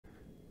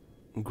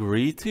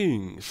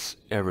Greetings,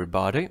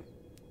 everybody.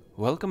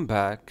 Welcome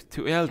back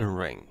to Elden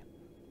Ring,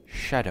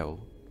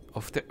 Shadow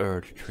of the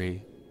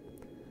Erdtree.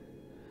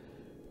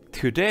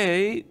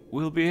 Today,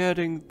 we'll be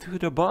heading to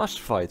the boss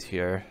fight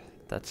here.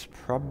 That's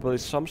probably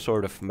some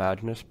sort of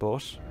madness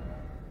boss.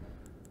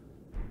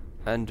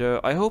 And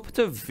I hope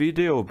the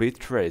video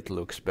bitrate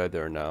looks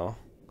better now.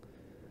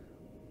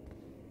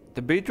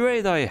 The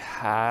bitrate I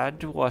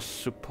had was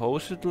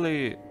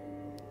supposedly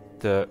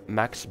the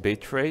max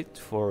bitrate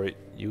for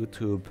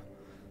YouTube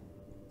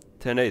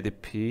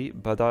 1080p,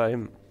 but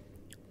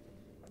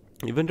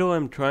even though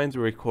I'm trying to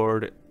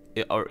record,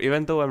 or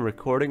even though I'm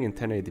recording in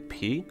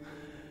 1080p,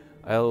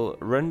 I'll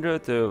render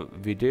the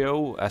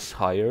video as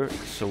higher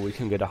so we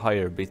can get a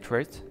higher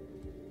bitrate.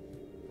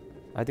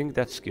 I think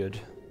that's good.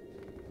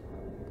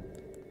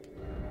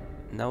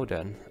 Now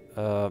then,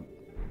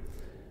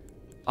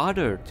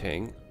 other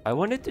thing, I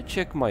wanted to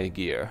check my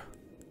gear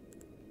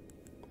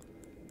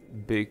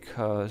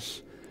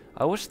because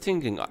I was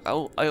thinking,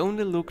 I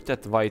only looked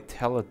at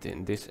vitality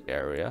in this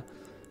area,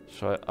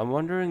 so I'm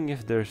wondering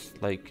if there's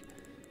like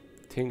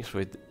things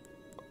with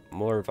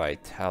more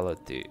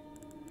vitality.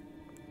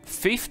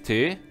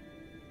 50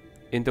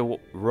 in the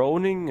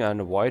Ronin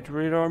and White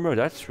Red armor,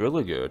 that's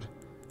really good.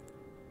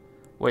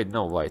 Wait,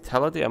 no,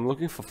 vitality? I'm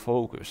looking for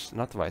focus,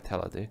 not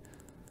vitality.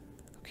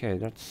 Okay,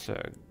 that's,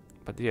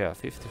 but yeah,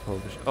 50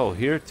 focus. Oh,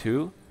 here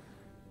too.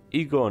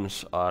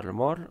 Egon's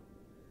armor.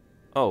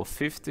 Oh,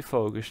 50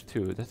 focus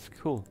too, that's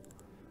cool.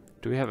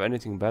 Do we have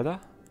anything better?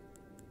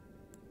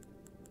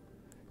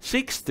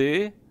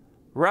 60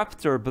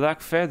 raptor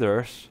black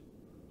feathers.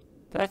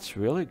 That's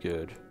really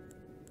good.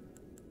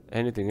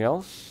 Anything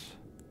else?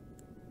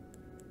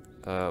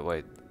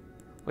 Wait,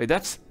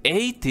 that's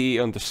 80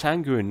 on the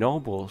Sanguine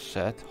Noble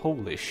set.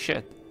 Holy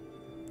shit.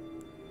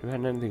 Do we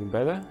have anything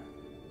better?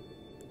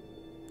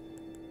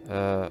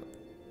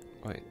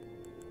 Wait.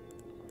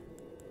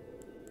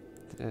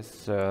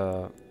 This,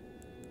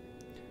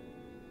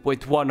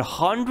 wait,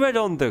 100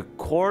 on the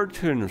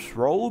Cortun's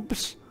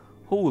robes?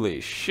 Holy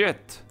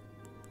shit.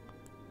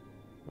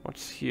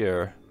 What's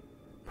here?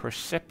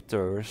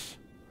 Preceptors.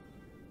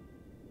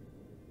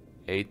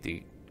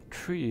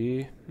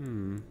 83.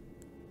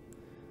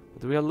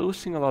 But we are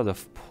losing a lot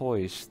of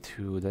poise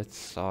too, that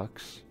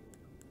sucks.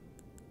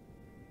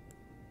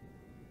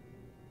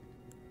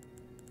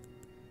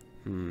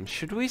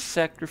 Should we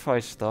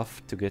sacrifice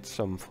stuff to get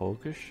some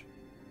focus?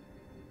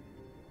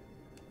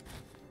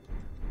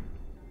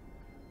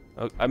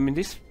 I mean,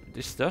 this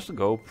does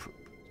go.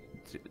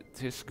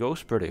 This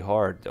goes pretty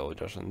hard though,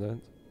 doesn't it?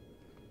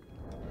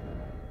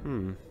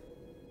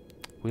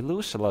 We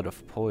lose a lot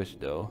of poise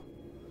though,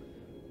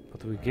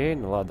 but we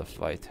gain a lot of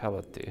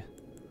vitality.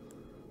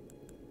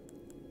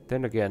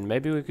 Then again,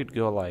 maybe we could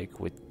go like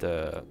with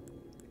the,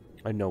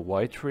 I know,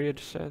 White Red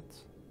set.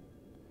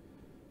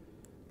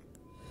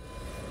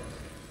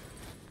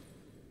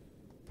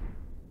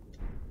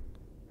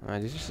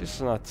 This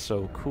is not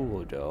so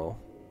cool though.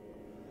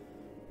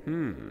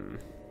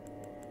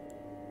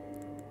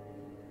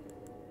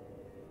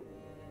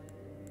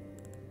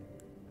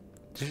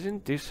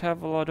 Didn't this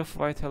have a lot of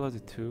vitality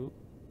too?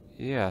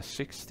 Yeah,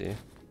 60.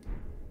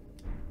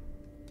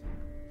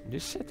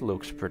 This set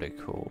looks pretty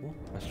cool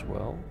as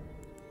well.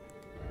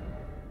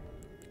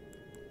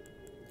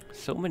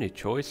 So many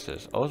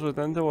choices. Also,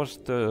 then there was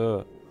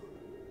the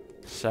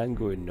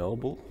Sanguine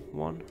Noble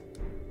one.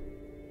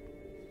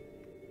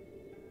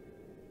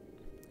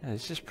 Yeah,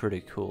 this is pretty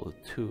cool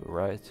too,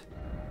 right?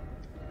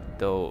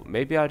 Though,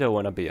 maybe I don't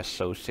want to be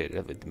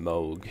associated with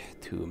Moog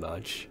too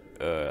much.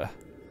 Then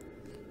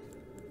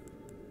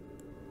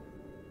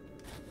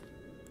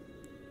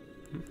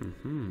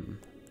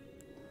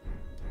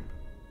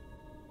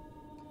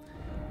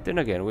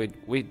again,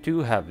 we do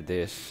have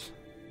this.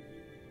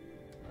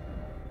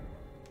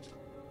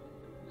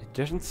 It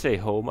doesn't say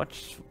how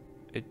much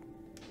it...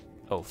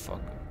 Oh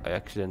fuck, I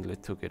accidentally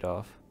took it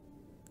off.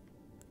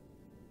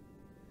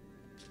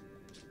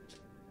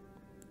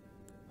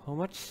 How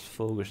much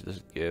focus does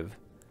it give?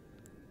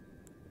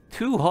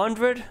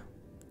 200?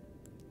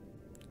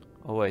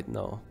 Oh wait,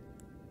 no.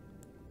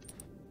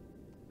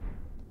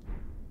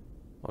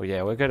 Oh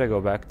yeah, we gotta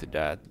go back to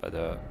that, but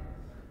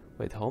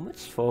wait, how much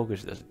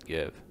focus does it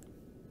give?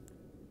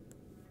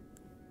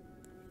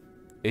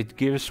 It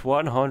gives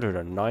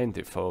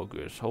 190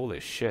 focus, holy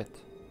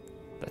shit.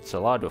 That's a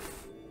lot of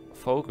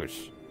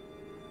focus.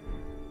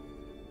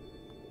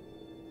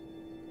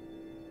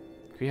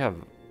 We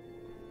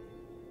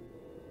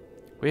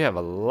have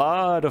a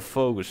lot of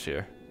focus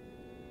here.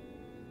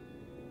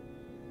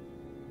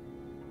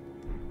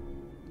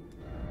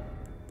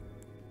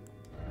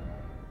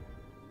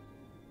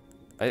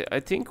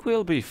 I think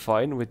we'll be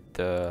fine with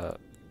the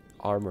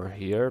armor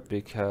here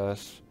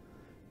because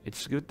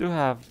it's good to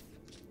have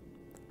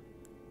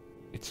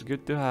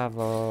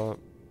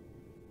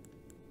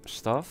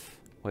stuff.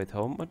 Wait,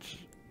 how much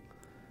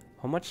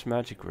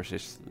magic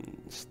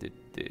resistance did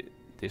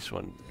this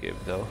one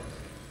give though?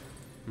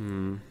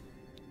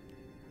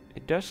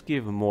 It does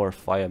give more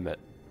fire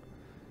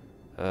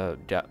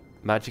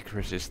magic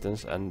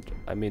resistance, and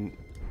I mean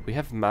We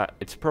have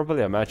it's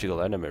probably a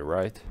magical enemy,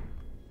 right?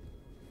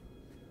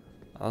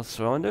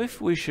 Also, I wonder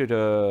if we should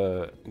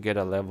get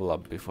a level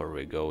up before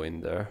we go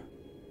in there.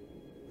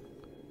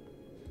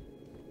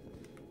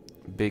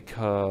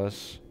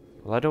 Because,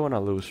 well, I don't want to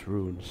lose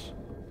runes.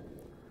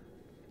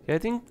 Yeah, I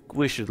think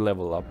we should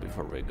level up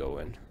before we go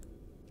in.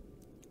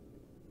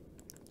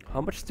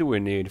 How much do we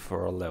need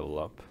for a level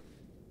up?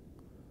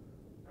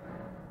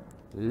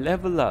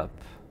 Level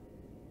up.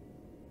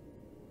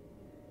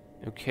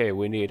 Okay,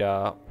 we need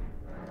a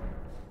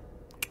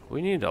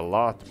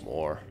lot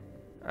more.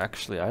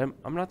 Actually, I'm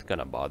not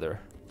gonna bother.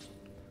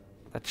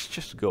 Let's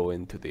just go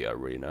into the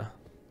arena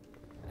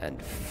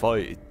and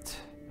fight.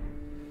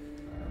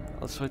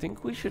 Also, I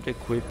think we should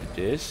equip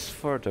this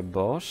for the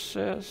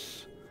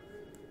bosses,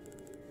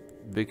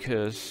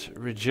 because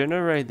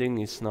regenerating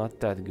is not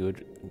that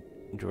good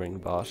during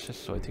bosses,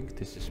 so I think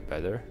this is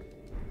better.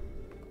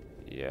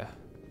 Yeah.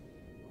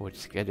 Oh,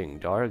 it's getting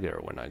darker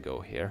when I go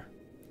here.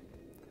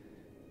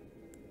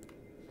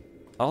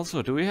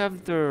 Also, do we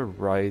have the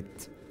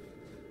right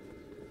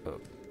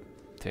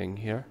thing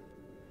here?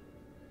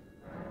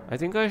 I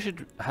think I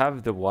should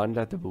have the one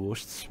that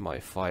boosts my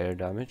fire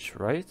damage,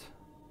 right?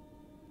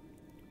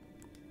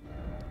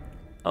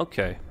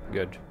 Okay,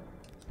 good.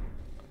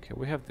 Okay,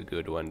 we have the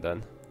good one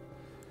then.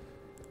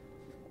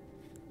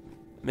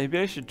 Maybe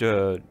I should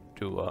do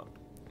a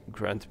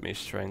grant me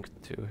strength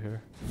too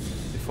here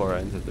before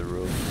I enter the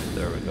room.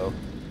 There we go.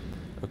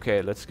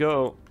 Okay, let's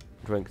go.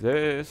 Drink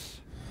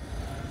this.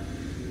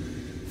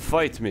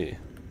 Fight me.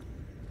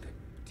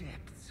 The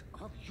depths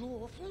of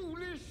your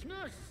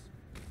foolishness.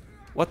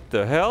 What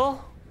the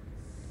hell?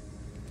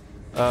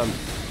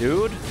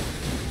 Dude,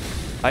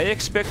 I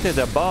expected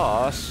a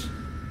boss.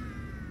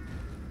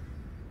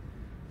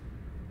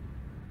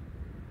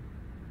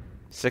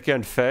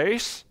 Second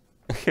phase?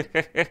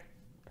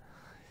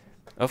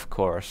 Of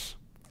course.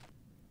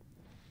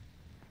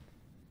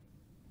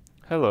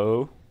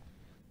 Hello.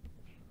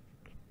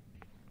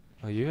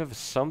 Oh, you have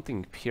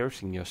something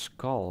piercing your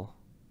skull.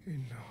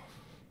 Enough.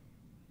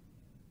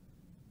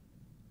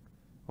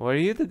 Were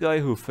you the guy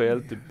who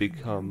failed to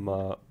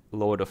become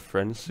Lord of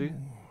Frenzy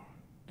More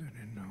than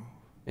enough.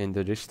 in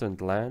the distant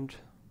land?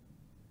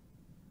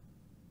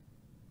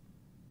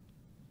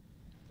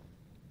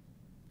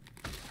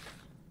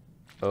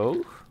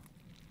 Oh?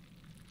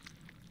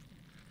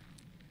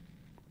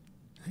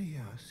 I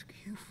ask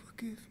you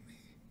forgive me,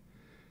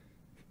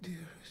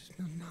 dearest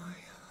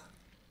Nanaya.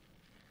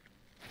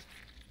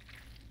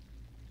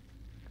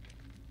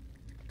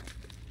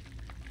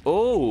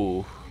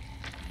 Oh!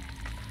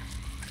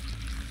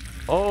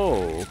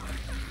 Oh!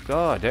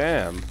 God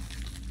damn.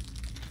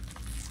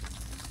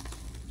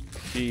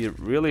 He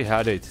really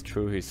had it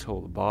through his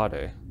whole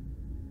body.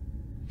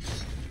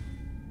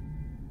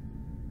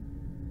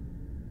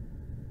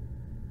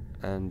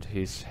 And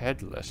he's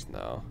headless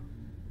now.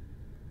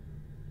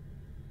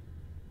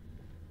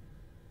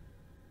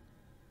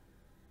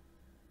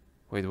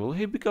 Wait, will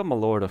he become a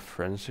Lord of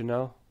Frenzy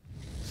now?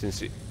 Since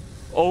he...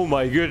 Oh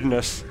my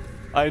goodness!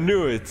 I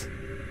knew it!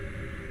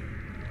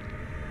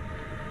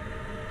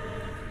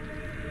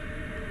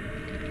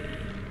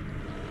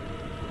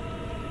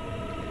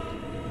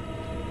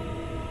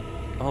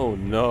 Oh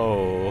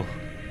no!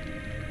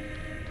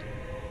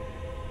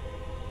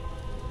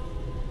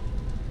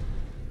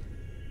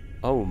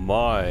 Oh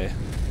my!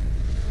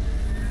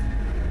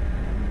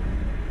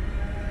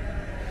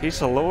 He's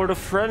a Lord of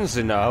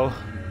Frenzy now!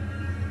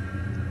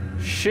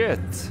 Shit!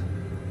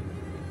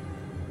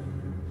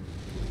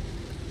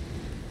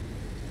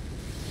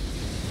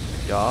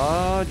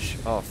 Dodge!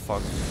 Oh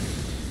fuck.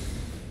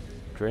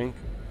 Drink.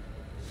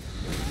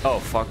 Oh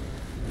fuck.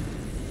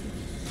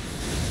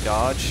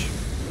 Dodge.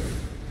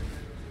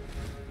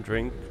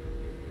 Drink.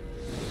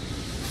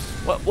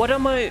 What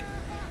am I?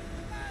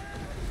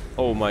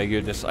 Oh my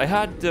goodness, I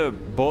had the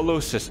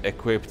boluses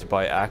equipped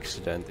by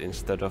accident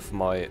instead of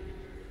my...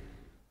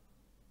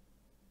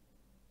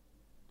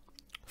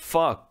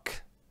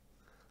 Fuck.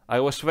 I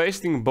was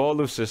wasting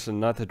boluses and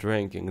not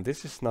drinking.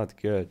 This is not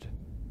good.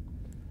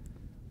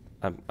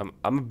 I'm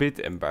a bit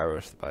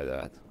embarrassed by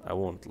that. I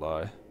won't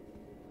lie.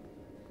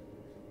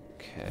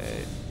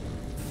 Okay.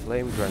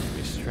 Flame grant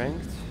me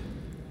strength.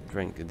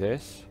 Drink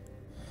this.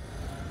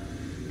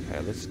 Okay,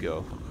 let's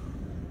go.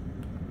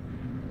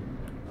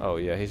 Oh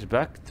yeah, he's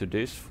back to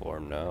this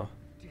form now.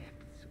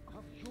 Depths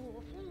of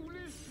your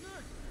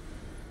foolishness.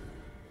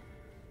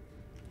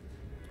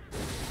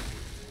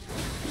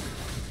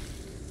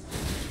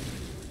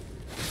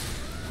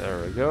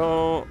 There we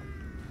go.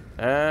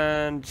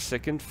 And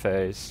second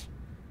phase.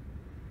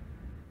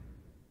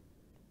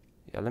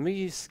 Yeah, let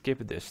me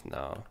skip this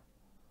now.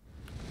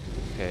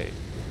 Okay.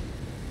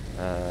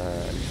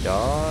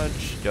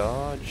 Dodge,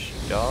 dodge,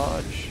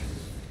 dodge.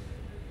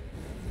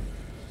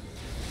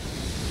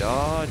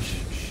 Dodge,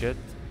 shit.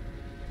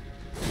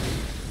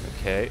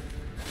 Okay.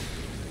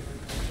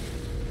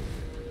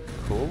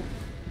 Cool.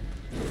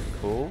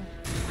 Cool.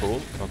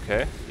 Cool.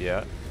 Okay.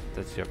 Yeah,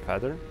 that's your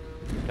pattern.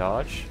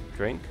 Dodge,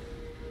 drink.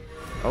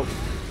 Oh.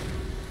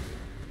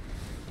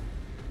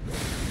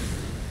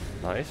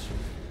 Nice.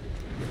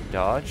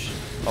 Dodge.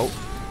 Oh.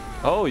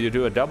 Oh, you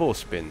do a double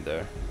spin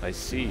there. I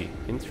see.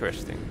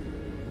 Interesting.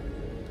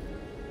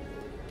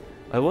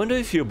 I wonder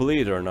if you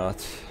bleed or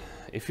not.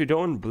 If you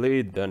don't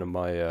bleed, then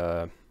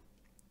my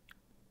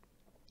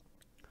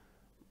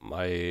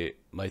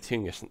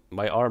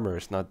armor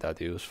is not that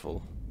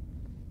useful.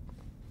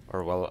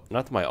 Or well,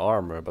 not my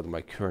armor, but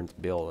my current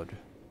build.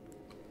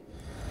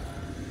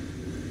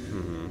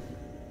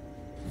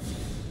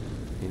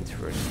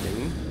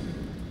 Interesting.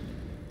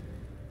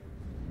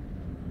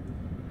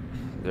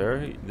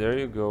 There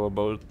you go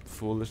about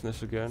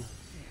foolishness again.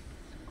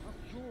 Of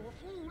your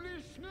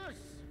foolishness.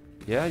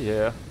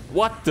 Yeah.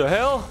 What the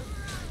hell?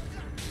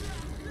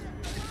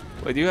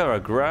 Wait, you have a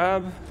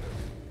grab?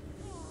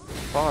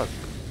 Fuck.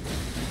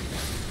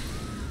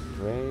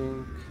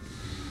 Drink.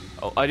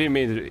 Oh, I didn't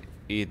mean to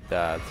eat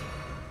that.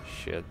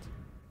 Shit.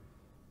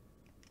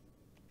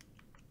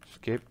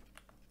 Skip.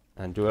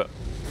 And do it.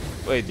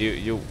 Wait,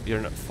 you're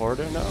not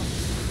further now?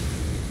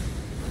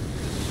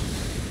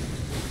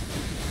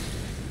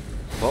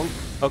 Well,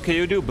 okay,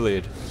 you do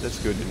bleed. That's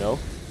good to know.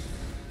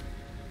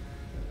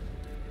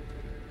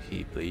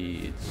 He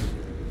bleeds.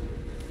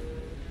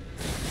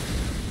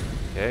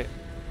 Okay.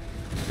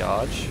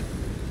 Dodge.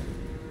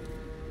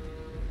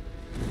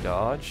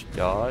 Dodge,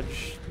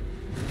 dodge,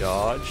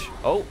 dodge.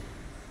 Oh!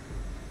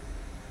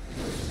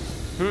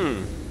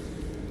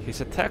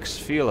 His attacks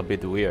feel a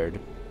bit weird,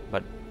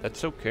 but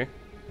that's okay.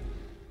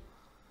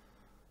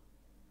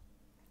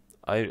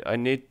 I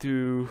need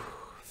to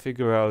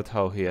figure out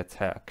how he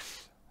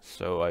attacks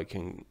so I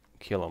can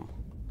kill him.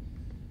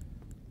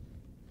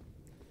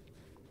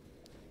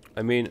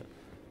 I mean,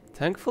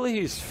 thankfully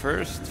his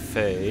first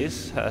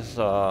phase has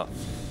a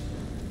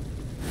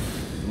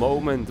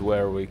moment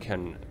where we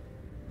can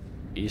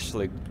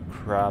easily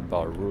grab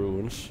our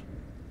runes.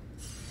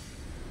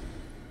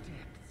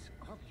 Depths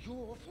of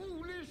your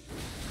foolishness.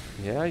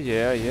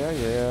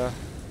 Yeah.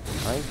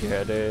 I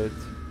get it.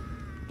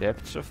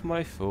 Depths of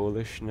my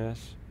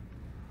foolishness.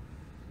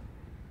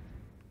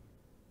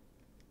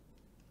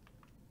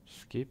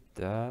 Skip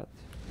that.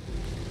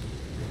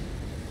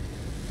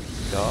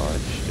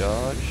 Dodge.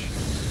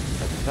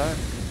 Attack.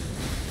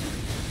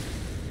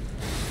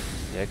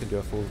 Yeah, I can do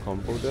a full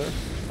combo there.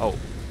 Oh.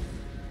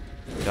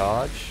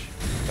 Dodge.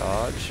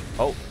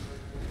 Oh.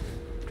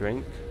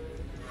 Drink.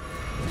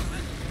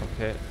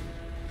 Okay.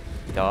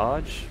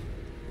 Dodge.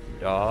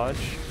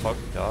 Fuck,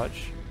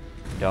 dodge.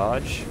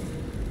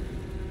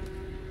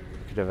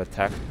 Could have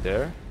attacked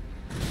there.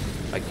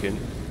 I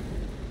couldn't.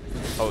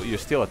 Oh, you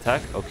still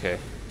attack? Okay.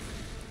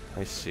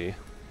 I see.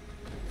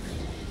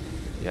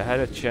 Yeah, I had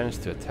a chance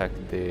to attack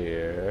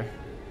there.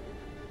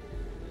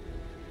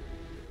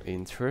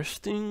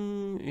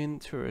 Interesting.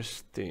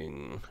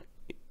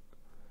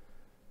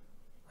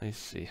 I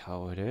see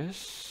how it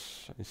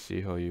is. I see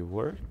how you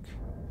work.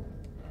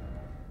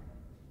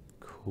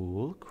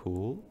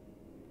 Cool.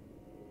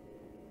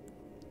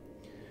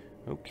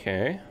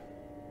 Okay.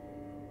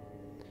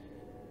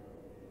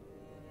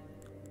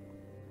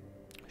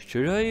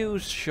 Should I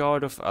use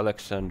Shard of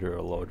Alexander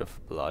or Lord of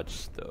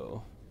Bloods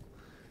though?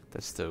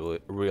 That's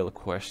the real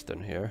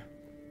question here.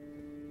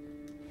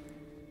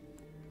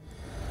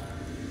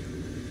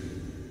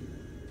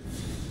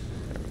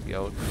 There we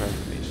go,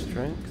 grant me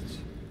strength.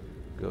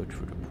 Go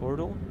through the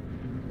portal.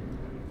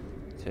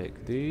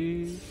 Take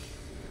these.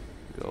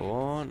 Go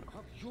on.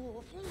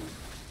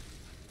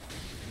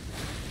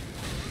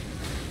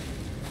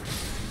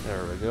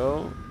 There we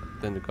go.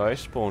 Then the guy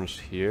spawns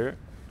here.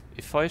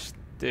 If I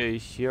stay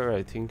here,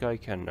 I think I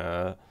can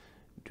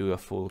do a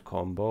full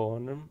combo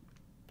on him.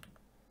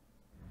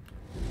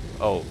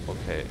 Oh,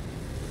 okay.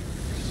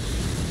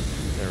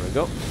 There we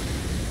go.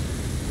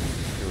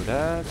 Do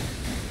that.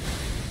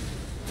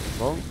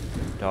 Bonk.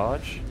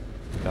 Dodge.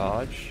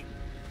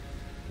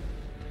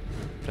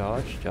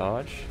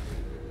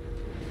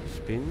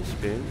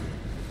 Spin.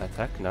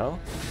 Attack now.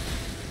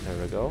 There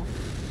we go.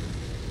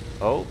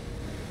 Oh.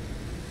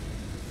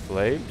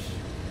 Flames.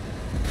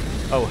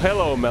 Oh,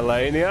 hello,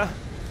 Melania.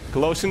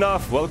 Close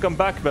enough. Welcome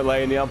back,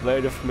 Melania,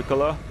 Blade of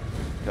Mikola.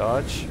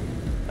 Dodge.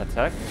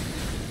 Attack.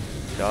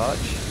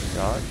 Dodge.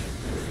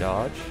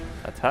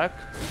 Attack.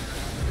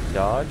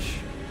 Dodge.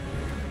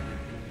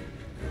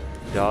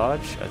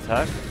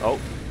 Attack. Oh,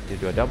 you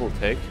do a double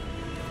take.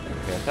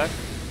 Okay, attack.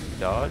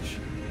 Dodge.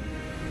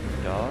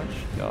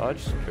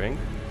 Drink.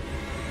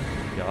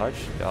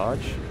 Dodge.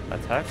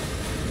 Attack.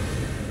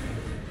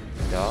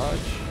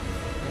 Dodge.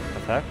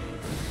 Attack.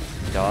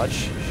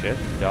 Dodge. Shit.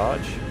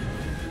 Dodge.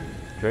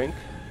 Drink.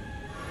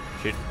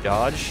 Shit.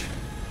 Dodge.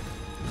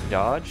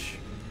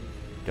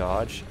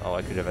 Oh,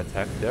 I could have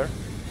attacked there.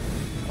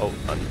 Oh,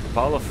 and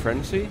Pile of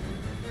Frenzy.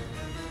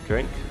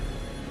 Drink.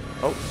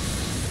 Oh,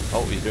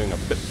 he's doing a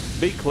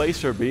big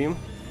laser beam.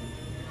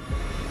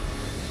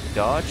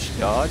 Dodge.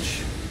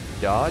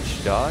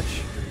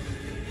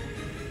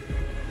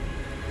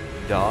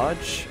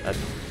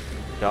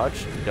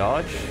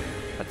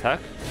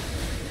 Attack.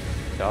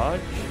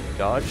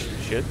 Dodge.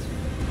 Shit.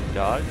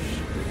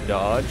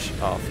 Dodge.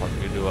 Oh fuck,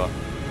 you do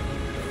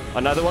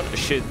another one.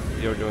 Shit,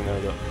 you're doing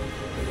another.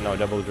 No,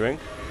 double drink.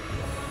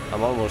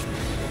 I'm almost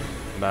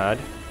mad.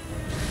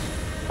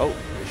 Oh,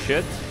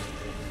 shit.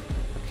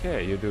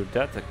 Okay, you do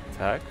that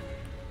attack.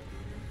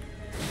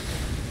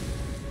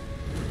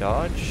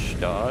 Dodge,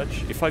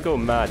 dodge. If I go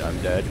mad,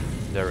 I'm dead.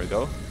 There we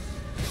go.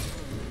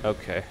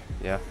 Okay,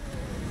 yeah.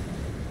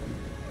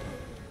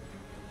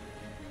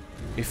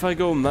 If I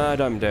go mad,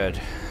 I'm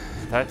dead.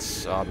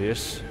 That's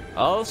obvious.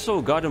 I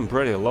also got him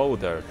pretty low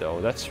there,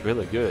 though. That's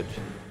really good.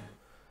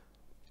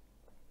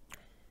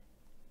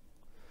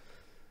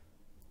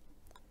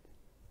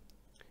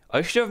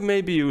 I should have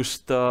maybe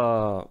used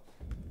the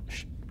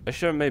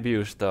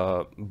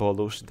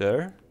bolus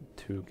there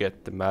to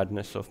get the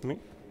madness of me.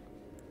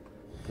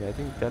 Yeah, I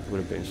think that would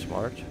have been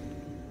smart.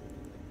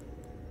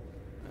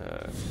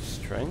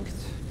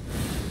 Strength.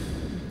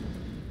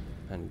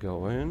 And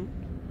go in.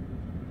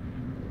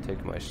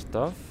 Take my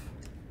stuff.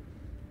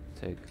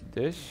 Take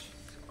this.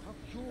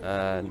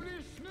 And...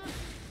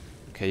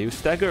 okay, you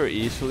stagger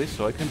easily,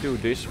 so I can do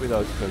this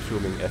without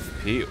consuming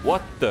FP.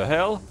 What the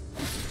hell?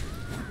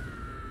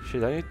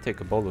 Shit, I need to take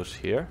a bolus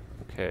here.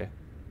 Okay.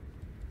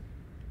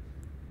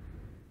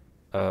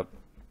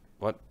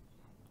 What?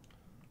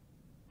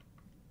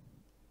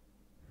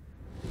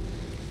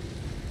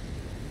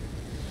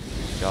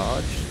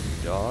 Dodge,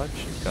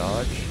 dodge,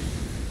 dodge.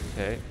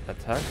 Okay,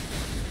 attack.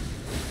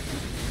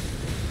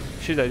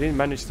 Shit, I didn't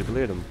manage to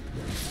bleed him.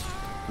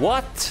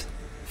 What?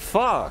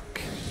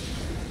 Fuck.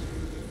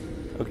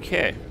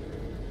 Okay.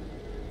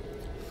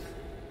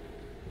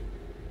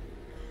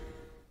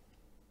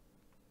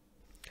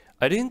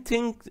 I didn't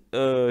think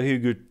he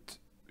could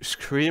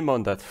scream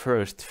on that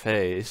first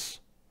phase.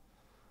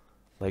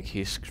 Like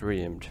he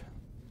screamed.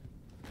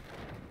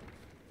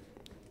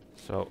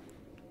 So,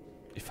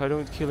 if I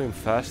don't kill him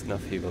fast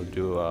enough, he will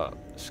do a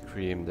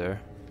scream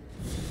there.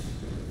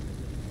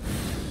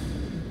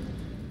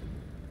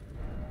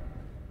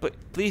 But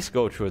please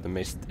go through the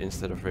mist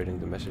instead of reading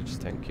the message,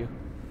 thank you.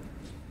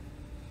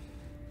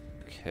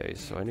 Okay,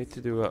 so I need to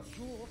do a...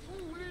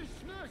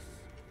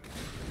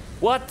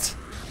 what?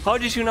 How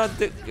did you not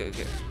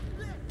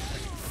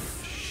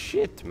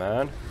shit,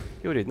 man.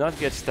 You did not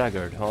get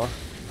staggered, huh?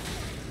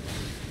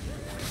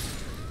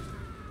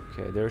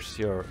 Okay, there's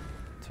your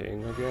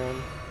thing again.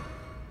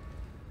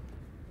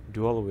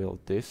 Dual wield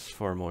this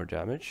for more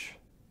damage.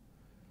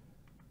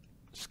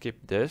 Skip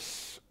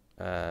this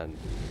and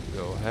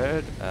go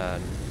ahead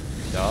and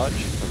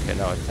dodge. Okay,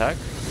 now attack.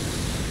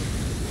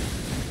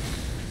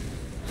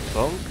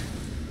 Bonk.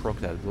 Proc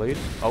that bleed.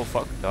 Oh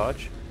fuck,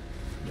 dodge.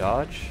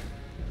 Dodge.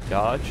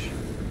 Dodge.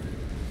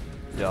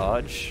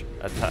 Dodge.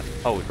 Attack.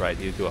 Oh right,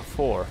 you do a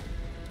 4.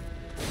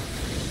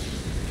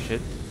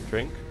 Shit.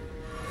 Drink.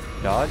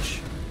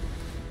 Dodge.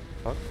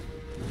 Fuck.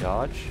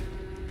 Dodge.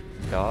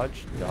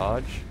 Dodge.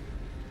 Dodge.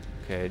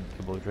 Okay,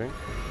 double drink.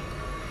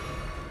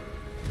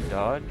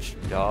 Dodge.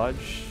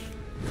 Dodge.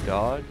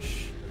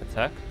 Dodge.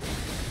 Attack.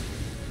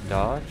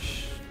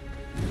 Dodge.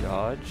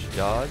 Dodge.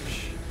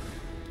 Dodge.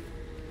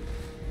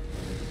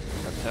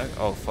 Attack.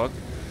 Oh fuck.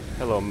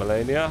 Hello,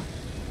 Melania.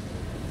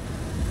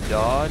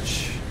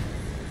 Dodge.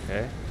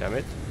 Okay, damn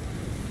it.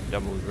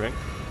 Double drink.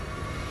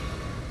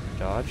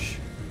 Dodge.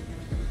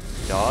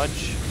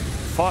 Dodge.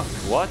 Fuck,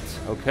 what?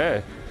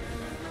 Okay.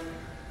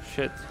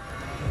 Shit.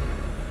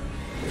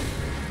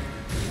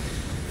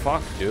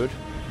 Fuck, dude.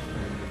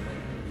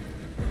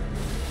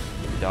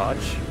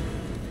 Dodge.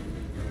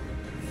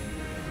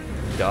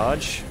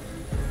 Dodge.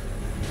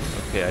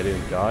 Okay, I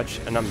didn't dodge,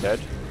 and I'm dead.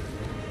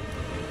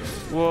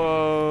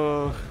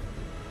 Whoa.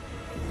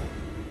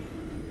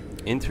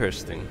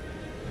 Interesting.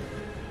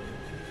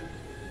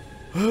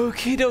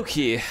 Okie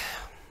dokie.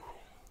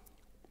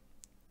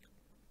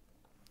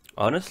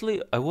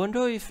 Honestly, I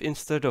wonder if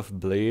instead of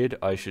bleed,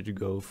 I should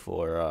go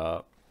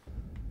for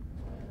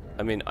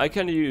I mean, I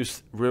can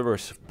use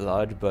Rivers of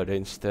Blood, but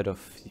instead of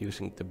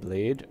using the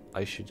blade,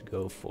 I should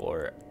go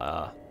for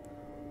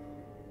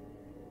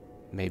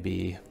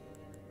maybe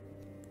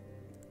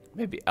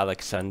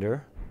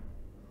Alexander.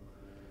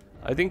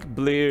 I think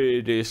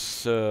bleed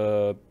is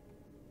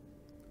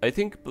I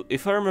think,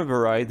 if I remember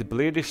right,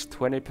 bleed is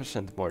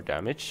 20% more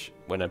damage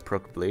when I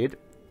proc bleed,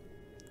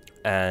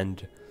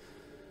 and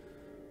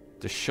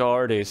the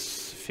shard is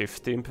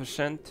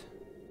 15%.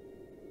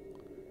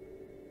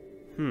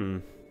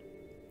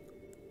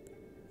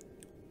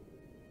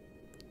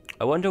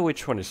 I wonder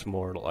which one is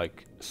more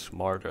like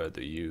smarter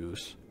to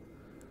use.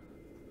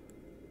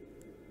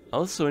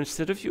 Also,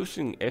 instead of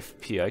using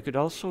FP, I could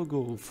also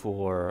go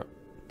for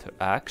the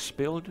axe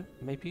build,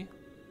 maybe?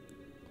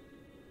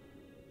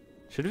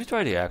 Should we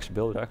try the axe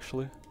build,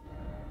 actually?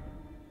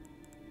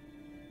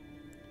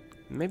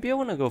 Maybe I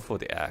want to go for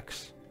the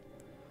axe.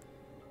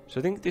 So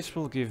I think this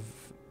will give...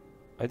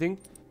 I think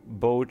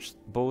both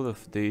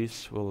of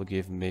these will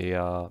give me...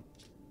 I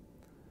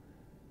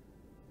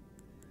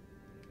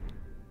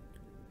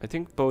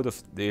think both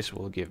of these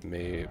will give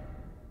me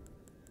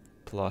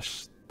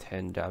plus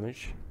 10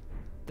 damage.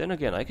 Then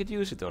again, I could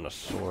use it on a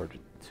sword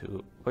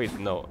too. Wait,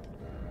 no.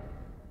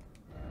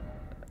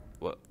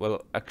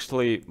 Well,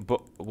 actually,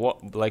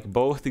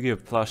 both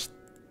give plus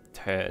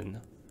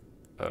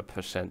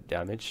 10%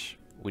 damage,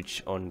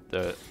 which on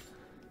the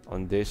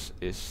on this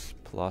is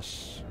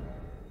plus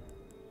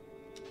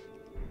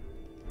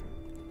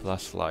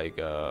like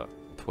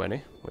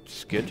 20, which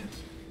is good.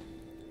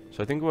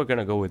 So I think we're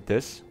gonna go with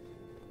this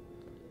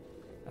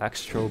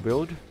axe throw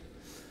build.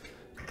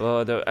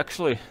 But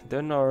actually,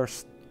 then our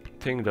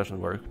thing doesn't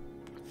work.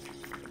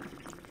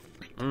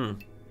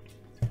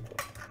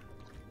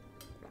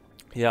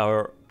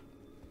 Yeah,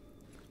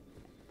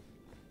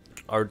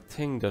 our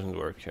thing doesn't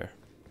work here.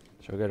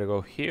 So we're gonna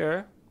go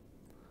here,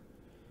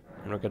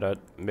 and we're gonna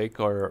make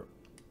our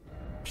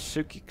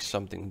psychic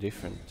something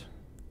different.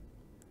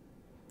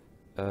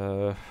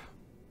 I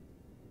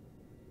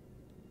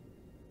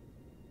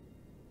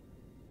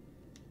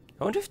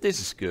wonder if this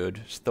is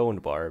good. Stone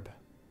barb.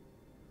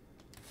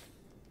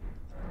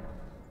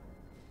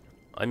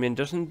 I mean,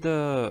 doesn't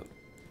the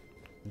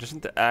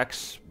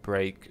axe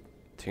break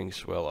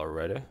things well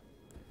already?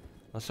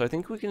 Also, I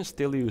think we can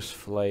still use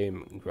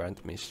flame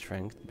grant me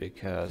strength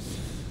because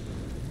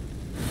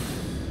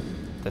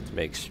that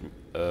makes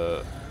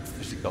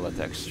physical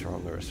attacks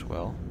stronger as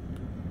well.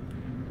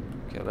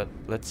 Okay,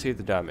 let's see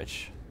the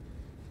damage.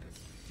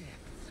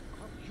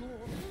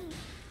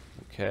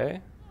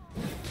 Okay.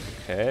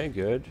 Okay,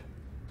 good.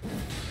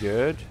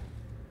 Good.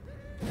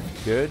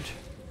 Good.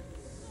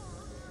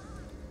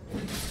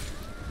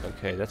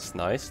 Okay, that's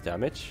nice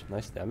damage.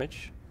 Nice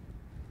damage.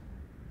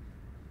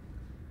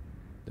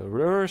 The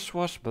reverse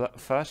was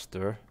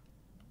faster.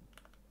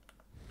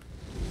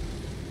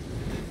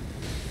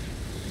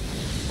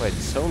 Wait,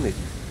 it's only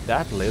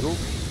that little?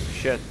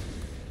 Shit.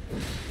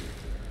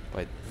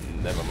 Wait,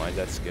 never mind,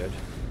 that's good.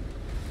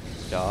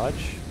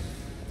 Dodge.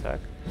 Attack.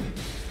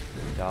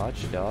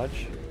 Dodge,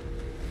 dodge.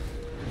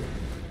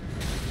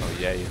 Oh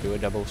yeah, you do a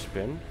double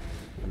spin.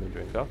 Let me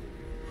drink up.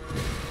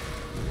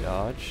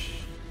 Dodge.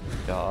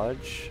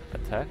 Dodge.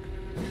 Attack.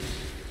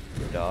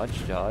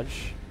 Dodge,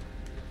 dodge.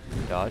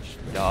 Dodge,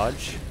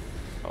 dodge.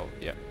 Oh,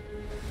 yeah.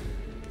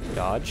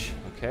 Dodge,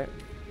 okay.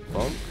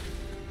 Bonk.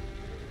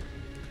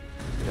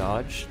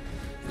 Dodge,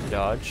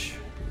 dodge.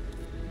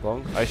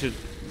 Bonk. I should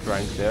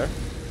drink there.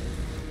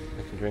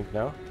 I can drink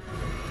now.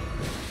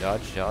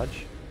 Dodge,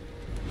 dodge.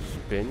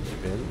 Spin,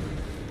 spin.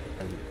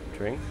 And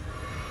drink.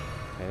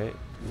 Okay.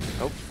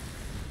 Nope.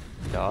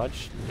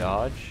 Dodge,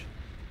 dodge.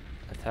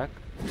 Attack.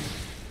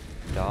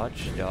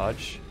 Dodge,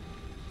 dodge.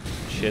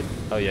 Shit.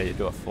 Oh yeah, you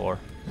do a 4.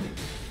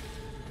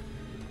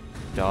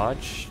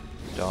 Dodge,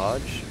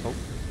 dodge. Oh,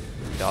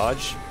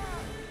 dodge.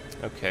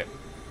 Okay.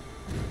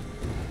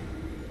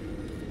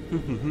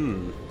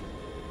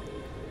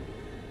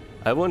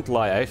 I won't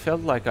lie, I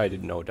felt like I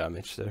did no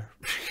damage there.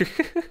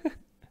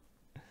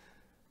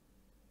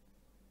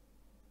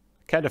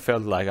 Kinda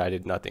felt like I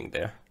did nothing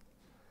there.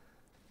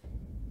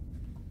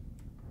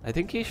 I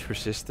think he's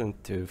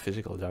resistant to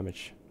physical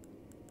damage.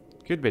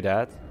 Could be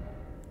that.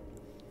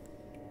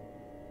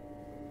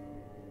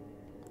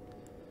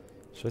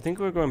 So I think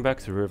we're going back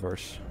to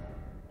rivers.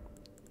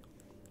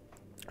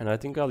 And I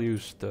think I'll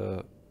use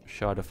the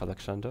Shard of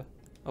Alexander.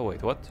 Oh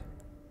wait, what?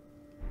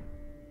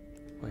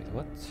 Wait,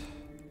 what?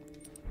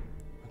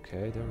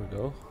 Okay, there we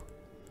go.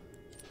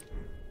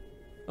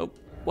 Oh,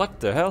 what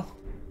the hell?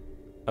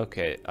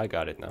 Okay, I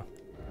got it now.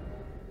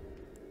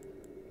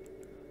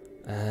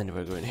 And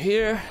we're going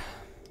here.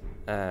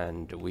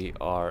 And we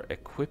are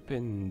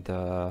equipping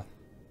the...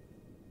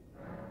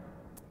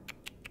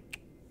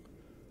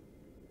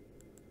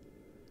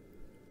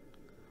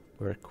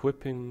 We're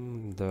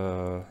equipping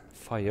the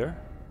fire.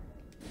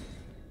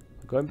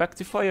 Going back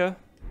to fire.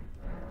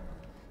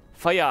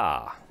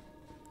 Fire!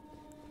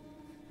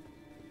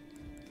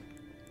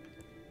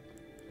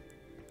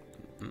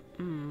 There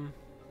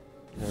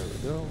we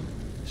go.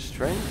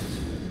 Strength.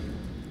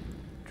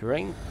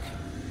 Drink.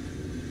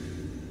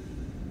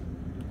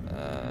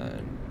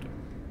 And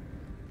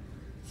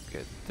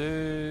get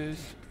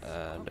this.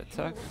 And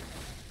attack.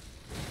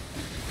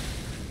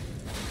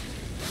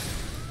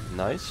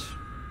 Nice.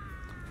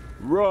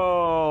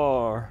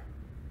 Roar!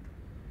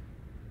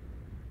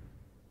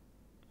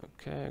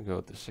 Okay, go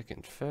to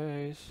second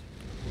phase.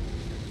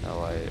 Now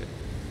I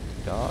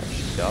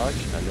dodge, dodge,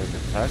 and then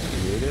attack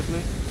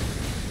immediately.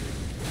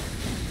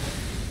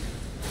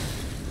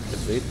 The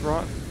bleed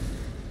rock.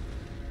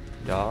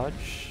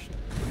 Dodge,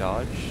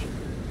 dodge,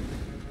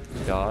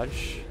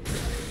 dodge.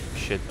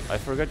 Shit, I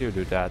forgot you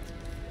do that.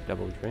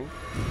 Double drink.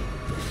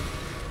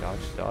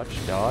 Dodge,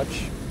 dodge,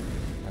 dodge.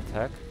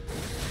 Attack.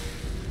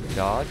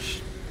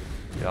 Dodge.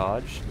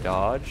 Dodge,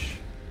 dodge,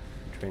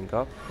 drink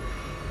up,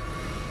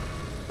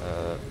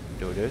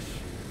 do this,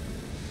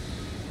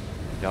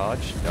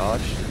 dodge,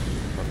 dodge,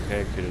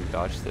 okay, couldn't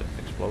dodge the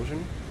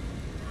explosion,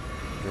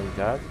 drink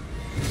that,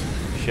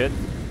 shit,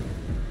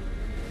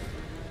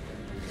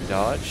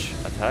 dodge,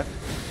 attack,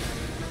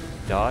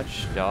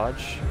 dodge,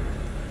 dodge,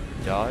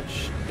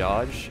 dodge,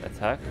 dodge,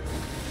 attack,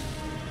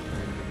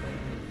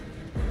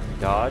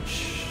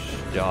 dodge,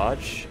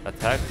 dodge,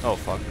 attack, oh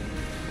fuck,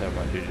 never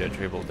mind, you did a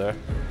dribble there.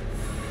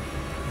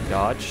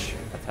 Dodge,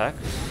 attack.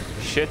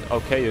 Shit,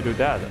 okay, you do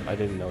that. I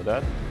didn't know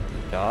that.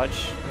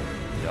 Dodge,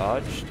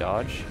 dodge,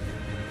 dodge.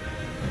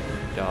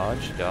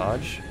 Dodge,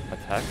 dodge.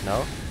 Attack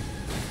now.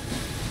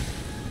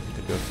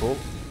 Careful.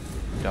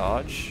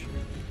 Dodge.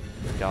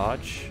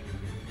 Dodge.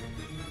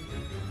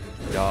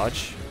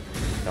 Dodge.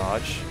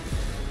 Dodge.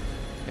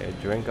 Okay,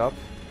 drink up.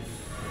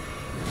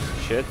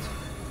 Shit.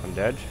 I'm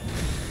dead.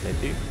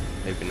 Maybe.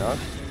 Maybe not.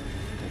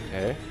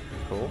 Okay.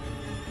 Cool.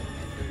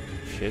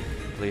 Shit.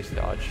 Please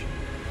dodge.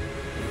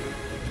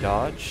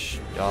 Dodge.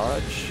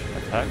 Dodge.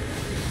 Attack.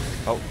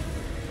 Oh.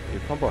 You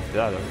pump off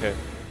that. Okay.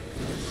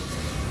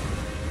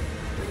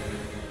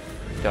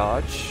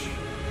 Dodge.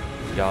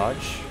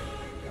 Dodge.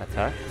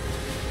 Attack.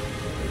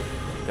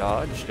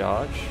 Dodge.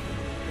 Dodge.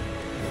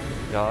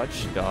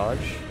 Dodge.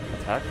 Dodge.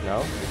 Attack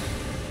now.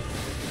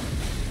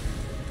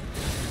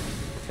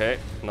 Okay.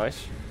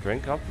 Nice.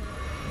 Drink up.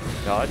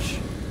 Dodge.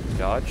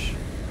 Dodge.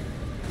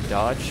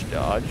 Dodge.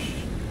 Dodge.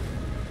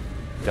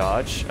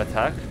 Dodge.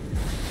 Attack.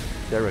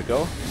 There we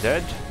go.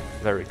 Dead.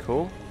 Very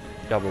cool.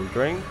 Double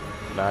drink.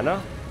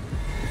 Mana.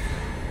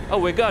 Oh,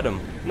 we got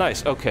him.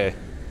 Nice. Okay.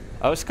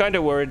 I was kind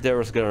of worried there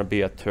was gonna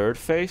be a third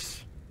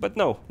phase. But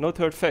no. No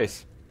third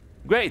phase.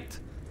 Great.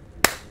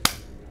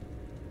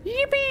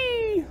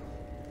 Yippee!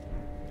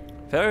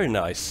 Very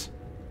nice.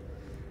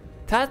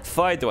 That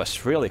fight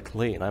was really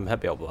clean. I'm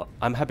happy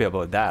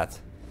about that.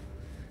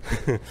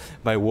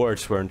 My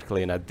words weren't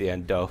clean at the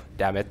end though.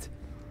 Damn it.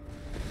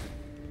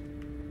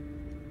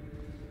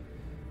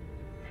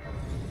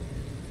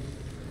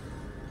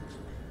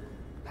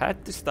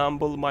 Had to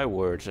stumble my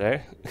words,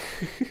 eh?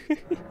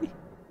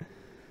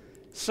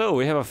 So,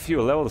 we have a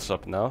few levels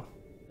up now.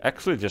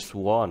 Actually, just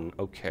one.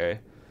 Okay.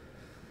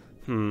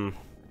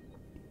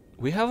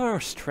 We have our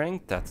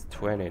strength at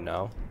 20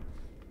 now.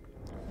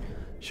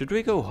 Should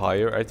we go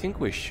higher? I think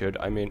we should.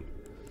 I mean,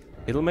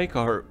 it'll make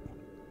our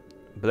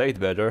blade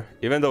better,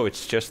 even though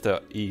it's just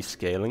a E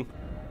scaling.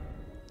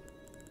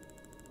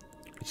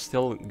 It's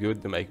still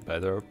good to make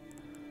better.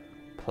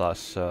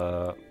 Plus,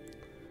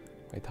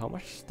 wait, how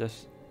much is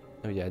this?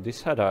 Oh yeah,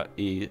 this had a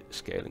E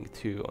scaling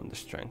too on the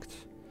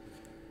strength.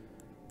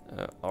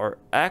 Our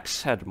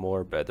axe had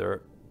more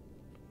better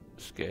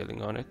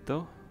scaling on it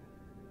though.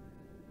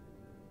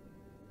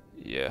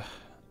 Yeah,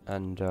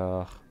 and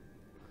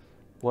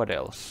what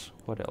else?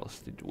 What else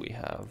did we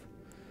have?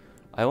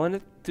 I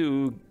wanted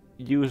to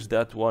use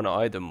that one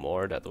item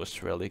more. That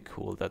was really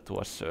cool. That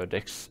was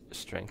dex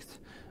strength.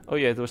 Oh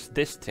yeah, it was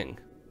this thing.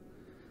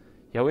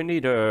 Yeah, we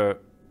need a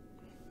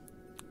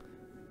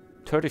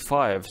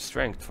 35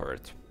 strength for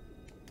it.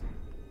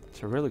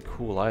 It's a really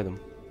cool item.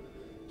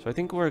 So I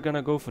think we're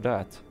gonna go for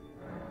that.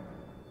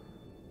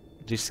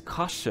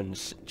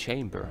 Discussions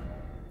chamber.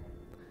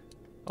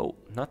 Oh,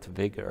 not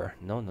vigor.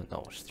 No, no,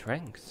 no.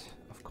 Strength,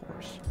 of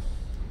course.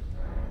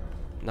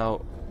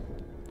 Now,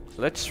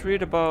 let's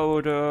read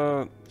about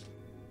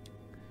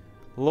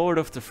Lord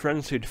of the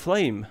Frenzied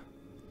Flame.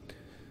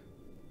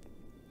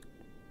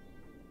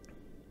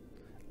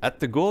 At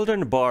the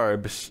golden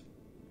barbs...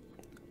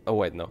 Oh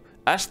wait, no.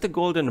 As the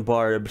golden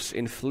barbs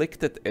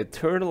inflicted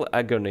eternal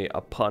agony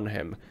upon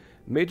him,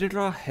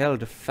 Midra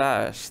held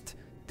fast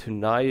to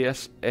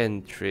Naya's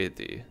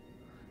entreaty.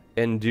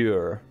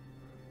 Endure.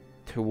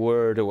 The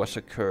word was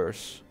a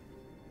curse.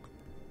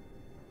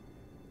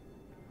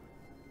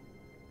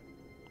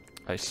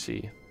 I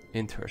see.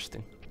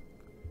 Interesting.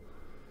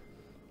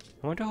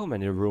 I wonder how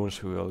many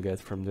runes we will get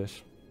from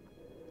this.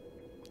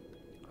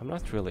 I'm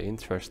not really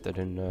interested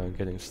in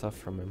getting stuff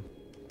from him.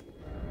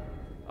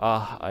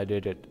 Ah, I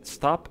did it.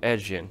 Stop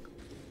edging.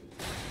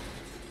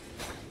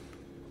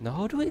 Now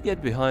how do we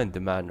get behind the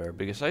manor?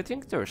 Because I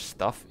think there's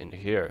stuff in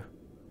here.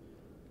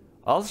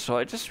 Also,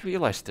 I just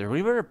realized the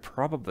river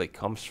probably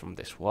comes from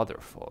this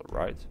waterfall,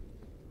 right?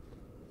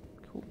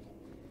 Cool.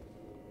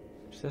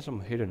 Is there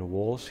some hidden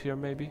walls here,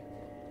 maybe?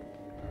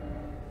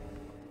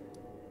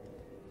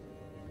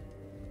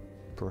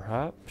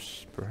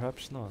 Perhaps,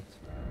 perhaps not.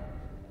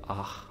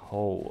 Ah,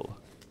 hole.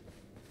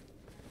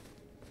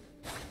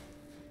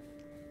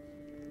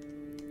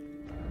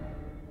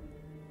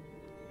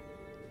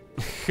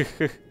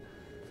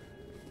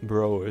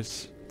 Bro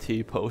is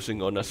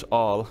T-posing on us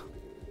all.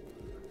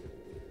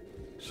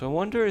 So I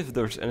wonder if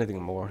there's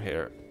anything more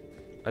here.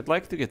 I'd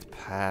like to get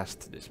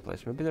past this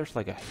place. Maybe there's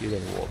like a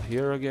hidden wall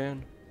here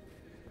again.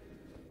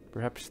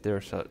 Perhaps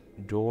there's a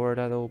door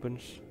that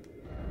opens.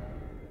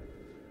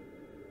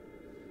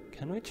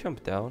 Can we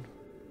jump down?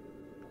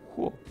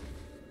 Whoa.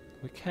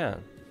 We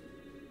can.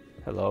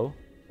 Hello?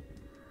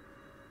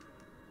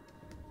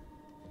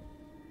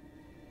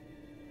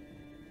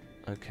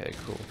 Okay,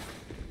 cool.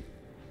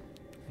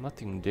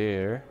 Nothing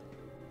there.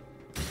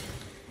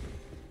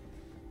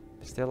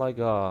 Is there like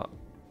a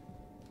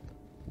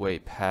way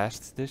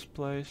past this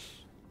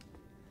place?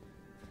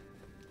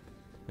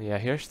 Yeah,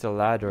 here's the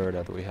ladder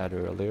that we had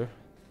earlier.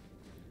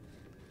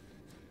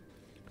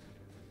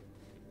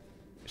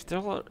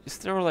 Is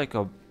there like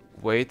a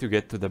way to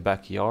get to the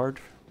backyard?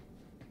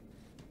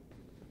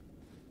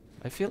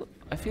 I feel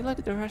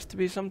like there has to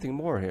be something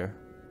more here.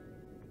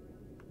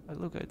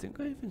 Look, I think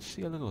I even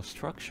see a little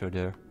structure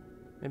there.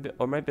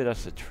 Maybe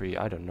that's a tree,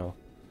 I don't know.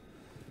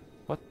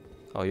 What?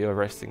 Oh, you're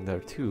resting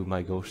there too,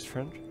 my ghost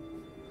friend.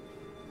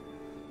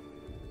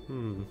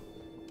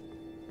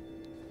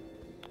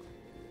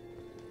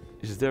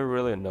 Is there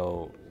really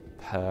no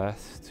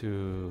path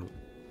to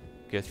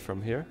get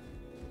from here?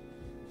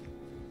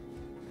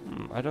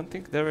 I don't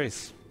think there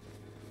is.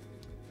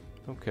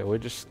 Okay, we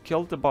just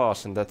killed the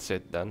boss and that's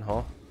it then,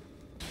 huh?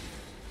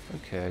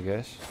 Okay, I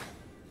guess.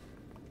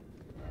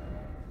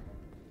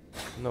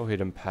 No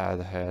hidden path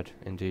ahead,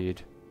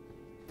 indeed.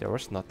 There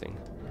was nothing.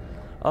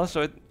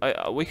 Also,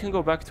 we can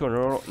go back to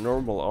our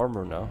normal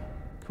armor now.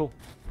 Cool.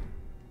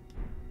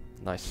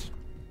 Nice.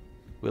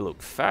 We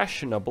look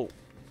fashionable.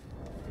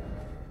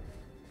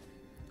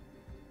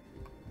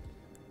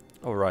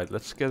 Alright,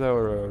 let's get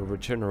our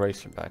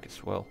regeneration back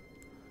as well.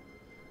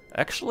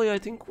 Actually, I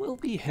think we'll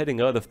be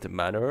heading out of the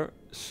manor,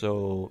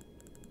 so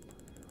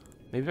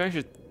maybe I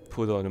should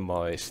put on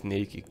my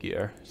sneaky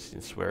gear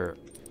since we're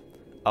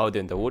out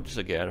in the woods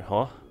again,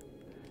 huh?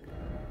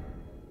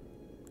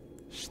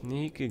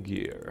 Sneaky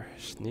gear,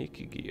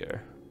 sneaky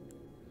gear.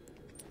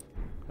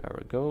 There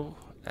we go,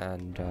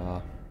 and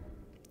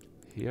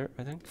here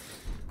I think.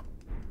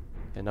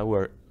 And now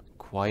we're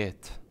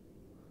quiet,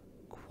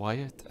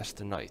 quiet as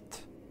the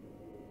night.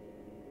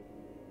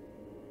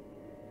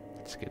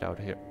 Let's get out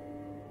of here.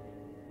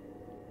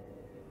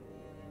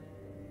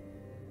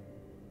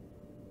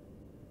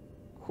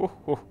 Ho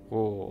ho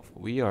ho,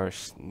 we are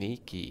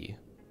sneaky.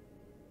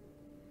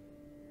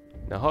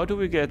 Now how do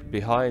we get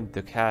behind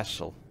the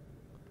castle?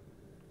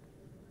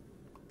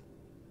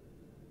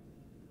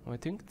 I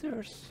think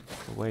there's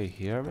a way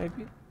here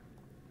maybe?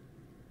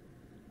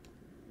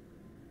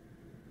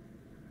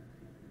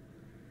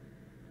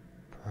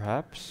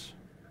 Perhaps?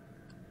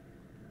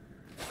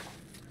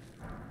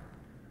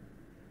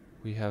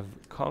 We have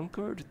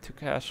conquered the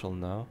castle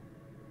now.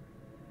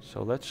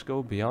 So let's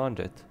go beyond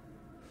it.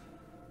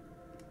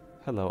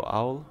 Hello,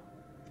 owl.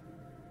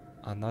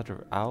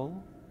 Another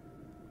owl?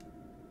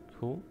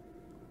 Cool.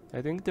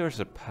 I think there's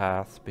a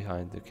path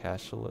behind the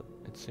castle,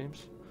 it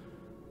seems.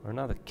 Or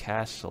not a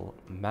castle,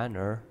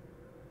 manor.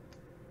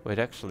 Wait,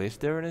 actually, is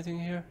there anything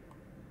here?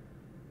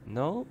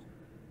 No?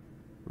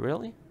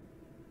 Really?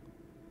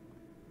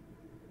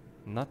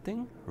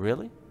 Nothing?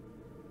 Really?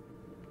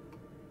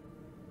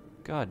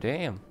 God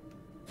damn.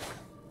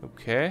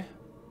 Okay.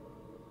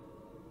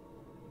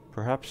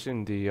 Perhaps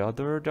in the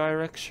other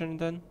direction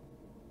then?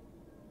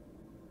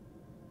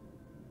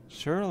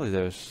 Surely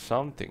there's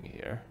something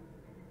here.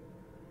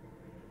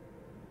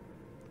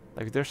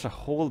 Like there's a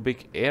whole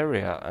big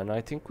area and I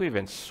think we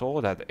even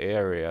saw that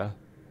area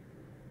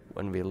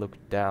when we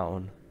looked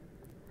down.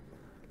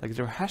 Like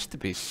there has to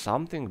be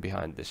something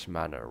behind this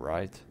manor,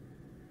 right?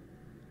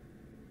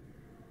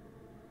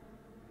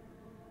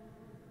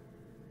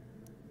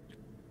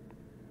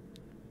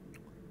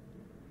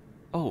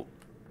 Oh,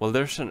 well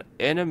there's an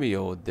enemy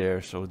over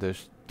there, so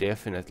there's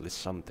definitely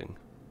something.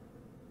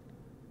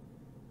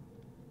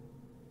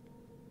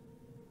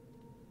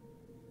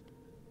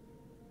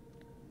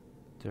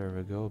 There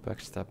we go,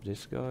 backstab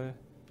this guy.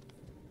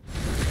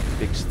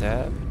 Big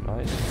stab,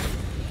 nice.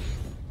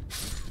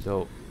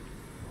 Though,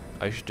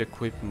 I should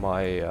equip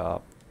my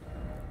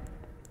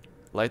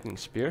lightning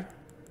spear.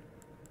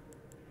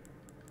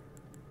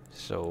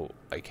 So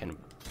I can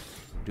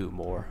do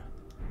more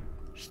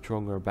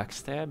stronger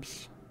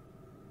backstabs.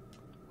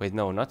 Wait,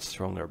 no, not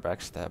stronger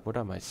backstab, what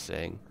am I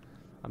saying?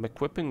 I'm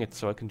equipping it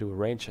so I can do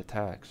range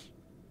attacks.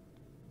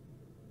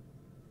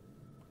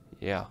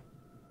 Yeah.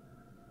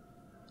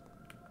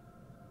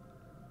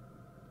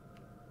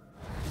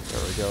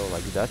 There we go,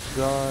 like that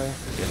guy.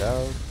 Get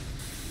out.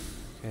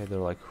 Okay, they're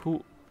like,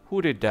 who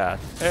did that?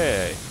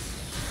 Hey!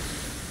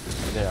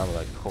 And then I'm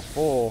like, ho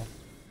ho,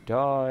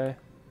 die.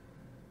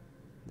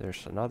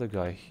 There's another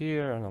guy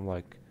here, and I'm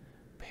like,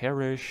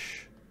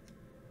 perish.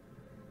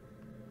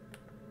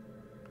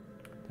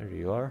 There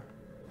you are.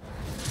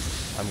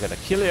 I'm gonna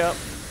kill ya.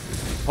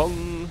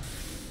 Pong.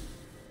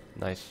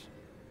 Nice.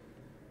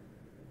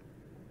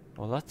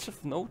 Well, lots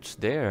of notes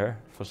there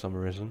for some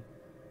reason.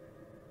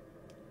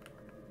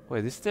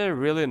 Wait, is there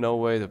really no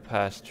way to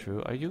pass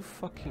through? Are you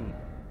fucking...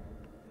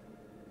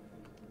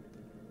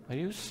 Are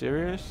you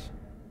serious?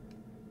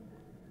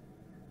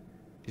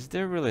 Is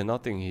there really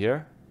nothing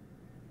here?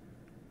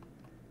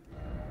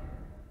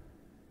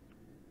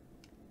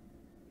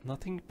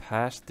 Nothing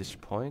past this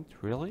point,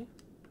 really?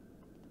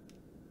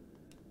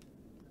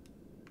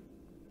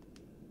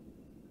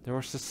 There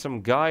was just some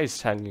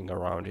guys hanging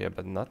around here,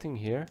 but nothing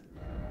here.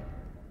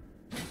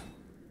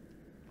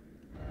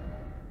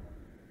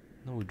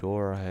 No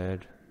door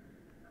ahead.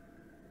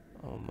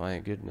 Oh my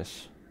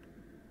goodness.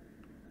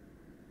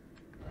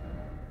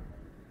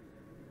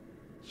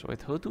 So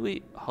wait,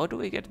 how do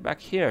we get back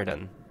here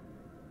then?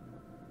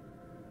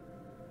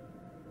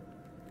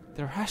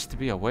 There has to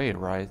be a way,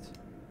 right?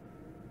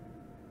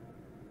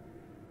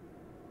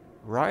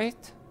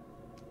 Right?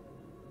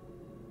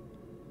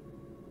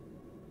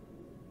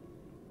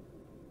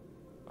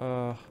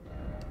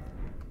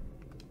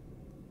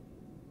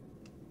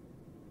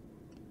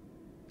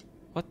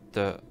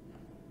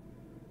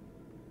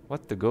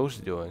 What the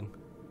ghost doing?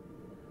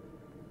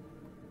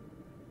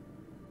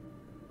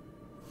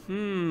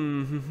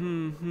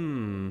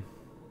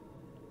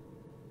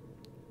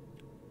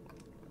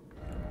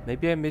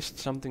 Maybe I missed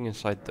something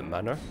inside the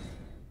manor.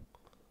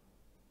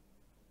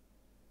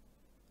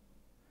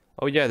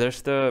 Oh yeah,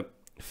 there's the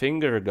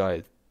finger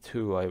guy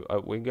too.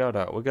 We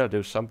gotta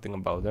do something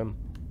about them.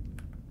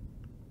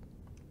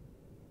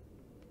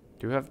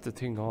 Do you have the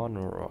thing on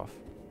or off?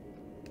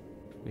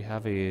 We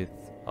have it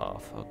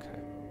off, okay.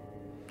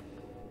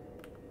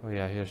 Oh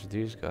yeah, here's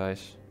these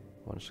guys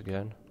once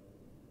again.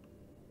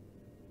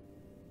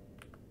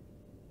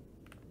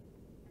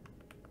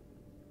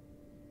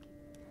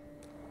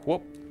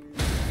 Whoop!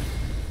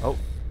 Oh.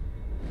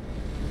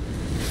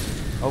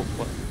 Oh,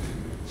 what?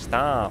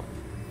 Stop!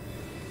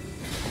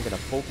 I'm gonna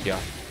poke ya.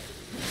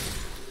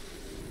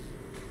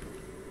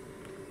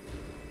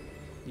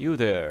 You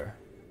there.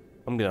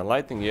 I'm gonna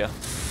lightning ya.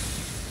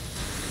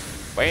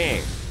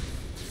 Bang!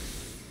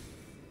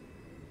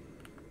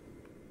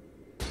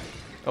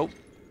 Oh.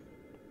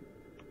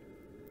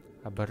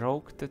 I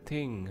broke the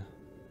thing.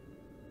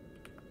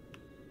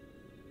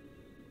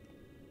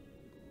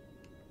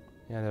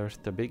 Yeah, there's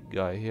the big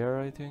guy here,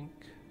 I think.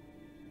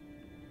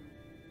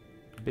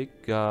 Big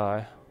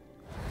guy.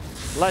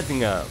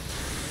 Lightning amp.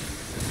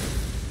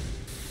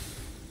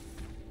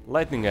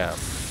 Lightning amp.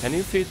 Can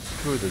you fit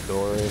through the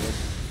door even?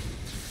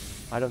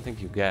 I don't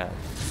think you can.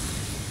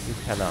 You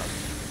cannot.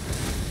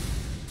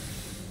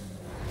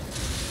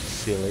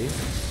 Silly.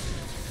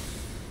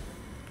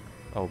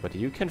 Oh, but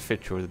you can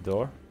fit through the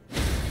door.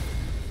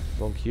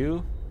 Won't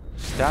you?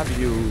 Stab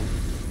you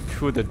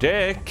through the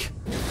deck.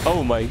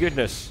 Oh my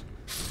goodness.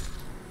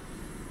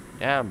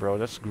 Damn, bro,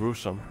 that's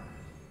gruesome.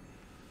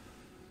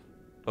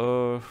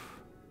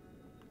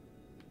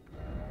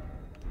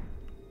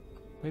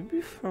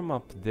 Maybe from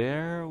up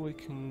there we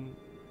can...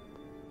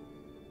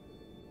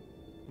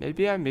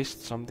 Maybe I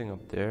missed something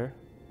up there.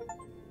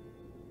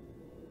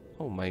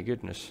 Oh my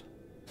goodness.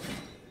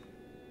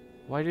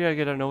 Why did I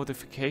get a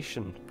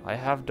notification? I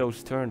have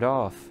those turned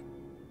off.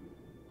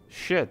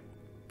 Shit.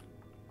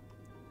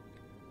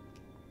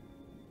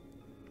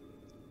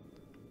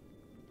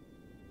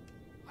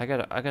 I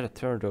gotta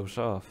turn those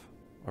off.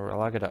 Or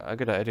I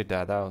gotta edit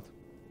that out.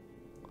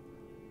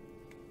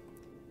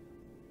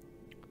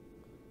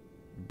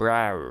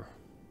 Brar.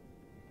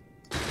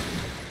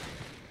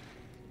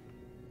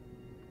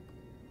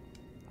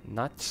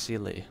 Not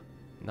silly.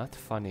 Not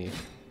funny.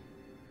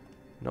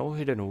 No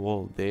hidden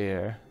wall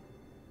there.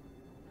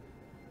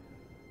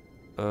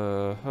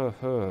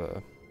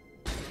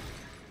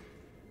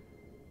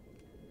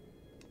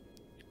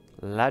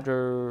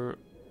 Ladder.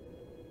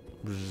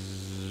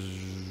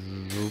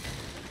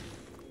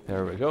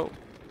 There we go.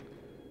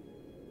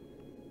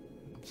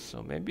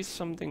 So maybe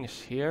something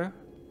is here.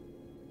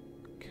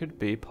 Could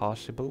be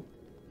possible.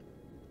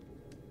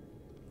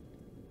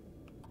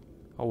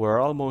 Oh, we're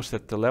almost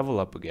at the level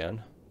up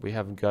again. We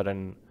have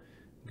gotten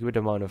good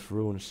amount of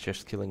runes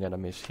just killing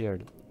enemies here.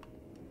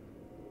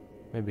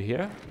 Maybe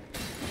here?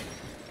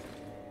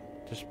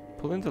 Just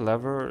pulling the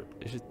lever.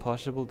 Is it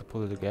possible to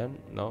pull it again?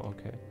 No,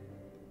 okay.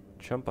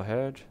 Jump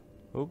ahead.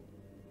 Oop.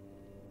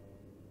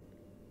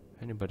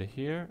 Anybody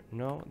here?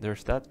 No,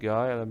 there's that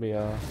guy. Let me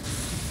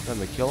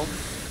kill him.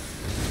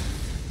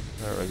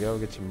 There we go,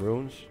 get some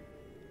runes.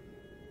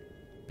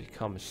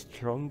 Become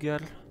stronger.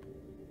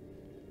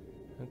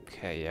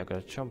 Okay, I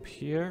gotta jump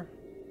here.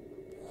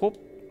 Whoop.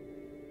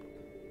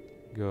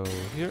 Go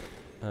here.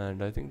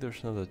 And I think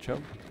there's another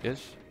jump.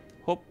 Yes.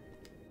 Hop.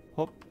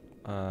 Hop.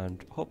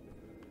 And hop.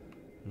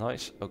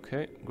 Nice.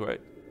 Okay,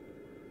 great.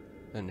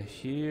 And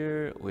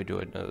here we do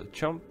another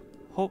jump.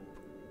 Hop.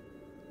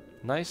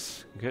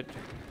 Nice. Good.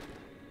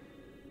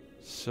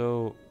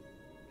 So,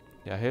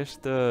 yeah, here's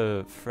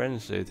the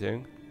frenzy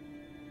thing.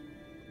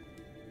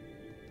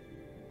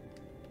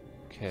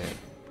 Okay.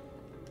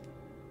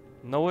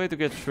 No way to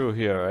get through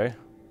here, eh?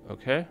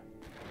 Okay.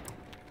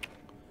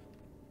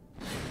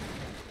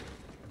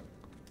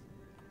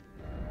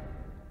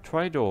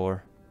 Try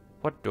door.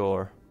 What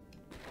door?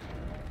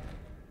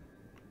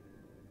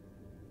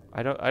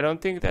 I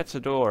don't think that's a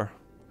door.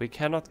 We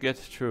cannot get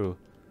through.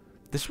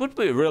 This would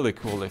be really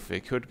cool if we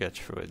could get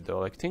through it though.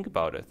 Like, think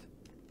about it.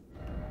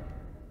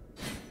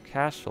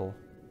 Castle.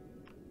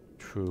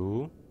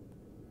 True.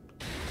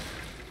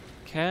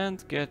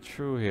 Can't get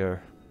through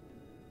here.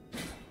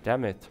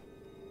 Damn it.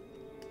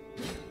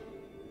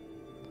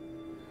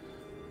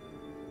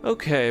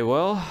 Okay,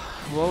 well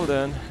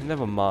then,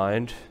 never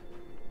mind.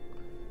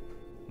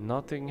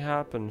 Nothing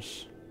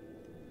happens.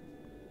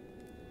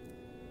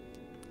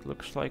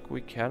 Looks like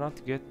we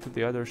cannot get to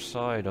the other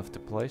side of the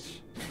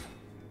place.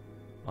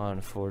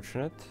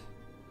 Unfortunate.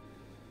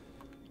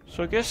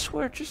 So I guess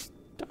we're just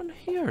done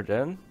here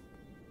then.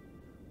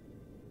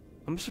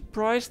 I'm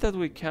surprised that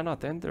we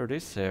cannot enter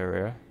this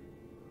area.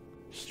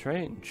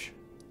 Strange.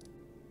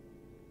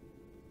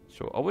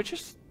 So are we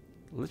just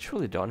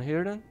literally done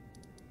here then?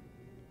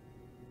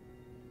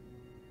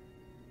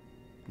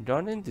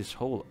 Done in this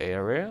whole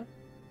area?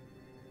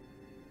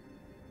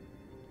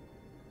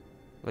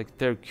 Like,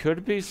 there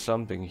could be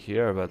something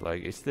here, but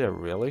like, is there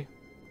really?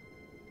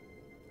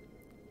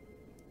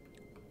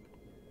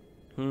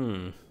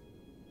 I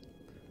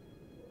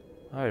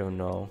don't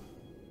know.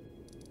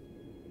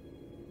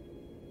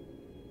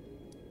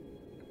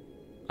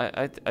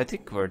 I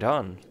think we're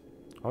done.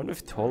 I wonder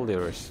if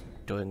Tolier is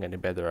doing any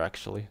better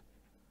actually.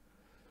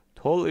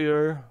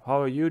 Tolier,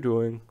 how are you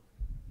doing?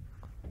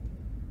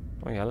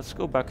 Oh yeah, let's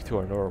go back to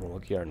our normal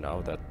gear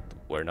now that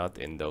we're not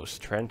in those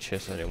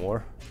trenches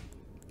anymore.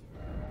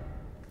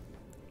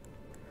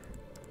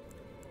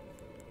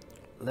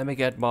 Let me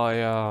get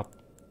my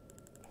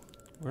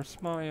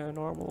where's my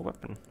normal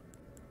weapon?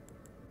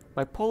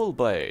 My pole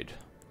blade.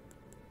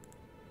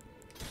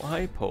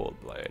 My pole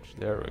blade.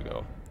 There we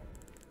go.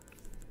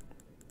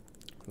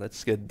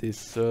 Let's get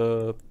this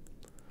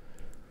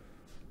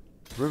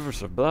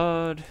Rivers of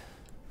Blood.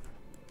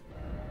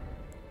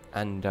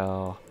 And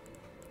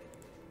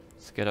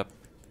let's get a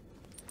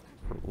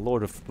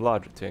Lord of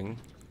Blood thing.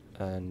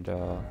 And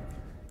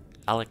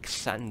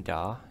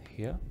Alexander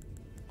here.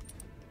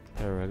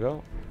 There we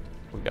go.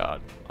 We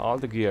got all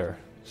the gear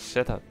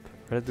set up,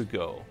 ready to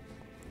go.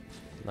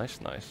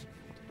 Nice, nice.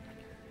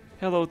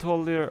 Hello,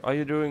 Tolier. Are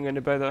you doing any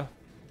better?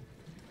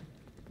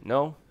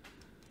 No?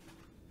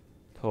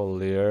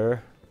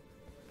 Tolier.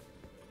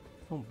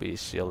 Don't be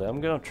silly.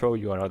 I'm gonna throw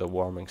you another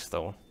warming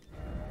stone.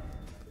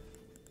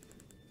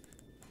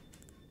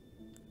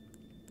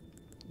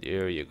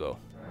 There you go.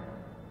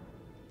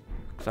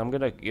 'Cause I'm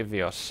gonna give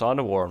you a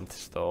sun warmth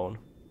stone.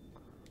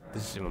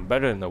 This is even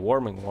better than the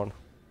warming one.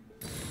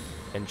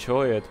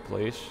 Enjoy it,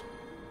 please.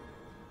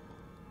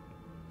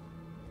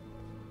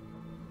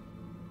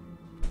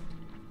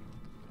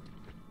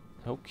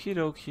 Okie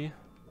dokie.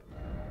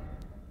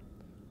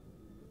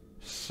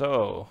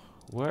 So,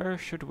 where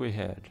should we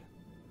head?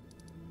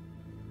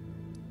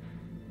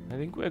 I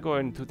think we're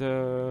going to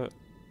the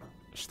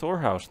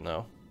storehouse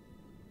now.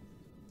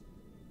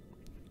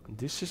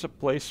 This is a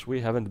place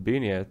we haven't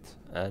been yet,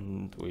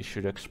 and we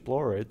should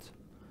explore it.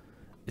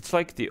 It's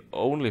like the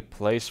only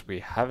place we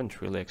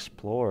haven't really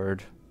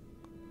explored.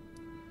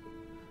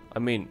 I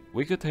mean,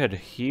 we could head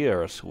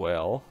here as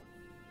well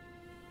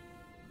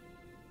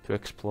to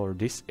explore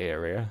this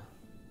area.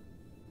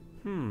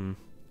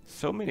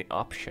 So many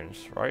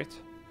options, right?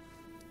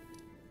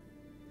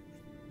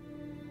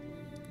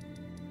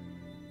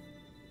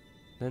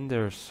 Then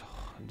there's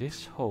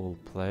this whole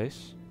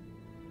place.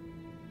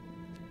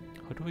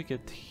 How do we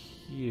get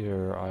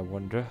here, I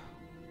wonder?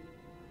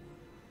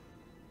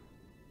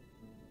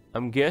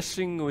 I'm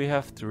guessing we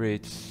have to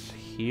reach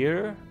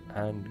here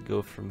and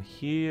go from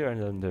here,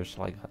 and then there's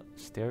like a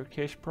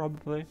staircase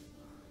probably.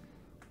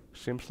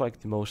 Seems like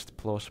the most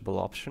plausible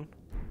option.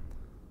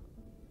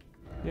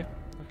 Yeah,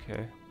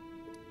 okay.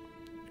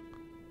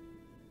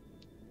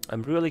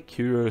 I'm really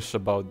curious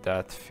about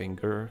that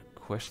finger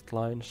quest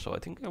line, so I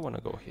think I want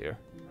to go here.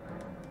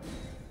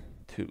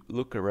 To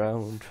look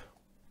around,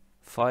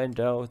 find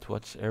out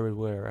what's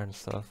everywhere and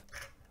stuff.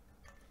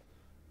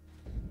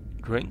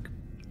 Drink.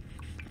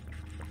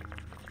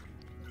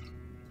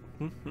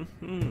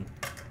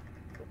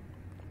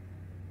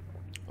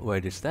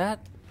 Wait, is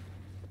that?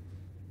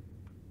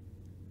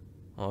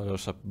 Oh,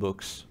 those are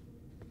books.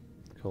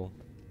 Cool.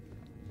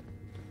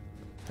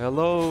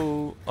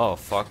 Hello. Oh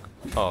fuck.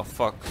 Oh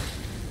fuck.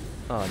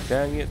 Oh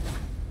dang it.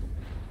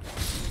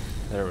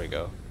 There we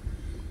go.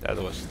 That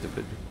was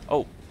stupid.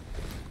 Oh.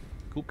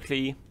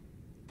 Quickly.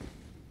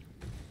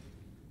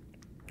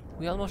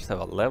 We almost have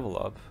a level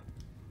up.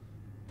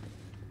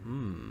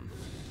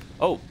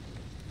 Oh.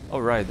 Oh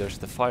right, there's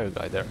the fire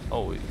guy there.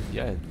 Oh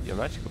yeah, your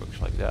magic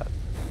works like that.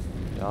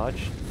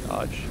 Dodge,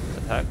 dodge,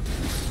 attack.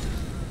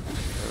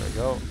 There we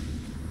go.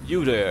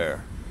 You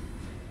there.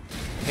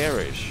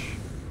 Perish.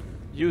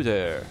 You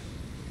there.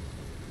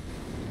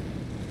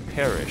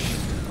 Perish.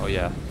 Oh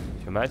yeah,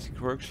 your magic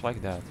works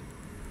like that.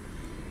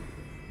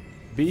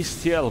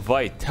 Bestial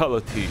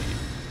vitality.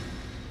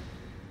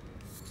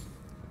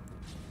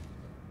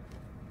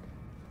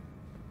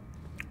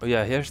 Oh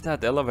yeah, here's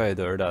that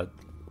elevator that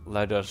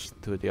led us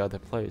to the other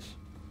place.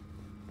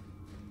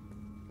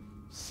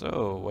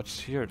 So,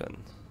 what's here then?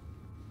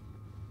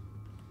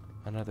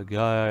 Another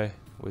guy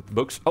with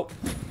books. Oh!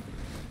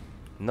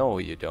 No,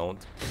 you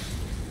don't.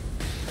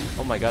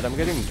 Oh my god, I'm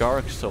getting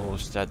Dark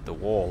Souls at the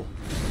wall.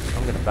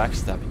 I'm gonna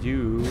backstab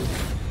you.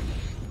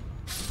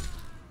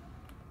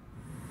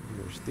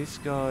 There's this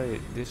guy,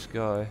 this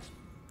guy.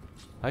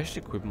 I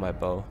should equip my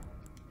bow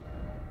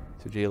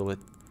to deal with.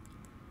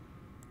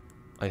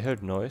 I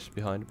heard noise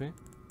behind me.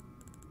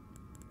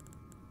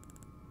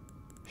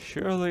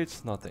 Surely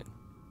it's nothing.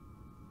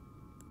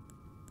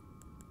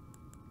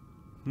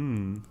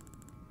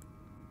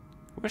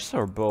 Where's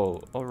our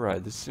bow?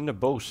 Alright, this is in the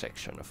bow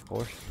section, of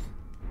course.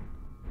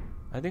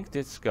 I think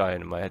this guy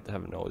might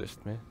have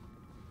noticed me.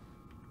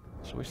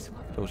 So we still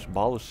have those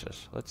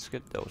boluses. Let's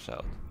get those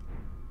out.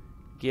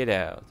 Get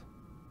out.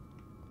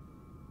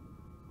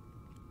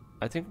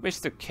 I think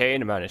Mr.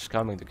 Cane Man is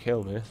coming to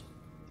kill me.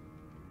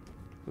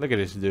 Look at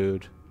this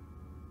dude.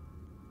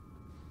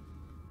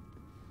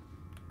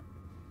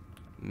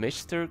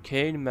 Mr.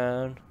 Cane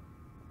Man.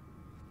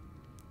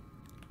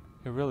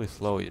 You're really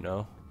slow, you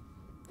know.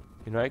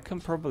 You know, I can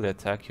probably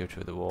attack you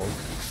through the wall.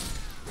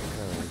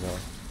 There we go.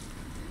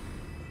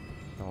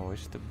 Oh,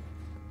 is the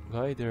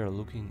guy there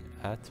looking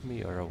at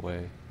me or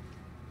away?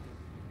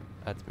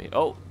 At me.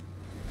 Oh!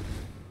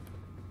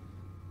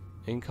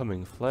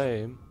 Incoming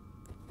flame.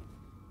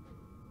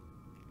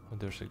 Oh,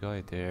 there's a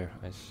guy there.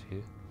 I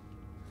see.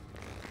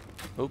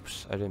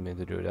 Oops, I didn't mean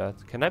to do that.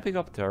 Can I pick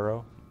up the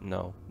arrow?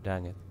 No,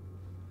 dang it.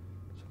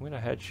 So I'm gonna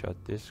headshot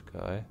this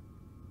guy.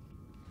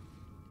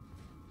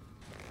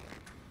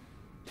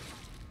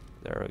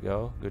 There we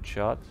go, good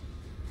shot.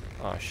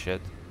 Oh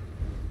shit.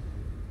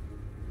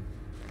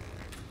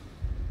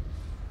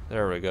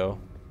 There we go.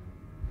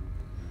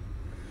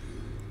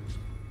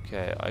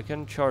 Okay, I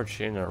can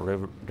charge in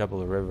and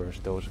double reverse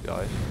those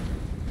guys.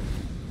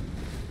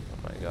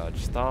 Oh my god,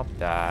 stop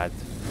that.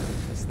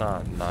 That's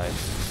not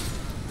nice.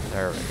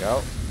 There we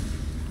go.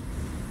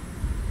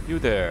 You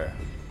there.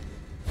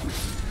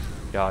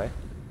 Die.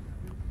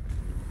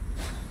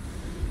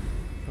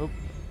 Oop.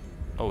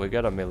 Oh, we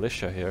got a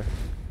militia here.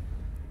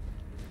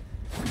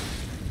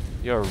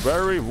 You're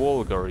very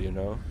vulgar, you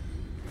know.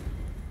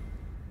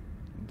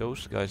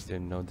 Those guys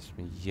didn't notice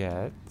me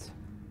yet.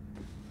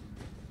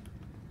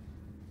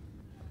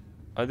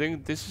 I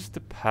think this is the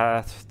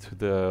path to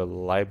the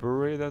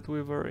library that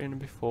we were in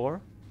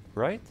before,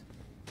 right?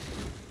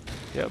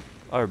 Yep,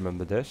 I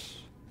remember this.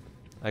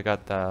 I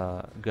got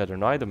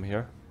an item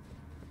here.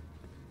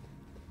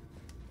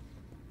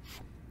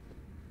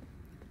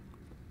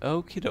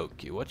 Okie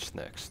dokie, what's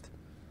next?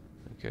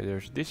 Okay,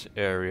 there's this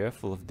area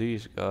full of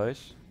these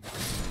guys.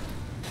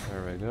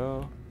 There we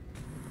go.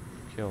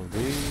 Kill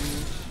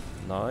these.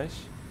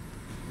 Nice.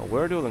 Oh,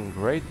 we're doing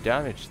great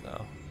damage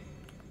now.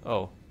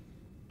 Oh.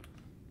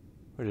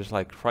 We're just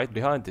like right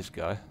behind this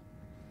guy.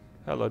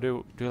 Hello,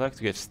 do you like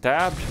to get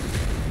stabbed?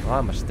 Oh,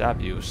 I'ma stab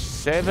you.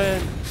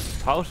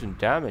 7,000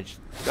 damage.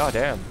 God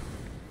damn.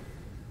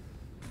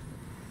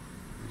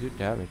 Good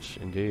damage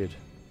indeed.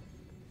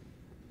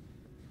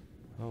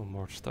 Oh,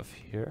 more stuff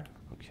here.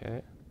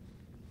 Okay.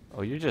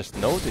 Oh, you just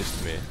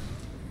noticed me.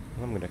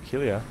 I'm gonna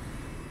kill ya.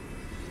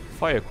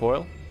 Fire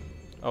coil.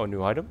 Oh,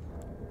 new item.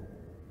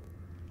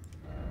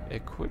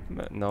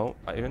 Equipment. No,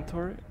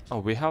 inventory. Oh,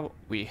 we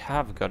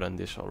have gotten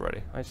this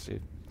already. I see.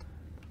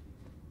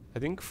 I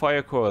think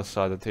fire coils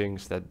are the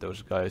things that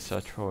those guys are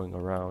throwing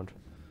around.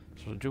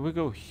 So do we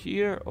go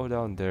here or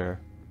down there?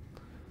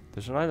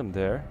 There's an item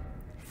there.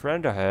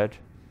 Friend ahead.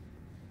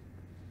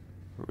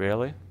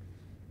 Really?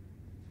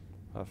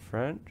 A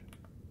friend?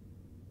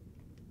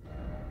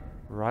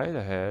 Right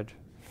ahead.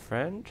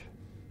 Friend?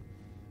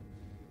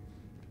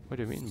 What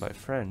do you mean by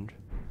friend?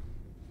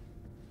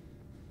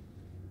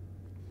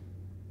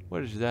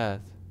 What is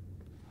that?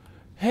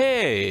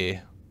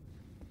 Hey!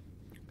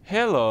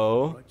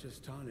 Hello! Quite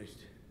astonished.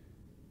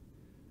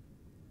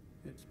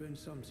 It's been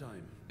some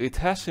time. It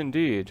has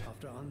indeed.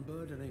 After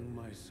unburdening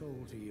my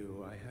soul to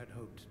you, I had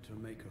hoped to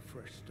make a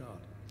fresh start.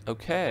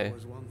 Okay. There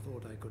was one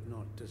thought I could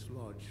not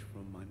dislodge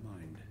from my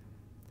mind.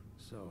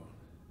 So,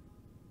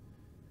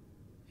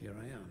 here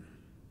I am.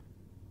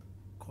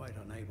 Quite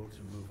unable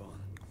to move on.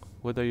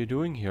 What are you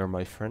doing here,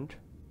 my friend?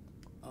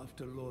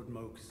 After Lord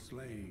Moke's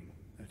slaying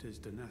at his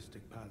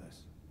dynastic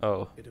palace,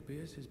 Oh. it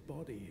appears his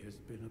body has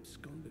been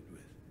absconded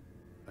with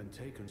and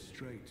taken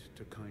straight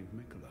to kind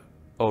Mikola.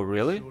 Oh,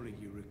 really? Surely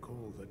you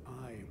recall that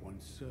I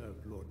once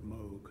served Lord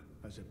Moog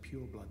as a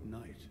pureblood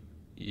knight.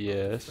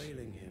 Yes. After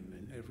failing him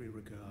in every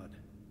regard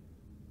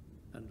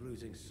and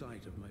losing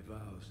sight of my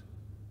vows,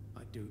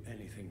 I'd do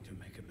anything to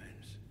make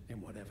amends in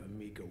whatever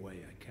meager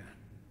way I can.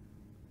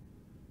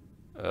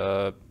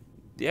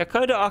 Yeah,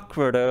 kinda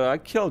awkward. I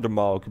killed the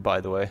Moog,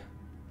 by the way.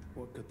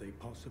 What could they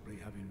possibly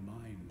have in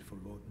mind for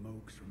Lord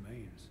Moog's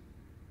remains?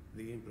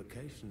 The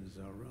implications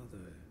are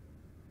rather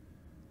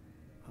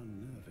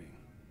unnerving.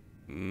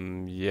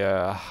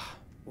 Yeah.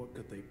 What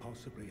could they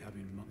possibly have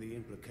in mind? The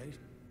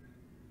implication.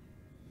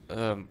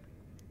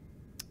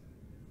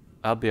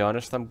 I'll be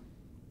honest, I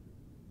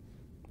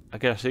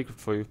got a secret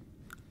for you.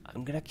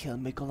 I'm gonna kill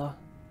Mikola.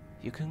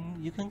 You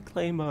can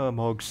claim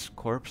Mog's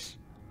corpse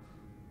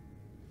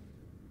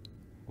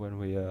when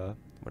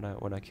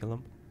I kill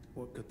him.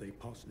 What could they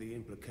possibly? The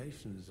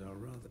implications are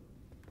rather.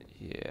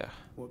 Yeah.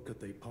 What could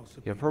they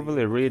possibly? You're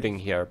probably reading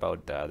here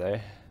about that,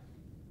 eh?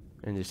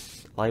 In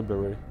this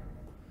library.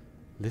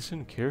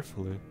 Listen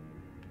carefully.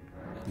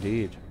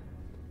 Indeed.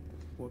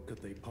 What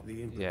could they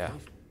possibly? The Yeah.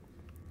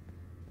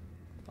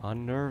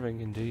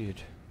 Unnerving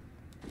indeed.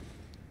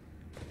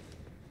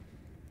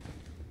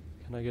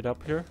 Can I get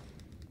up here?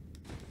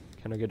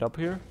 Can I get up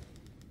here?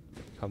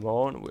 Come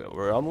on,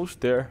 we're almost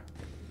there.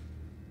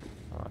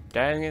 Oh,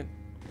 dang it.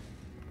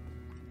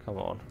 Come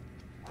on.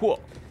 Whoa!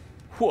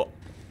 Whoa!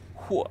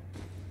 Whoa!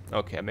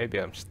 Okay, maybe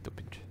I'm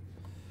stupid.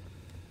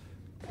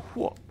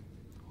 Whoa!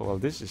 Well,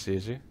 this is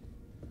easy.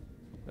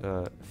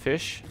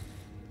 Fish.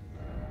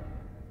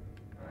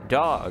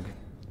 Dog.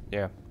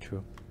 Yeah,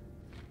 true.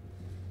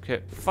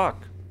 Okay,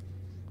 fuck.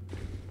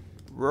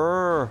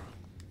 Roar.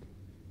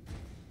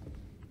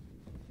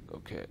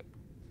 Okay.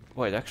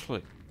 Wait,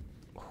 actually.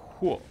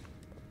 Whoa.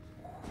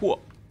 Whoa.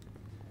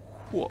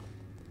 Whoa.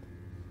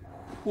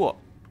 Whoa.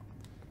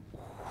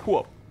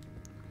 Whoa.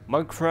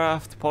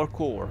 Minecraft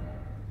parkour.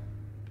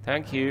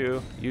 Thank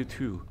you. You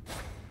too.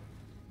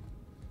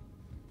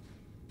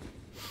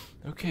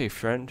 Okay,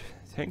 friend.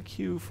 Thank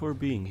you for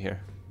being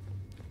here.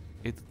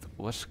 it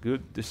was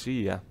good to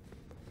see ya.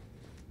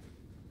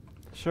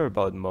 Sorry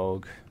about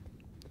Moog.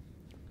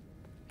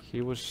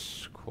 He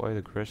was quite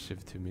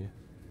aggressive to me.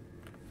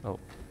 Oh.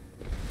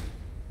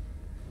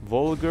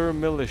 Vulgar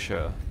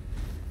militia.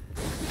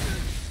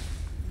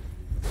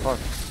 Fuck.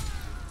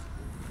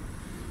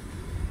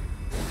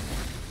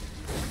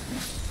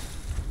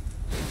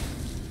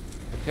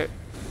 Okay.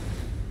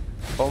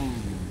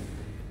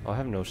 I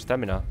have no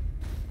stamina.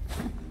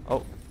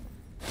 Oh.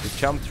 He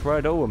jumped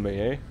right over me,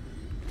 eh?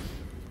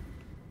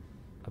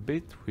 A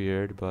bit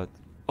weird, but...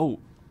 Oh!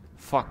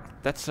 Fuck,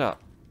 that's a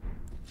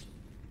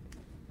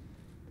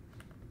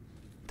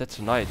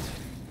knight.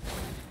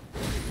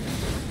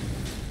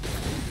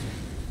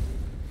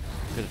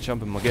 Gonna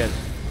jump him again.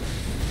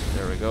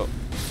 There we go.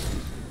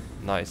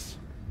 Nice.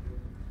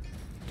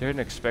 Didn't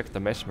expect a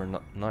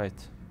mesmer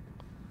knight.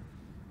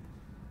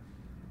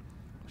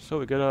 So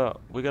we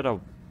got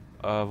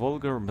a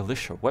vulgar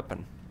militia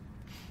weapon.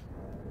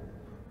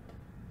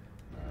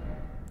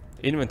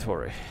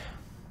 Inventory.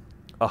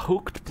 A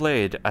hooked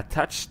blade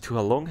attached to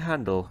a long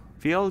handle.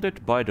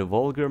 Wielded by the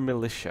vulgar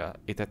militia,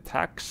 its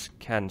attacks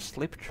can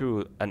slip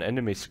through an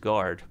enemy's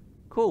guard.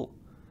 Cool.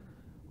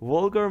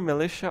 Vulgar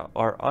militia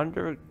are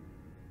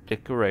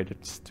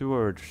under-decorated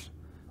stewards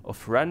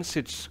of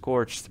rancid,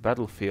 scorched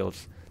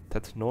battlefields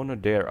that none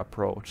dare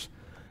approach.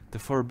 The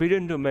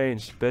forbidden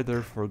domains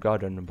better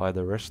forgotten by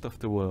the rest of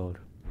the world.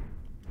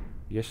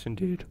 Yes,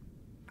 indeed.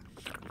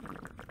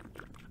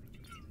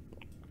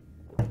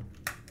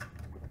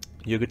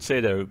 You could say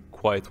they're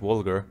quite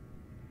vulgar.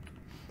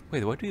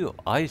 Wait, why do your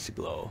eyes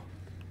glow?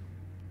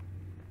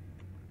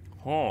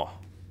 Huh.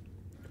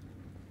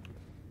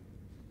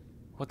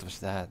 What was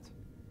that?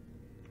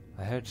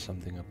 I heard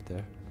something up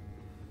there.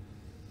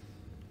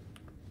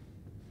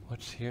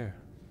 What's here?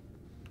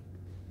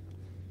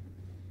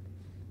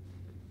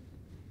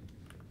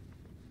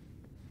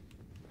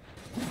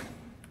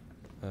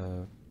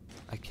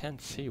 I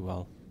can't see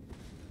well.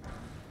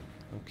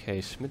 Okay,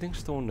 smithing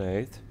stone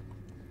 8.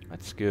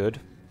 That's good.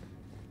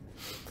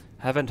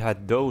 Haven't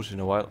had those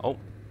in a while. Oh.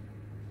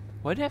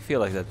 Why do I feel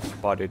like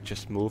that body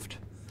just moved?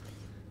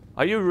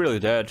 Are you really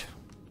dead?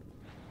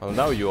 Well,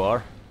 now you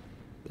are.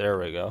 There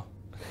we go.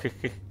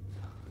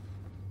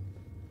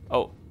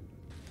 Oh.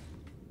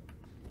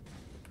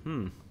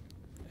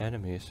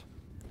 Enemies.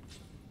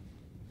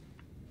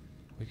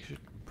 We should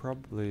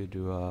probably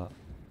do a...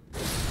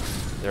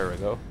 There we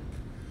go.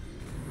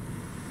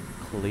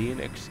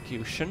 Clean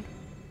execution.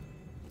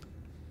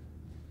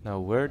 Now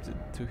where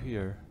to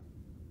here?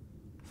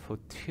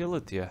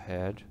 Futility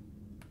ahead.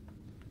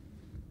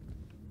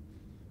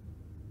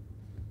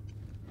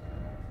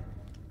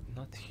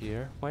 Not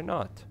here. Why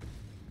not?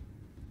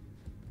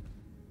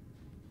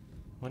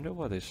 Wonder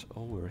what is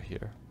over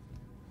here.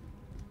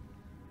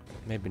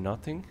 Maybe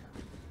nothing?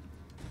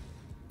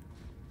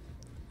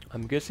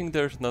 I'm guessing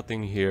there's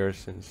nothing here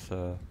since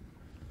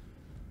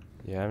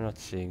yeah, I'm not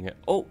seeing it.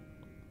 Oh!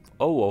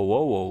 Oh, whoa,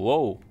 whoa, whoa,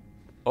 whoa!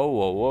 Oh,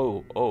 whoa,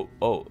 whoa, oh,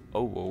 oh,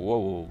 oh, whoa, whoa,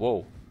 whoa,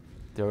 whoa!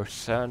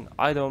 There's an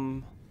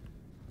item.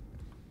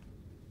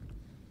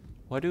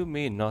 What do you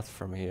mean not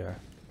from here?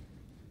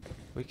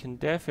 We can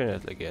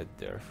definitely get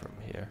there from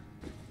here.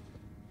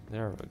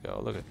 There we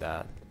go, look at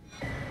that.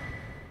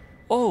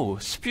 Oh,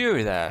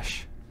 Spirit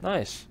Ash!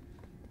 Nice.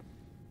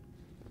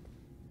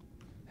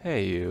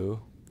 Hey you.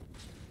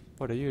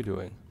 What are you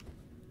doing?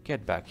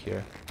 Get back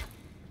here.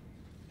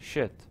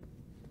 Shit.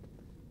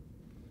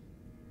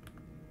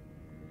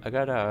 I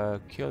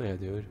gotta kill you,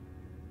 dude.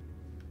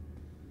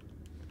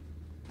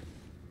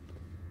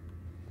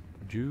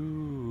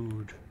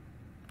 Dude.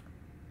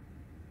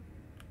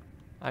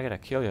 I gotta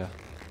kill you.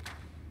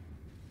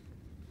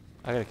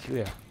 I gotta kill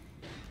you.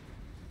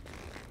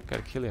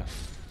 Gotta kill you.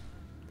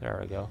 There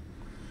we go.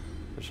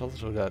 There's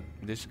also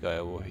this guy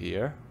over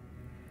here.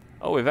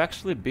 Oh, we've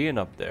actually been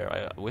up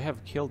there. We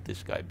have killed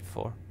this guy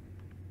before.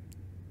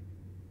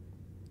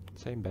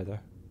 Same better.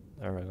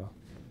 There we go.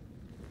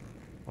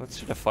 Let's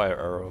shoot a fire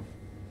arrow.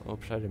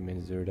 Oops, I didn't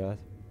mean to do that.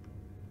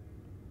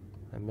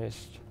 I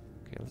missed.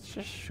 Okay, let's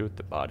just shoot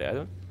the body.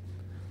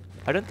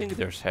 I don't think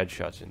there's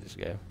headshots in this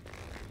game.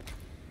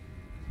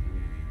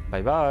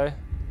 Bye bye.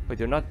 Wait,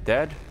 you're not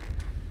dead?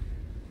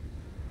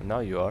 Well, now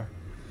you are.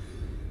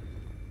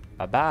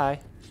 Bye bye.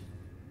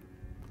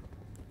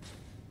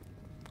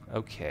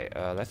 Okay,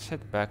 let's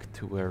head back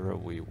to where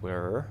we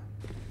were.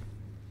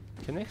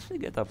 Can I actually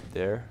get up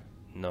there?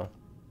 No.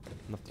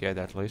 Not yet,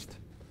 at least.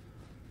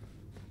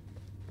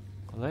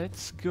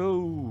 Let's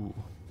go.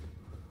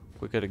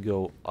 We gotta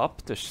go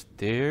up the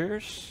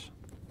stairs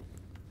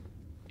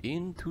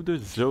into the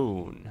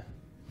zone.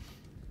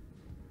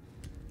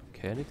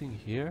 Okay, anything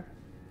here?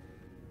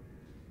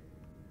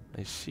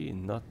 I see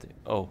nothing.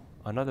 Oh,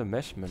 another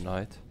Mesmer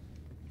Knight.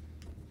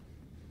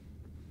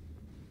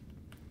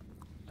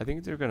 I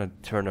think they're gonna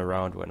turn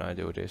around when I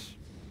do this.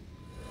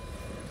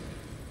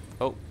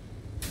 Oh.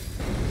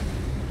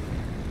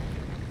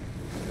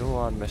 Go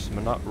on,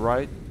 Mesmer Knight.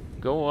 Right.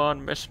 Go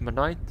on, Mesmer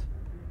Knight.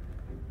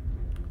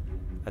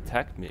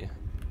 Attacked me.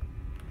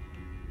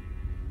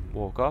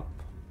 Woke up.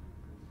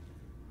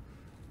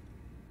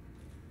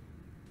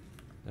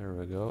 There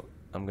we go.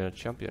 I'm gonna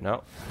jump you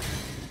now.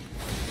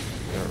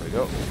 There we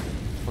go.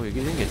 Oh, you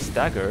didn't get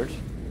staggered.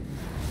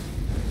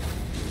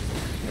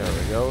 There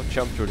we go.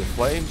 Jump through the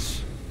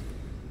flames.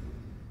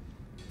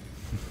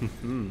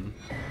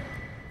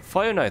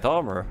 Fire Knight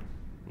armor.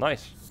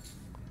 Nice.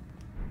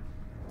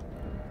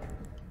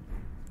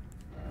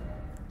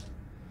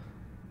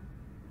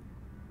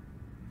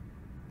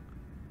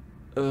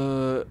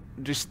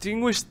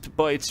 Distinguished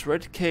by its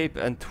red cape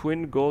and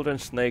twin golden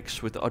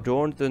snakes which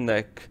adorned the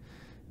neck,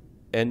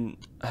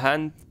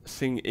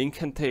 enhancing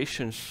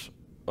incantations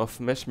of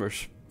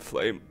Mesmer's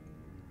flame.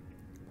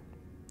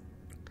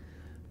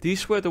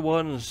 These were the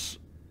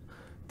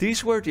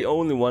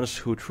only ones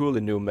who truly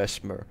knew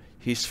Mesmer,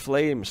 his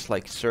flames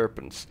like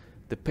serpents,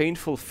 the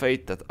painful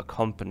fate that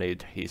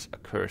accompanied his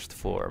accursed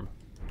form.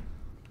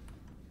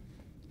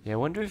 Yeah, I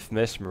wonder if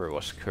Mesmer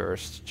was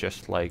cursed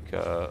just like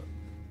the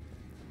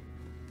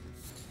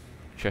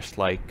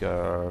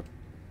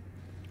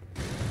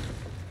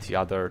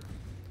other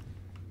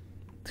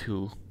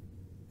two.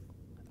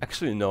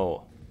 Actually,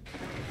 no.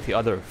 The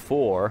other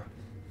four.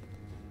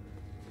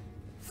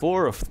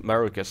 Four of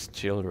Marika's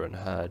children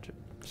had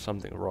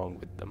something wrong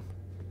with them.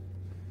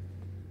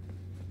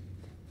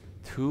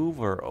 Two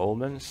were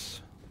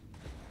omens.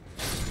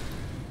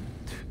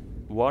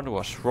 One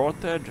was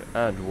rotted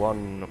and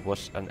one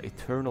was an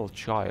eternal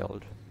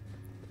child.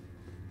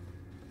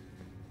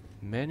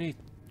 Many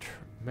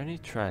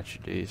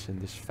tragedies in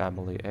this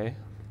family, eh?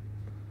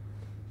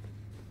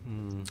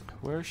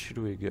 Where should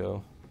we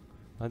go?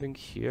 I think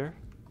here.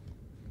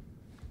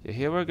 Yeah,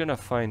 here we're gonna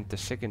find the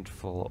second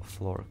floor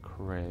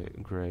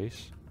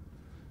grace.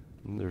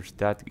 And there's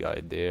that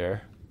guy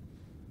there.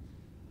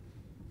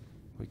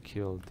 We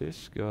killed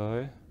this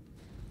guy.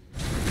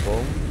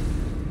 Boom.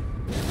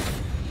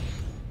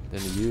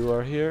 Then you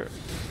are here.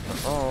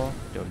 Oh,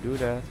 don't do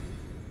that.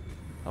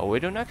 Oh, we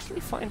don't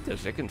actually find the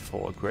second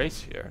floor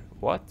grace here.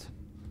 What?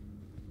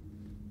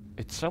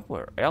 It's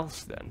somewhere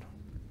else then.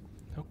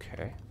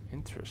 Okay,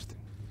 interesting.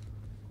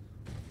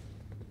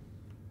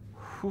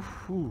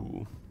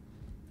 Hoo.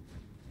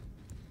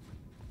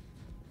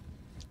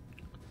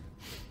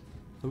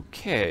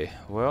 Okay,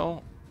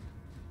 well,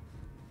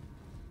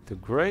 the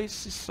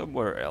grace is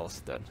somewhere else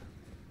then.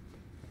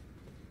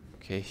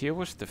 Okay, here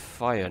was the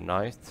Fire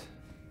Knight.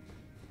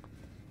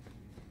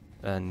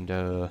 And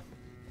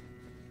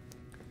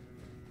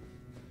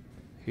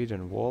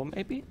hidden wall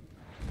maybe?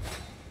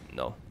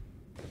 No.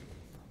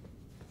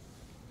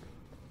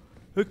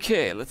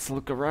 Okay, let's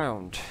look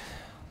around.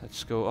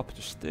 Let's go up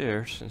the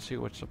stairs and see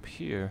what's up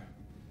here.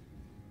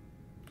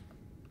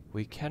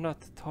 We cannot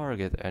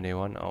target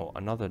anyone. Oh,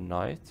 another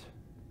knight.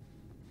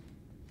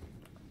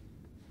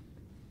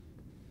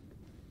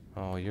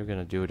 Oh, you're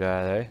gonna do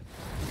that, eh?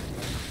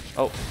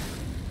 Oh.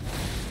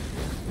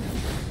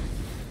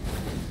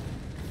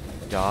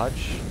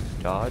 Dodge,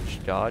 dodge,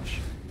 dodge.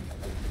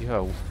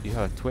 You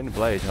have twin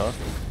blade, huh?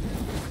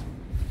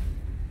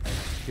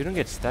 You don't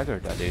get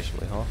staggered that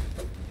easily, huh?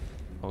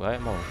 Okay,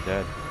 I'm almost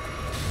dead.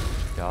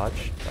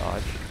 Dodge,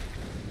 dodge.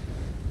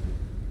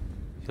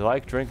 You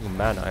like drinking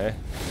mana, eh?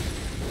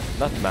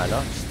 Not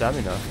mana,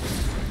 stamina.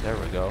 There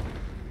we go.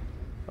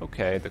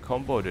 Okay, the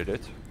combo did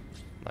it.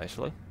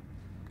 Nicely.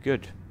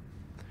 Good.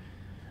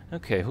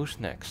 Okay, who's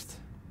next?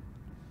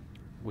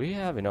 We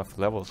have enough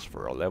levels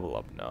for a level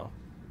up now.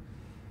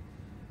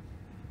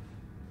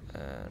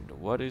 And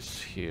what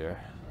is here?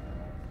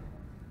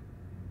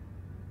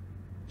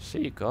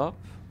 Seek up.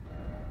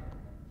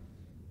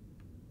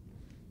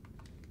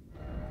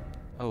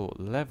 Oh,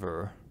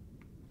 lever.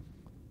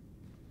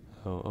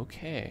 Oh,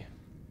 okay.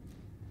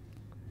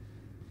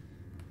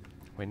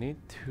 We need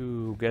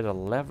to get a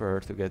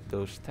lever to get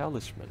those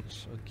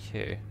talismans.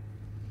 Okay.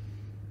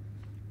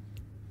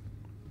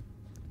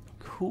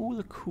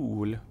 Cool,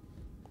 cool.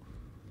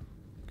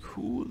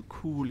 Cool,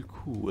 cool,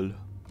 cool.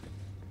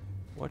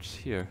 What's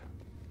here?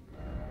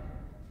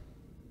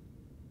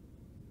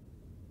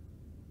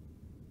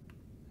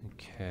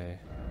 Okay.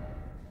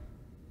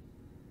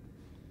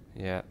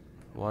 Yeah,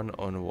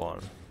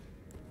 1-on-1.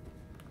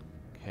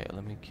 Okay,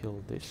 let me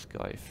kill this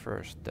guy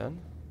first then.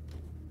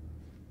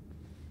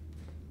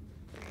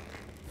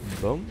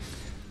 Boom.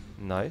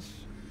 Nice.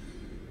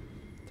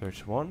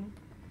 There's one.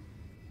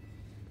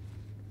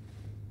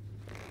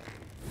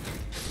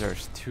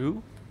 There's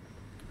two.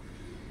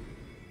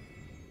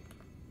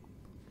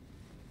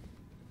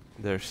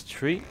 There's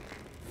three.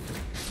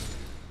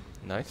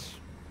 Nice.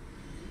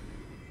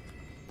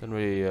 Then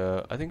we,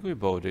 I think we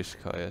bow this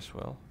guy as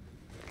well.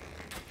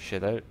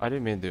 Shit, I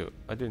didn't mean to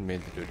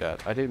do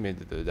that. I didn't mean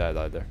to do that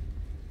either.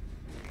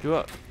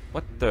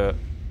 What the?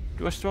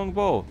 Do a strong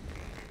bow.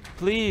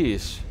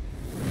 Please.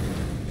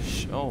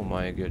 Oh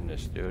my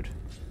goodness, dude.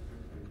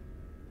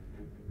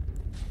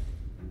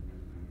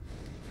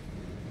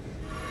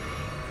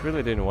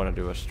 Really didn't want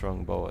to do a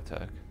strong bow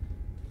attack.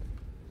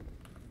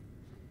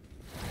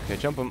 Okay,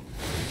 jump him.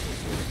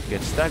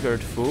 Get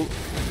staggered, fool.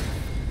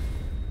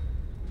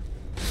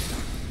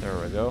 There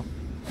we go.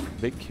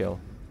 Big kill.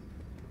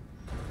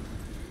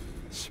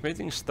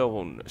 Smithing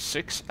stone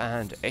 6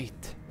 and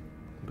 8.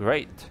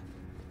 Great.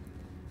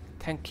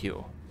 Thank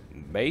you,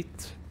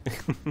 mate.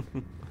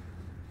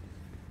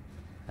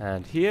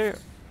 And here,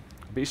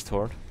 beast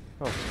horde.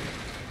 Oh.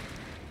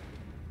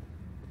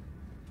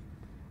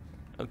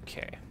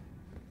 Okay.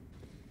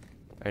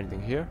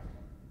 Anything here?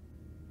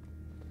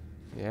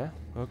 Yeah,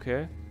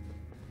 okay.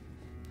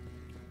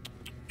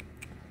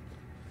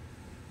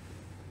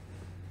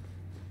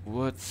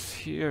 What's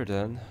here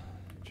then?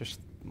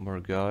 Just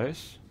more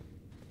guys.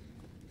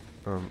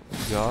 Or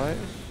guys?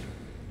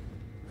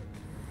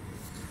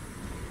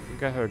 I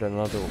think I heard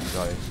another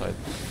guy inside.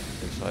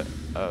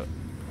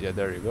 Yeah,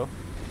 there you go.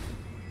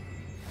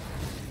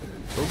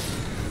 Oh.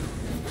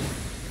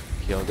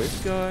 Kill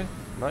this guy.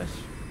 Nice.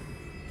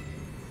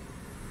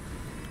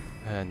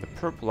 And the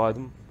purple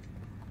item.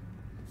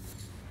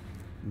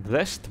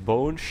 Blessed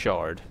Bone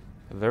Shard.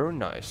 Very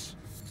nice.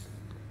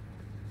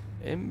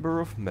 Ember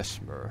of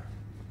Mesmer.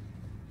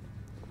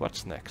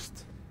 What's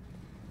next?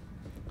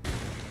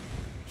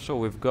 So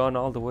we've gone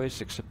all the ways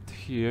except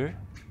here.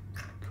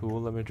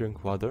 Cool, let me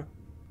drink water.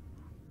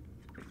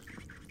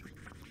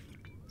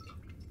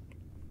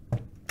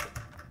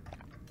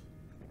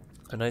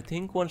 And I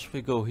think once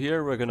we go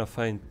here we're gonna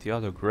find the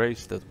other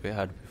graves that we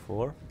had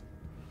before.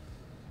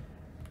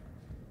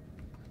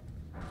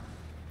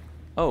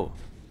 Oh.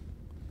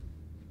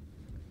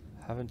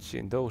 Haven't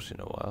seen those in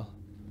a while.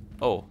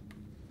 Oh.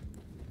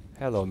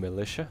 Hello,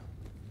 militia.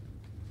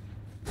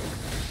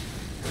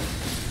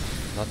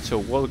 Not so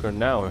vulgar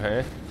now,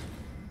 eh?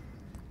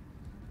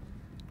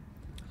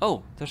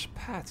 Oh, there's a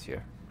path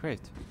here.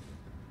 Great.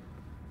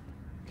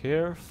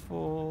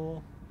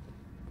 Careful.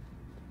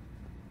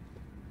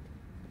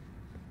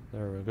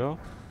 There we go.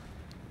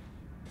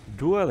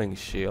 Dwelling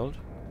shield.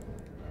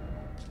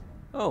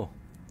 Oh.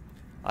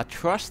 A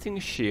thrusting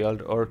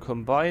shield or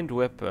combined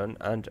weapon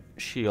and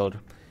shield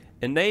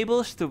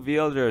enables the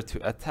wielder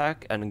to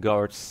attack and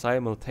guard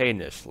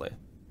simultaneously.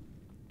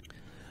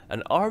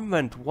 An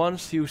armament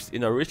once used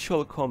in a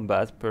ritual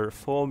combat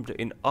performed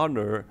in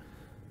honor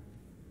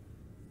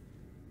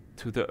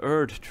to the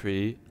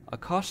Erdtree, a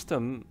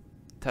custom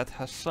that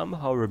has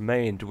somehow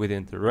remained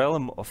within the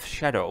realm of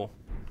shadow.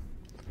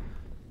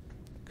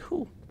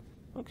 Cool.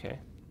 Okay,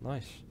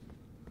 nice.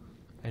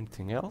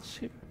 Anything else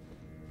here?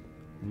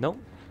 No.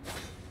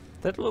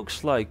 That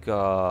looks like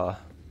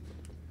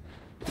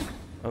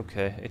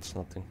okay, it's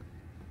nothing.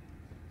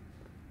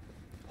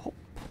 Hop,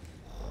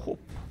 hop.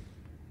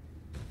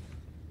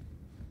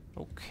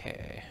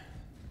 Okay,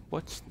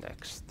 what's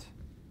next?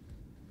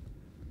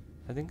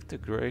 I think the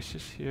grace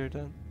is here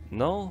then.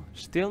 No,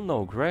 still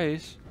no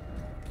grace.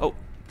 Oh,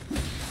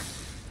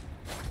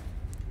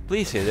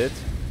 please hit it.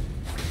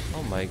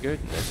 Oh my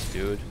goodness,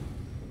 dude.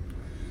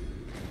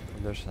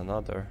 And there's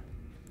another.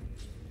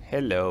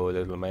 Hello,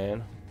 little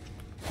man.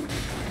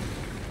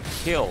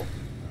 Kill.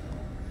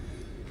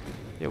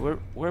 Yeah,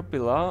 we're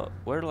below.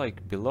 We're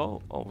like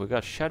below. Oh, we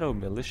got Shadow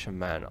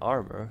Militiaman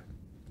armor.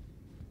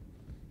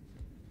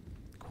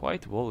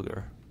 Quite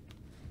vulgar.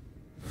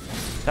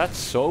 That's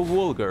so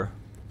vulgar.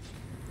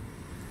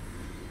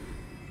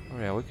 Oh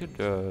yeah, we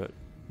could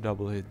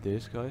double hit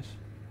these guys.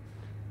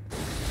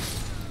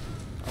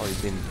 Oh, you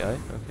didn't die?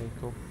 Okay,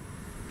 cool.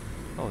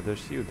 Oh,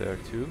 there's you there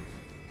too.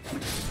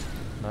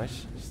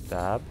 Nice.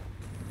 Stab.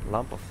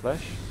 Lump of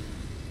flesh.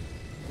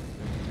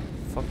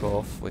 Fuck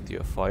off with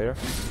your fire.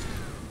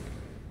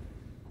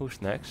 Who's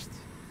next?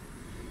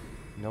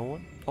 No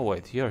one? Oh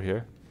wait, you're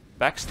here.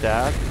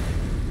 Backstab.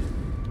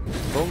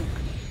 Bonk.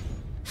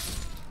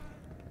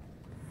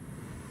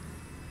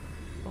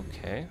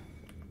 Okay.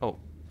 Oh.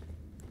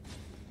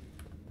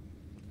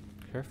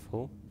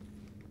 Careful.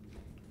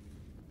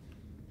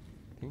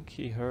 I think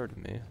he heard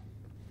me.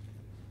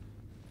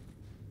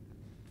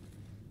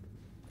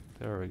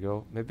 There we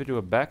go. Maybe do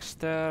a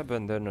backstab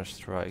and then a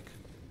strike.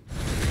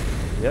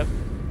 Yep.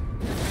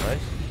 Nice.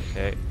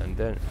 Okay, and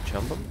then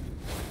jump him.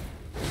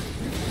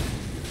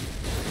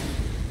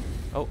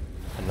 Oh,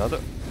 another.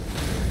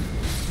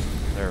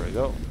 There we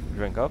go.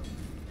 Drink up.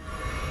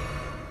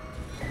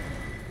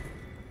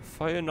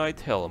 Fire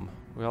Knight Helm.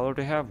 We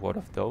already have one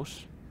of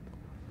those.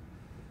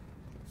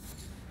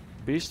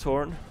 Beast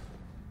Horn.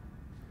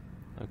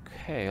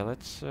 Okay,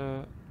 let's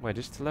wait,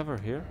 is the lever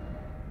here?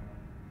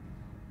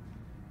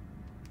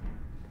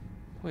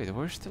 Wait,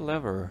 where's the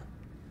lever?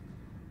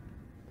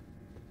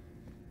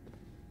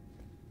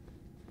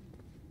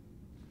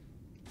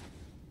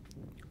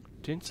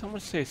 Didn't someone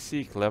say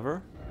seek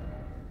lever?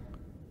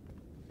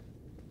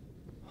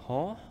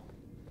 Huh?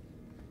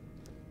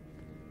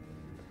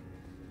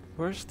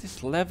 Where's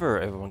this lever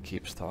everyone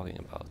keeps talking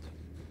about?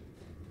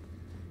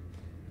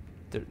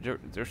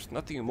 There's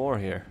nothing more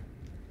here.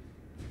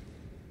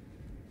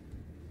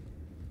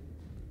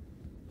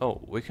 Oh,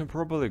 we can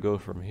probably go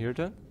from here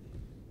then?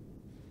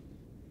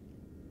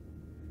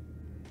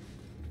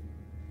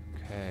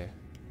 Okay.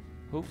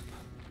 Oop.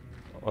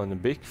 On the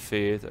big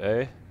feet,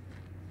 eh?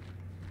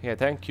 Yeah,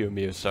 thank you,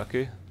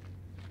 Miyazaki.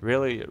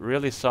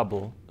 Really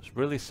subtle.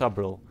 Really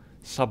subtle.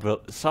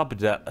 Subtle.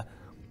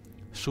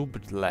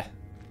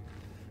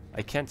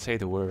 I can't say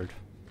the word.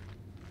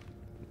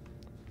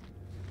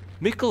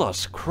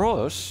 Nicholas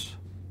Cross?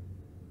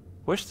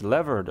 Where's the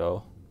lever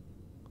though?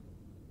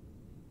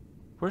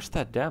 Where's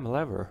that damn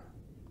lever?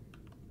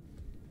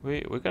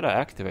 We gotta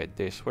activate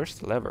this. Where's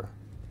the lever?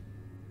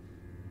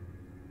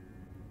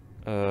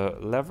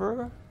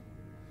 Lever?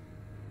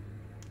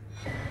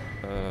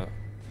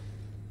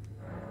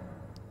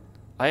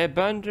 I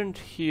abandoned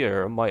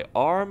here my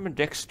arm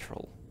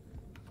dextral.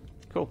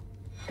 Cool.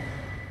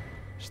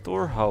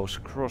 Storehouse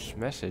cross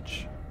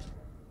message.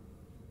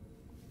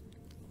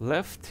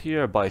 Left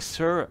here by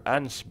Sir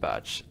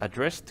Ansbach,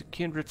 addressed to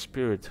kindred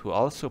spirit who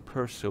also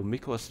pursue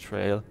Mikola's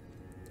trail.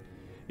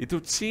 It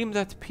would seem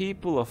that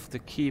people of the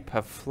keep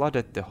have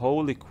flooded the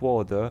holy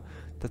quarter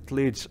that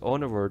leads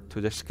onward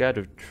to the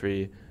scattered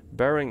tree,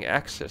 barring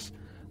access.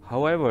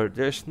 However,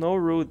 there's no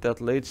route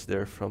that leads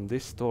there from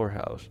this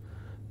storehouse.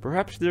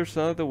 Perhaps there's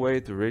another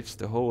way to reach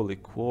the holy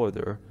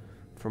quarter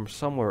from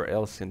somewhere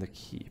else in the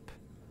keep.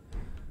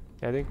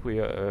 I think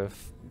we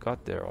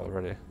got there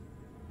already.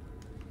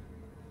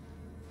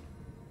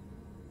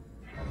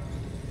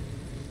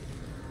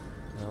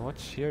 Now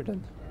what's here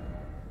then?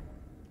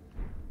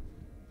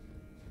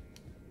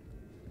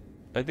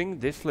 I think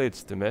this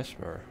leads to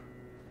Mesmer.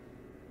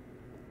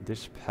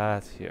 This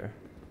path here.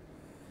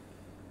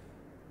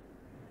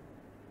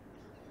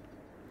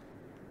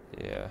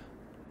 Yeah.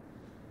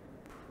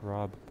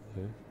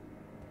 Probably.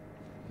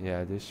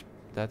 Yeah,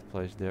 that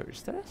place there.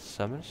 Is that a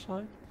summon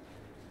sign?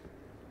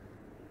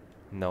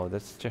 No,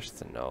 that's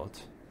just a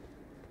note.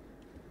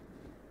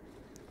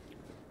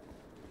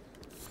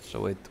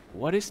 So wait,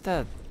 what is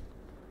that?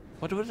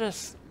 What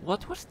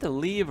was the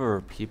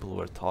lever people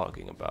were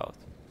talking about?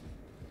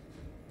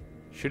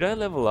 Should I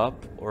level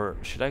up, or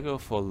should I go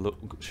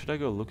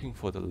looking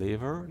for the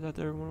lever that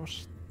everyone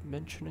was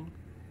mentioning?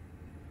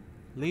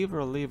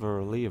 Lever,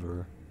 lever,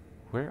 lever.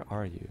 Where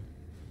are you?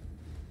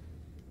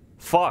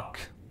 Fuck!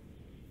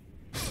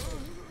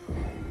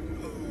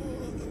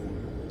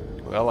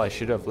 Well, I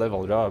should have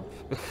leveled up.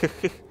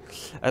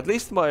 At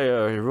least my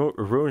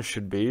runes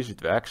should be easy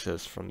to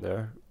access from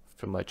there,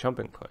 from my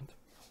jumping point.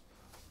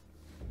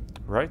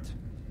 Right?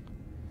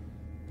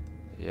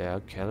 Yeah,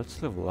 okay,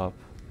 let's level up.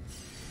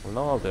 Well,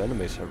 now all the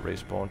enemies have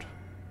respawned.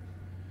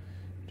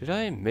 Did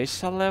I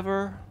miss a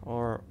lever,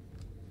 or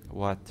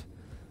what?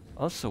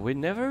 Also, we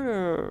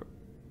never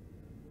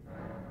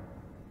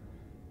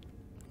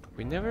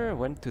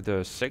went to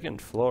the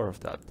second floor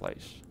of that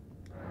place.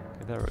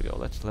 Okay, there we go.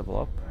 Let's level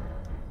up.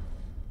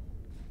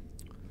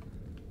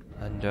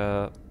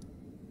 And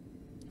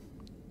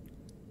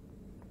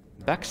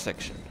back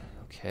section.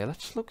 Okay,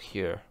 let's look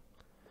here.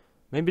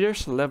 Maybe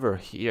there's a lever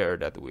here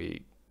that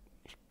we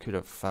could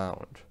have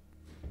found,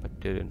 but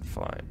didn't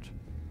find.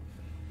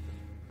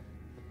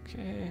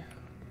 Okay.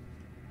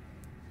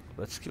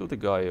 Let's kill the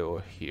guy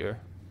over here.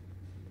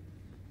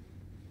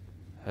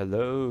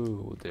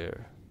 Hello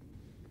there.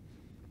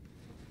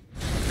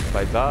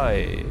 Bye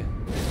bye.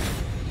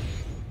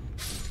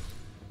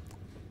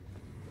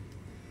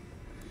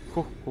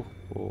 Ho ho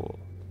ho.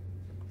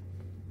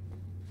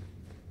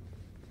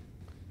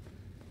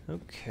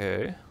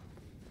 Okay.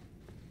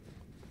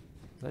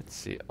 Let's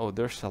see. Oh,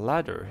 there's a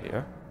ladder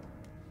here.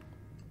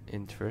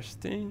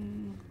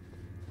 Interesting.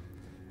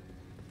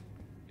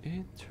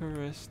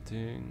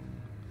 Interesting.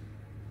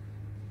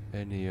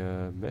 Any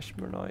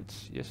Mesmer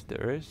Knights? Yes,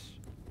 there is.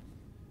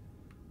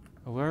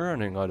 Oh, we're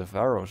running out of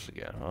arrows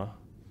again, huh?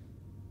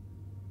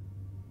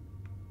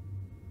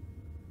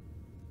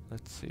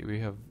 Let's see,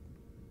 we have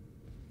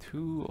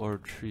 2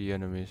 or 3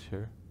 enemies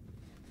here.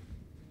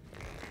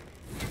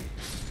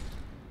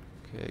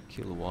 Okay,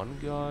 kill one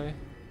guy.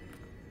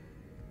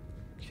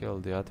 Kill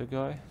the other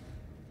guy.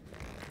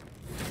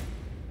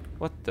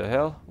 What the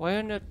hell? Why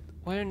are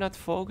you not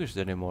focused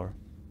anymore?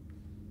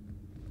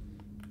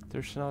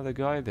 There's another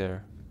guy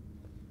there.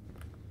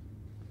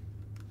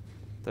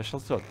 There's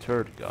also a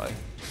third guy.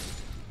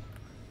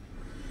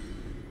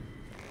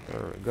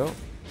 There we go.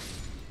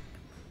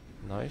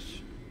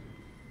 Nice.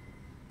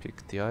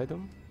 Pick the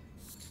item.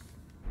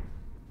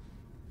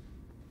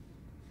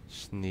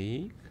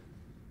 Sneak.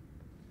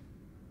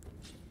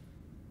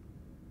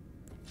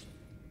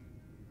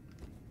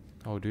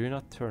 Oh, do you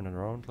not turn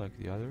around like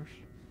the others?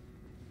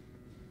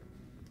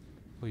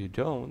 Oh, you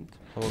don't?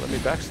 Oh, let me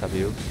backstab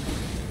you.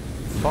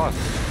 Fuck.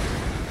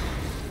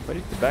 Why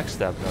did the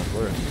backstab not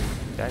work?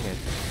 Dang it.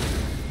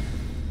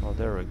 Oh,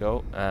 there we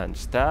go. And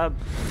stab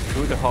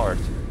through the heart.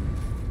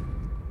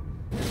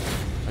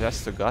 Oh,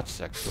 that's the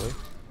guts, actually.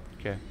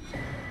 Okay.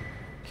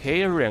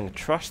 K-ring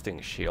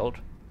trusting shield.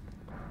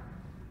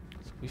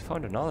 So we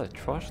found another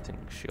trusting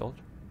shield.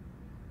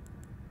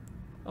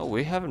 Oh,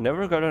 we have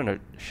never gotten a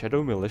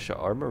Shadow Militia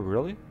armor,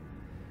 really?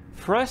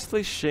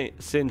 Freshly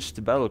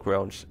singed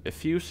battlegrounds,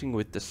 effusing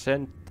with the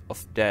scent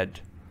of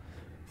dead.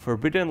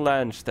 Forbidden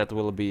lands that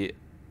will be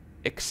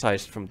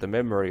excised from the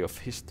memory of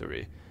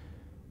history.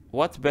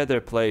 What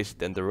better place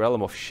than the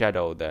realm of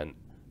shadow than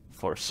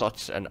for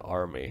such an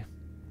army?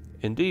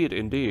 Indeed,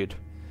 indeed.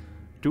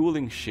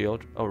 Dueling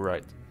shield, oh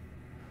right.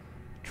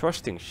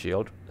 Trusting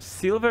shield,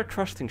 silver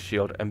trusting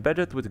shield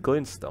embedded with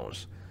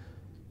glintstones.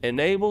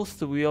 Enables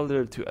the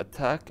wielder to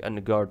attack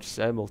and guard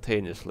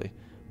simultaneously.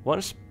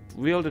 Once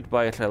wielded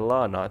by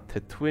Relana, the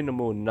Twin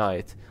Moon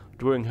Knight,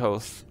 during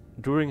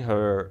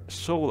her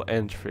sole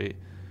entry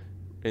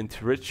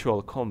into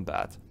ritual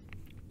combat.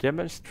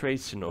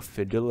 Demonstration of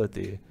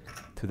fidelity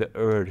to the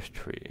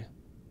Erdtree.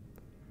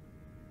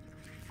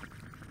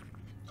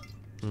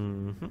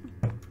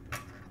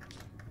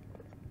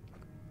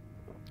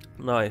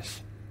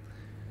 Nice.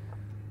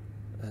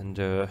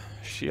 And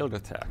shield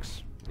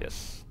attacks.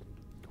 Yes.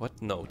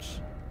 What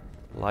notes?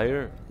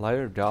 Liar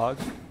dog.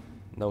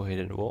 No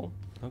hidden wall.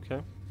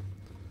 Okay.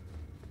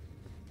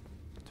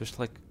 There's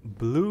like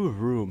blue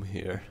room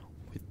here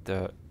with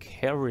the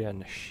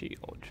carrion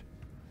shield.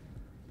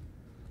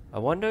 I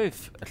wonder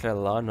if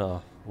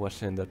Relana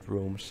was in that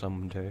room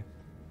someday.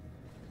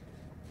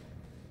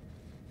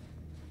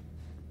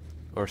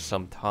 Or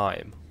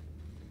sometime.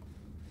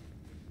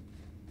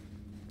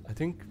 I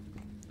think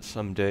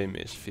someday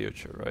means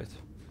future, right?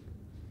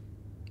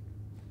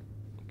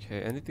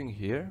 Okay, anything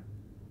here?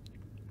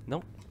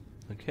 No.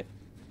 Okay.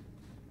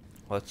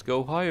 Let's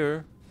go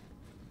higher.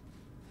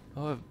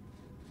 Oh,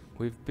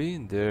 we've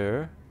been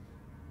there.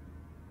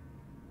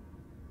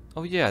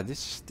 Oh yeah,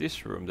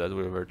 this room that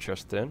we were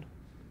just in.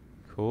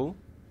 Cool.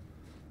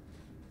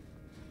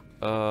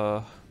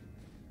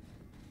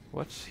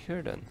 What's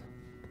here then?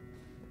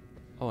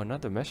 Oh,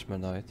 another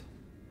Mesmerite.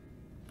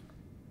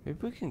 Maybe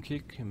we can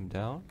kick him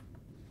down?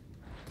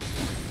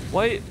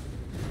 Why?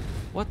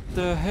 What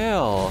the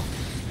hell?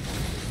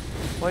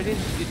 Why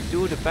didn't you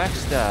do the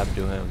backstab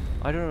to him?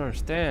 I don't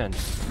understand.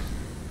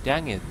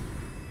 Dang it.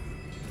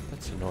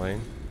 That's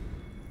annoying.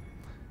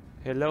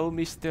 Hello,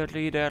 Mr.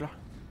 Leader.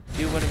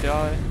 Do you wanna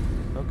die?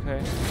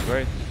 Okay,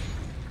 great.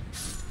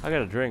 I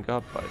gotta drink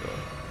up, by the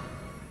way.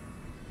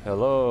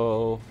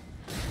 Hello.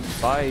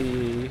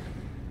 Bye.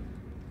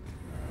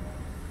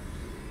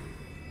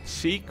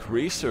 Seek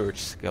research,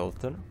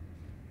 skeleton.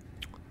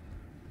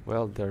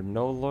 Well, they're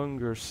no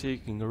longer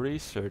seeking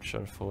research,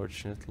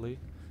 unfortunately.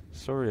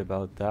 Sorry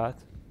about that.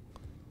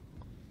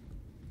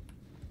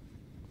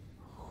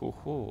 Hoo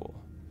hoo.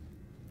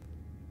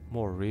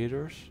 More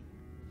readers?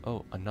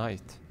 Oh, a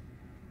knight.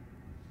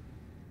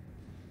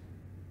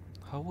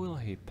 How will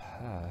he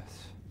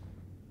pass?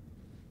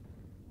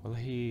 Will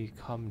he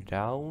come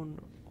down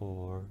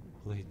or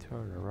will he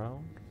turn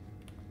around?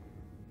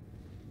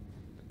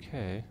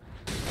 Okay.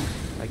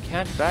 I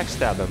can't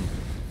backstab him.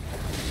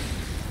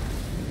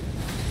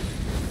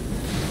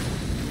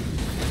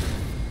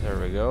 There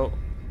we go.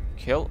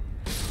 Kill.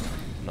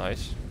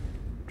 Nice.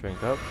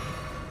 Drink up.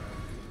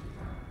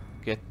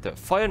 Get the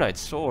Fire Knight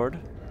sword.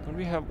 Don't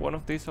we have one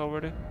of these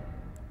already?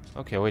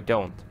 Okay, we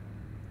don't.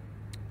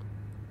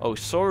 Oh,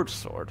 sword.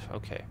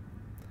 Okay.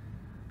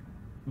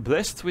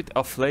 Blessed with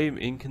a flame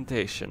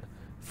incantation.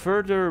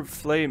 Further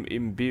flame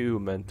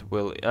imbuement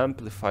will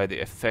amplify the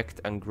effect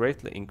and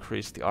greatly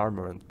increase the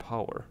armor and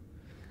power.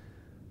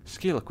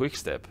 Skill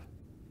quickstep.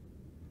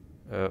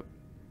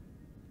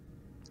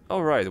 Oh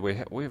right,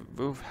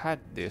 we've had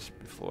this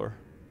before.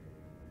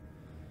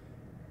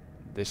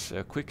 This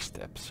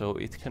quickstep, so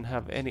it can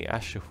have any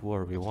Ash of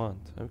War we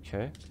want.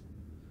 Okay.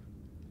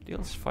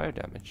 Deals fire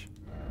damage.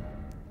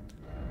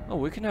 Oh,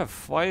 we can have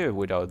fire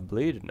without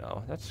bleed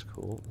now. That's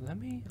cool. Let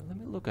me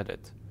look at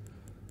it.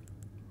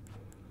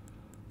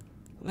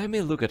 Let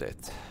me look at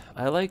it.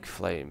 I like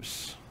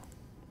flames.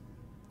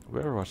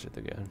 Where was it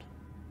again?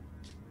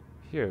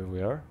 Here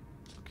we are.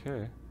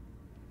 Okay.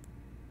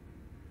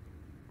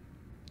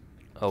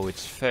 Oh,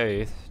 it's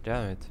faith.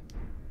 Damn it.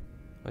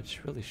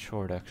 It's really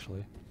short,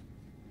 actually.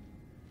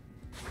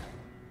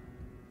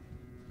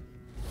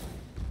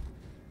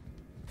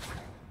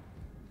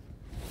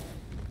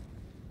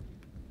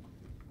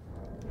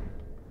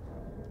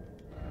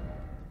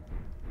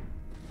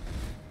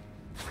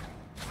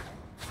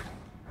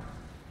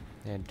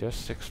 And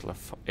just extra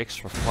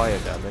fire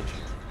damage.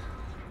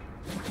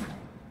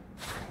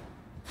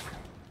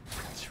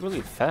 It's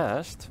really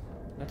fast.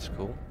 That's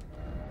cool.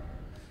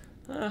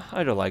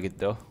 I don't like it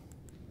though.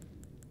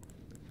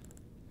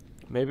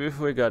 Maybe if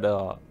we got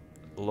a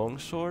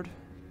longsword.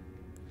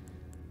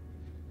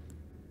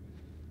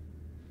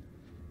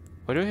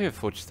 Why do I hear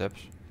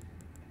footsteps?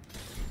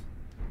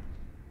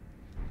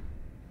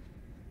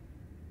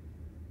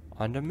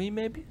 Under me,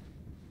 maybe?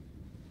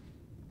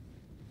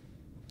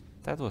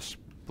 That was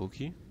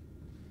spooky.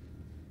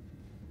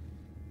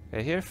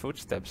 I hear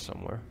footsteps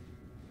somewhere.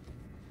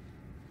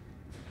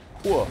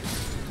 Whoa!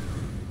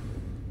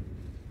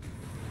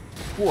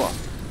 Whoa!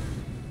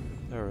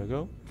 There we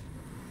go.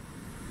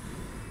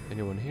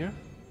 Anyone here?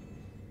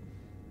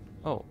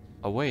 Oh,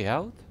 a way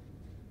out?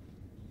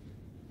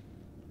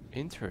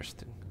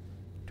 Interesting.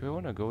 Do I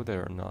want to go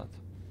there or not?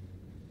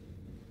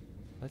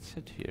 Let's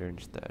sit here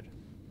instead.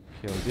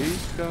 Kill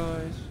these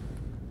guys.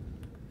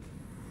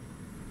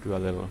 Do a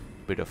little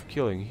bit of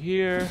killing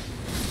here.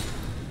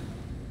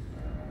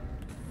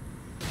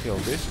 Kill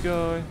this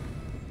guy.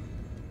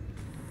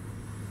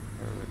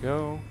 There we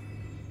go.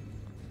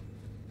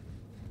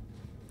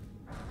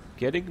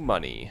 Getting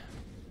money.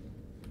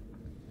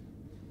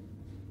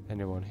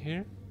 Anyone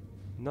here?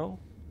 No?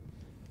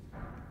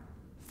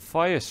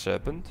 Fire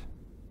serpent.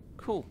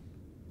 Cool.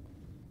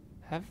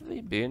 Have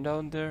we been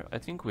down there? I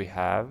think we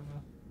have.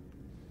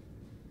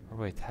 Or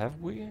wait, have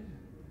we?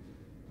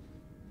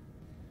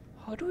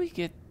 How do we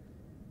get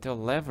the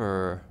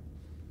lever?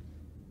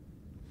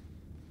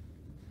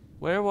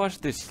 Where was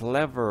this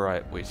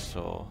lever we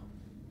saw?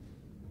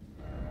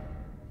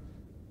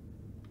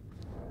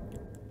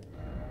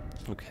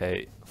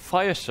 Okay,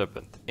 Fire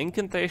Serpent.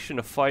 Incantation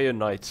of Fire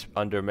Knights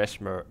under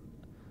Mesmer.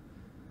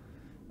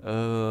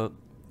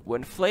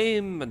 When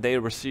flame they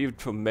received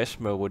from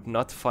Mesmer would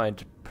not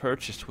find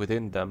purchase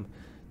within them,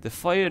 the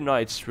Fire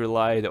Knights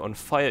relied on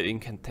fire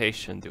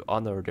incantation to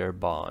honor their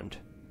bond.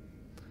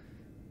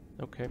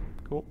 Okay,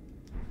 cool.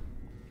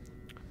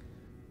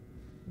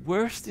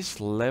 Where's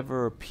this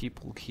lever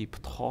people keep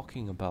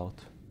talking about?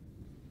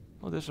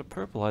 Oh, there's a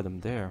purple item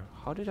there.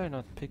 How did I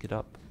not pick it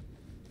up?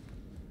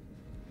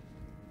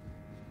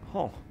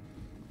 Huh.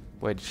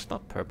 Wait, it's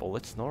not purple,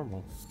 it's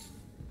normal.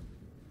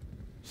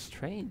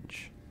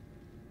 Strange.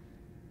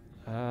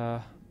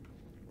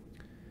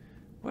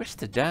 Where's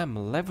the damn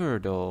lever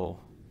though?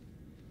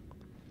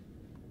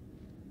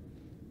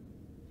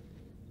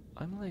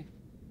 I'm like...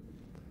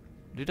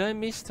 Did I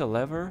miss the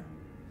lever?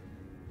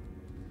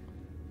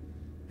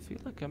 I feel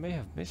like I may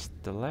have missed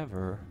the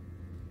lever.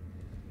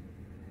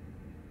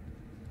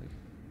 Like,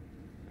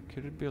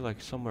 could it be like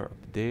somewhere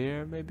up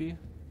there maybe?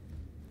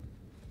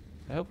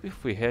 I hope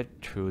if we head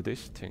through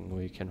this thing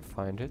we can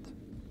find it.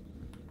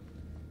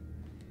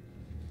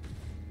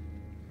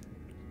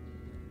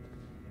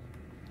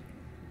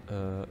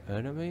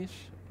 Enemies?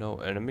 No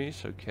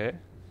enemies, okay.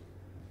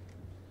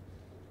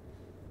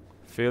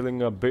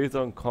 Feeling a bit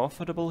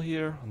uncomfortable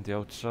here on the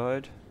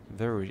outside.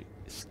 Very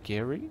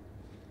scary.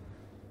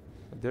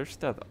 There's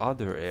that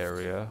other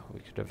area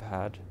we could have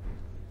had.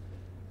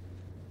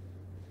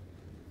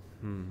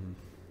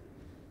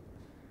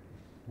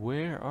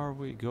 Where are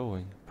we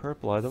going?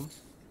 Purple item.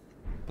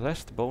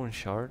 Blessed bone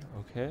shard,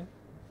 okay.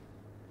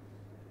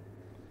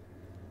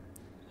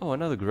 Oh,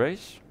 another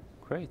grace.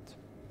 Great.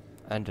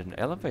 And an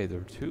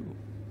elevator too.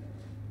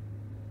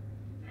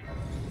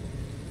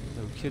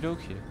 Okie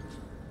dokie.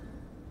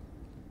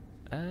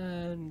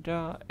 And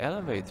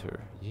elevator,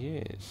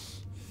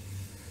 yes.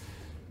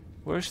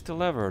 Where's the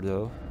lever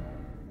though?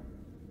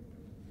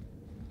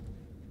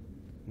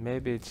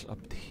 Maybe it's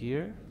up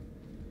here?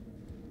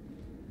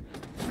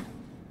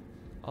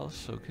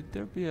 Also, could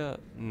there be a...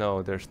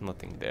 No, there's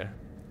nothing there.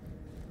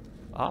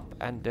 Up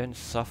and then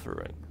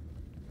suffering.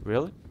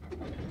 Really?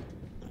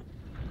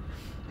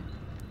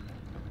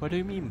 What do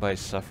you mean by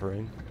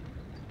suffering?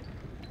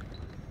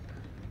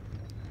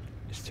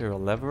 Is there a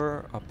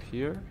lever up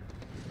here?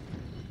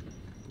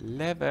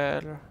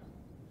 Lever.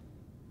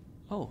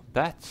 Oh,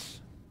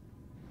 bats.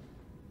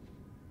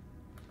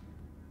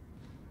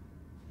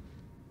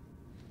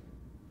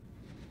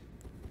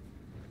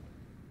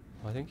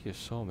 I think you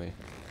saw me.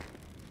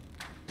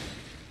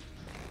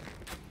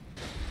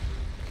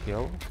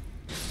 Kill.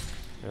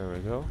 There we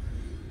go.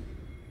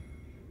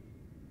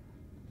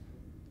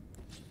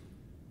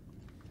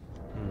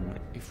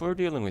 If we're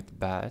dealing with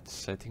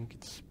bats, I think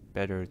it's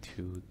better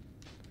to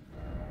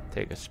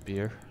take a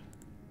spear.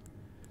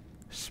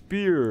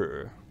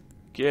 Spear!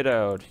 Get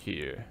out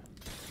here.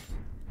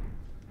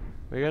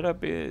 We gotta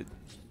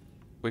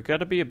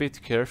be a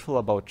bit careful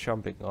about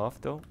jumping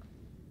off though.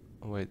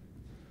 Wait.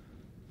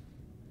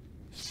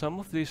 Some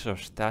of these are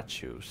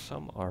statues,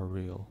 some are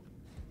real.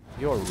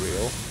 You're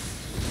real.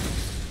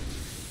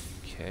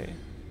 Okay.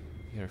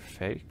 You're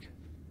fake.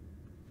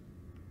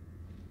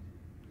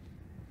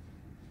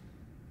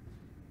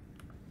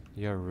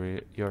 You're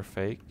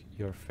fake.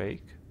 You're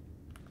fake.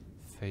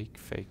 Fake,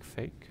 fake,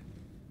 fake.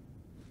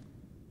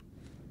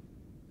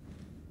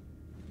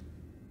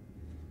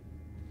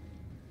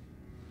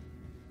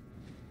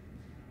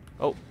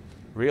 Oh,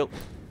 real.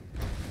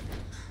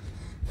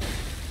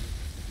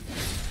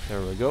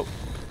 There we go.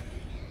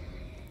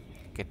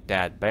 Get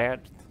that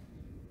bat.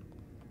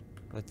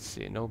 Let's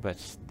see, no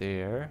bats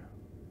there.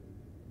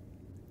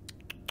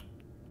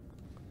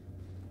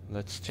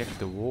 Let's check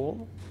the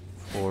wall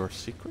for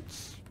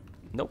secrets.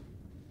 Nope.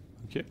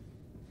 Okay.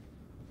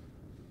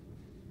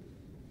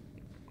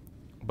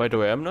 By the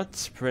way, I'm not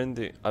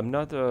sprinting. I'm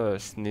not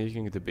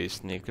sneaking to be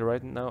sneaky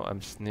right now.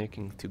 I'm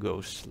sneaking to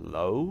go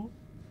slow.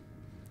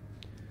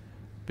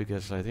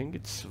 Because I think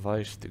it's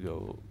wise to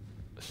go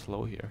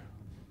slow here.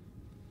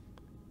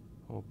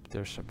 Oh,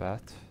 there's a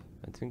bat.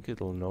 I think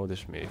it'll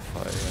notice me if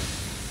I...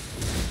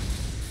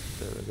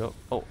 there we go.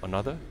 Oh,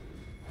 another.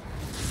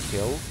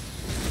 Kill.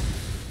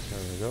 There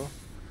we go.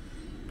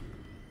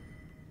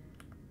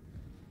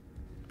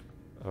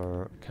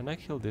 Or can I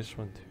kill this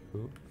one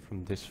too?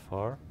 From this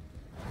far?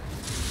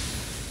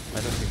 I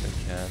don't think I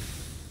can.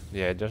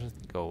 Yeah, it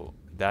doesn't go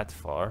that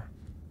far.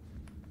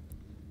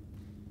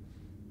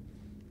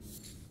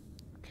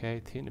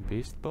 Okay, 10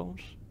 beast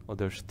bones. Oh,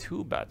 there's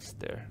 2 bats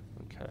there.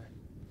 Okay.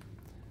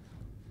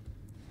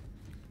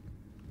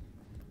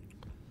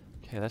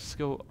 Okay, let's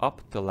go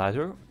up the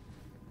ladder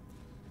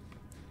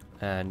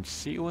and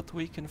see what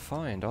we can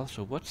find.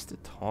 Also, what's the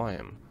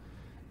time?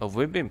 Oh,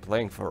 we've been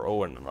playing for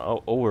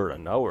over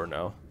an hour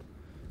now.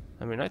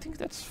 I mean, I think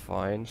that's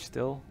fine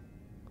still.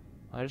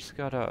 I just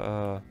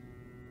gotta,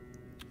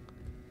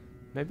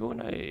 maybe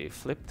when I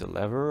flip the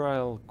lever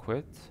I'll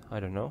quit? I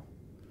don't know.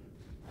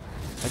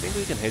 I think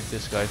we can hit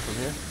this guy from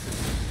here.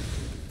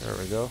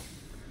 There we go.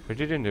 We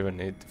didn't even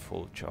need the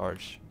full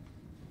charge.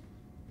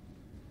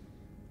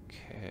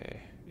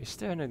 Okay. Is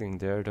there anything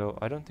there though?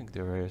 I don't think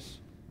there is.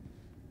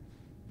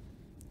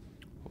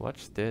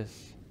 What's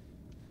this?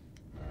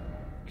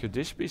 Could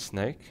this be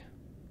Snake?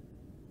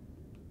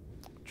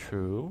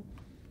 True.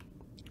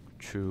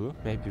 True.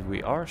 Maybe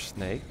we are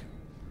Snake.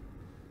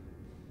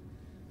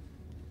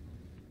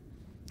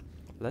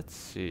 Let's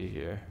see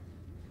here.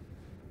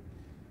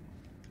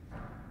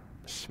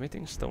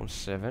 Smithing stone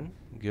 7.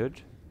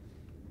 Good.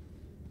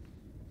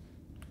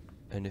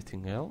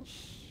 Anything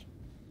else?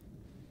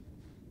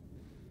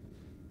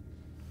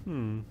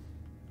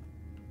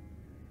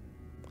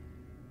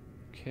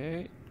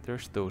 Okay,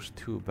 there's those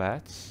 2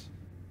 bats.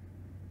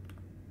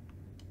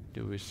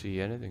 Do we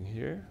see anything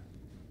here?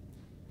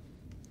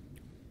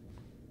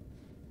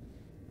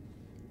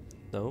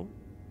 No.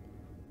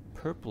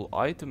 Purple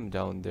item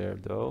down there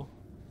though.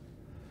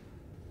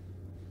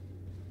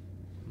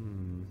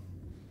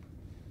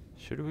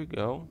 Should we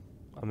go?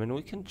 I mean,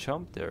 we can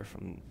jump there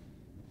from...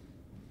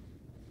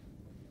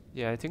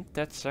 Yeah, I think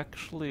that's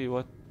actually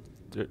what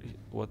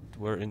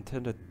we're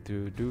intended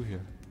to do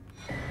here.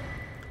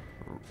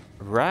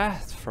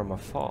 Wrath from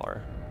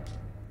afar.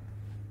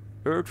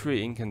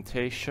 Erdtree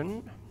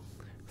incantation.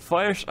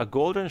 Fires a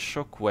golden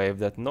shockwave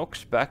that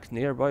knocks back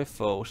nearby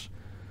foes.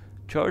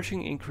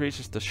 Charging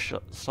increases the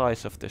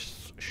size of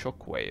this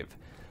shockwave.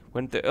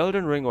 When the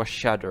Elden Ring was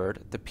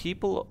shattered, the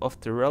people of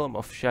the realm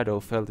of shadow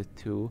felt it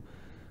too,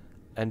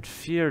 and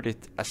feared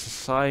it as a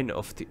sign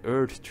of the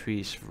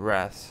Erdtree's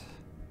wrath.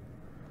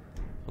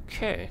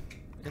 Okay,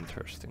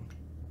 interesting.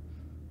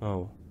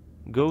 Oh,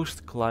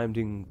 ghost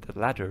climbing the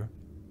ladder.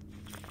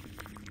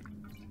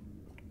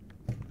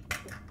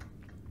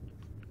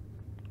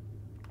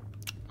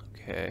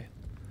 Okay,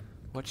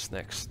 what's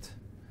next?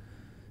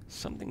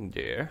 Something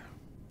there.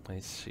 I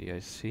see, I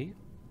see.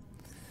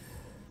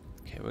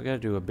 Okay, we gotta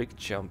do a big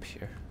jump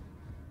here.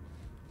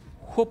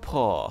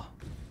 Whoopah!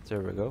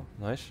 There we go,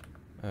 nice.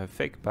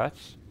 Fake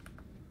bats.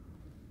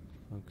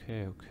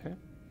 Okay, okay.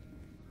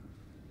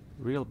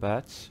 Real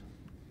bats.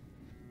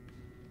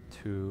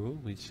 2,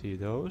 we see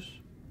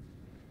those.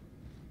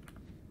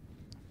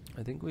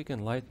 I think we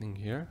can lightning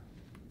here.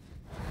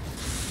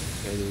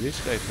 Okay, do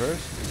this guy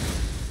first.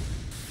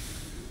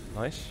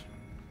 Nice.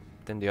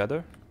 Then the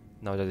other.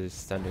 Now that it's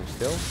standing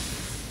still.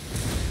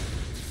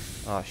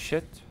 Ah,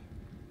 shit.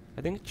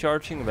 I think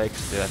charging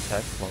makes the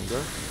attack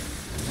longer.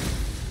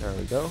 There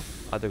we go.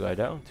 Other guy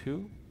down,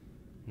 2.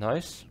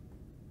 Nice.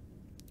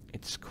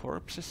 Its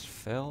corpses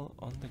fell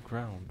on the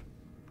ground.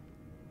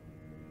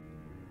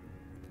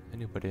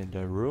 Anybody in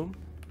the room?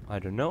 I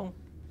don't know.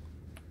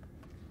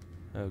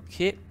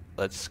 Okay,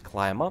 let's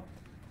climb up.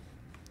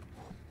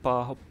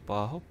 Hoppa,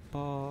 hoppa,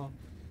 hoppa.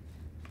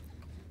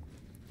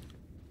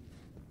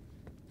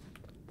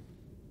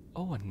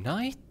 Oh, a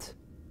knight?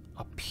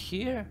 Up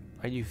here?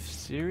 Are you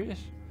serious?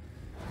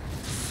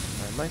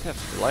 I might have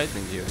to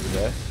lightning you to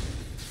death.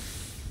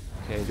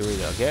 Okay, do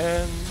it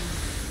again.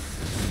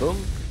 Boom.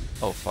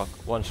 Oh fuck,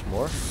 once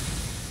more.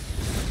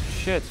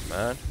 Shit,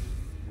 man.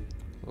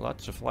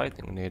 Lots of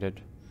lightning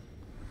needed.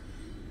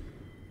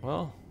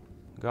 Well,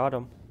 got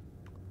him.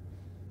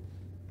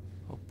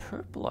 Oh,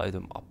 purple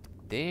item up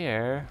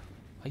there.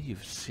 Are you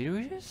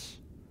serious?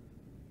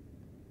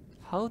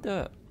 How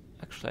the...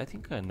 Actually, I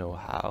think I know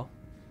how.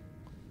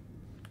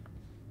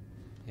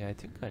 Yeah, I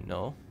think I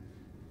know.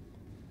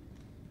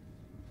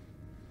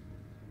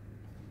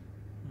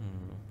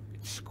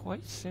 It's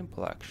quite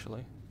simple,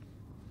 actually.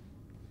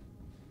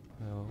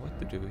 What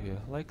to do here?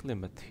 Likely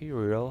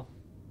material.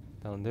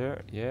 Down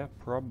there? Yeah,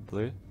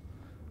 probably.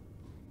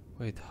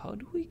 Wait, how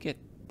do we get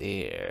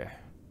there?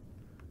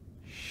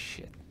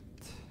 Shit.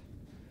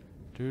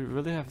 Do we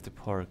really have the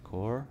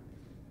parkour?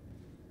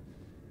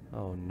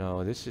 Oh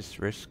no, this is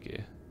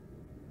risky.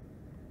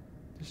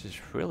 This is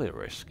really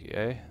risky,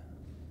 eh?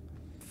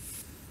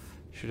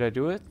 Should I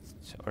do it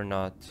or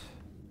not?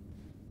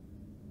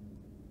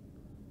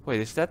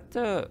 Wait, is that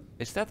the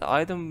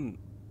item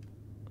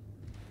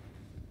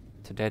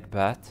to dead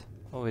bat?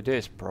 Oh, it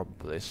is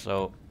probably.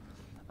 So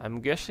I'm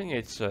guessing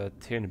it's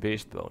tin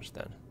beast bones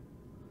then.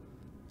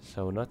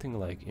 So nothing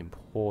like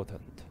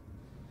important.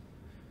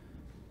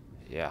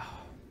 Yeah.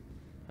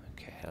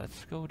 Okay,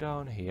 let's go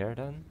down here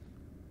then.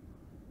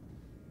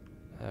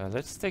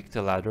 Let's take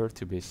the ladder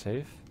to be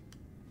safe.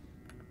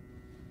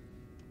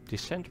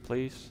 Descent,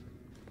 please.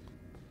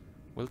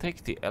 We'll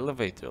take the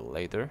elevator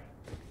later.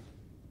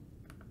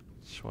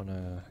 Just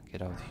wanna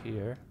get out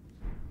here.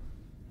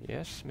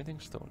 Yes, smithing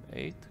stone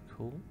 8,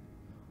 cool.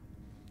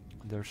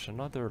 There's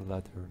another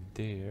ladder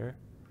there.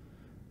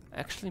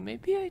 Actually,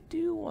 maybe I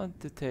do want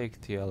to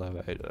take the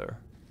elevator.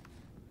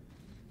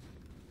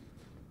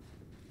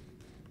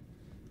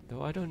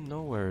 Though I don't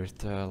know where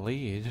it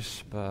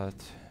leads, but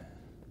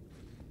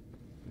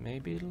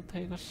maybe it'll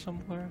take us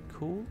somewhere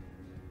cool.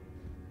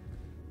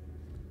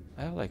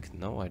 I have like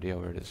no idea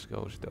where this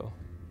goes though.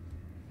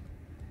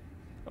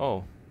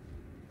 Oh,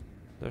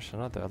 there's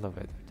another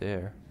elevator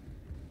there.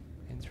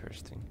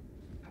 Interesting.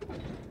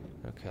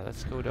 Okay,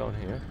 let's go down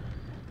here.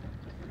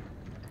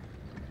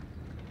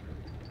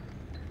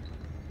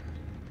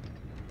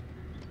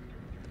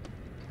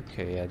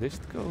 Okay, yeah, this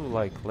go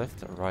like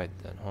left and right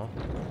then, huh?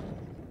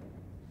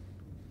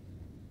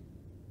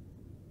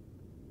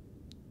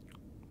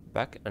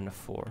 Back and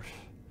forth.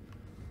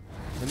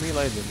 Let me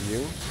light the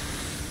new.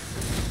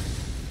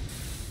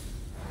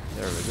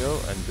 There we go,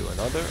 and do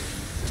another.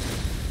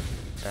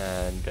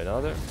 And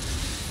another.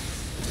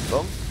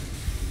 Boom.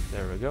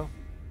 There we go.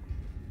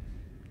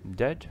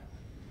 Dead.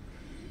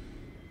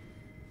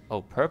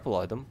 Oh, purple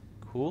item.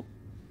 Cool.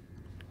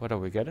 What are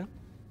we getting?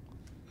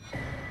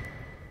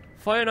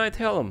 Fire Knight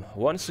Helm,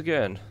 once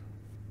again.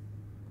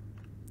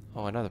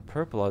 Oh, another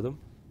purple item.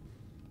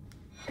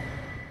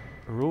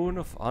 Rune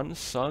of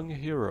Unsung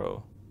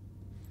Hero.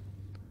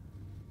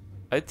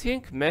 I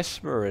think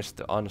Mesmer is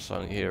the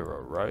unsung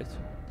hero, right?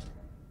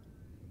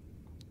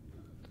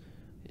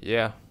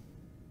 Yeah.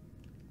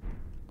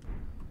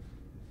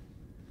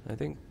 I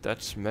think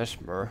that's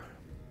Mesmer.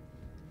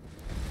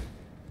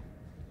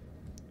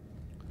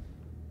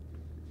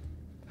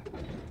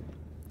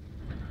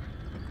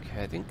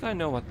 Okay, I think I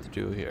know what to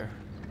do here.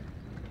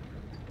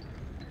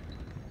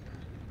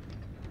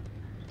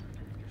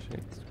 So I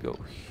need to go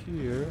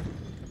here.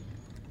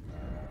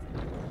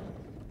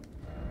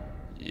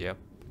 Yep.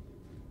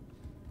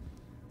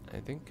 I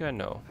think I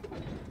know.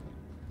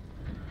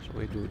 So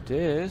we do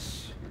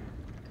this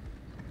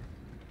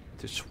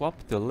to swap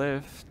the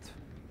lift.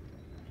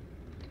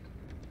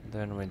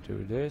 Then we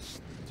do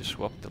this to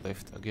swap the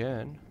lift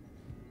again.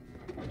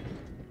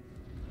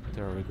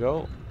 There we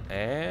go.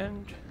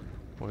 And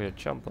we're gonna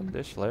jump on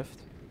this lift.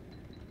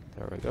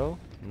 There we go.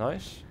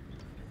 Nice.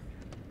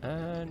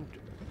 And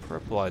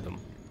purple item.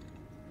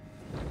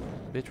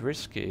 Bit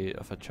risky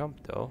of a jump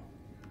though.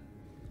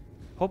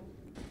 Hop.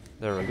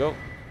 There we go.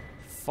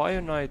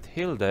 Fire Knight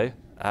Hilde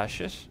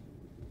ashes.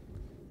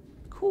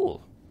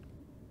 Cool.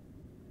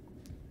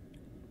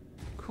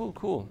 Cool,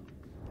 cool.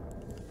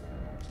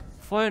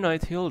 Fire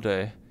Knight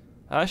Hilde.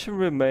 Ashen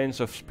remains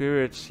of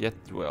spirits yet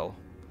dwell.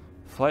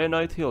 Fire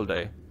Knight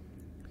Hilde.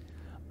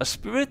 A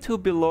spirit who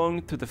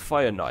belonged to the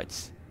Fire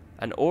Knights,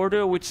 an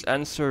order which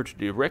answered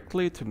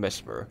directly to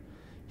Mesmer.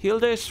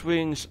 Hilde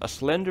swings a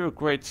slender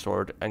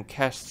greatsword and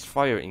casts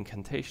fire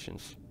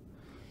incantations.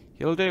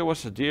 Hilde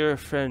was a dear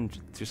friend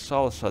to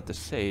Salsa the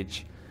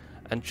Sage,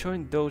 and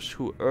joined those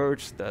who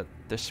urged that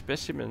the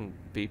specimen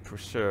be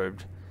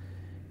preserved.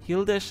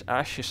 Hilde's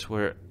ashes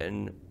were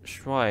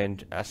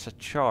enshrined as a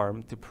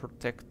charm to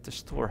protect the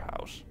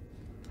storehouse.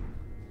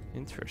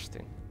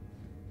 Interesting.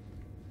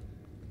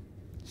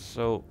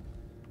 So,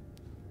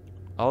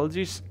 all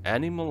these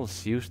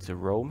animals used to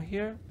roam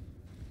here?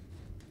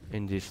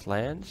 In these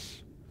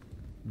lands?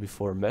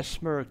 Before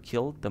Mesmer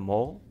killed them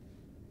all?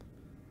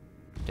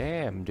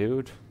 Damn,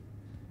 dude.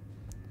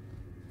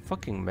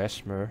 Fucking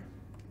Mesmer.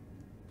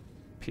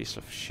 Piece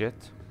of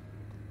shit.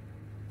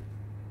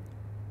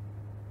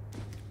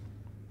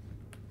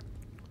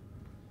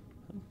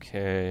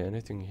 Okay,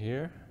 anything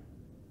here?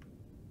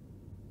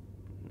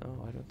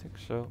 No, I don't think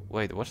so.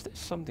 Wait, was there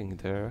something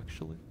there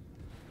actually?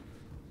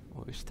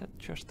 Oh, is that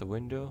just a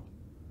window?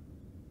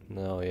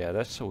 No, yeah,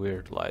 that's a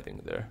weird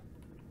lighting there.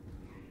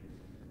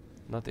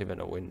 Not even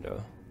a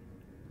window.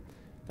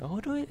 Now how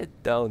do we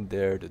get down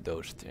there to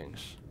those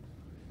things?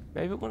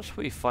 Maybe once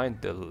we find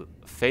the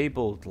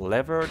fabled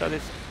lever that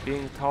is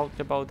being talked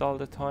about all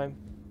the time.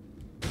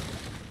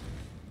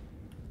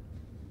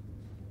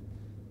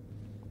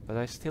 But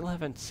I still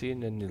haven't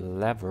seen any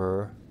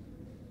lever.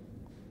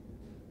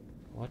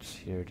 What's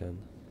here then?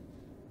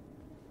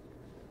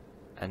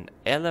 An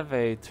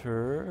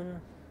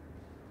elevator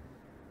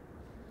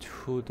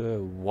to the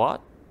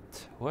what?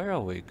 Where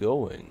are we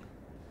going?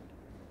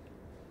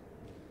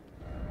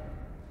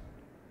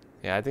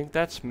 Yeah, I think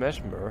that's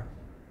Mesmer.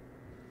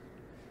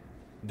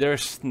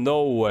 There's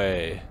no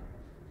way.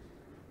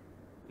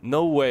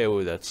 No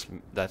way that's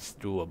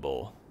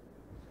doable.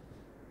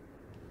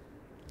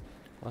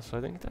 Also,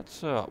 I think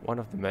that's one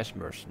of the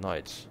Mesmer's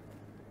knights.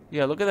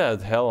 Yeah, look at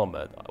that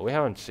helmet. We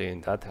haven't seen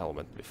that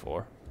helmet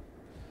before.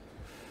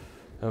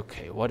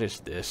 Okay, what is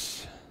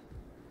this?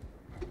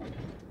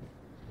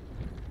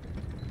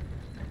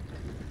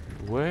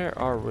 Where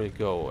are we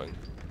going?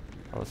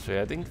 Let's see,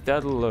 I think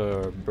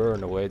that'll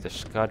burn away the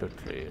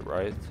Erdtree,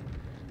 right?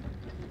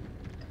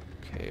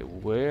 Okay,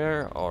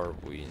 where are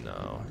we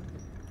now?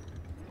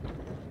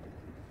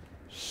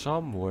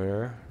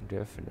 Somewhere,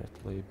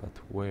 definitely, but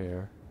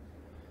where?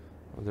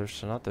 Well,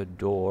 there's another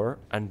door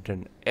and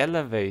an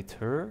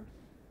elevator.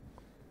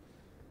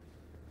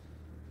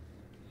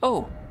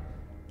 Oh!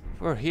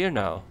 We're here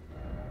now.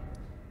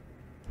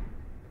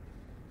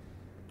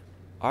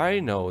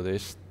 I know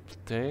this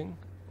thing.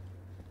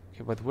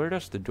 Okay, but where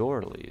does the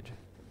door lead?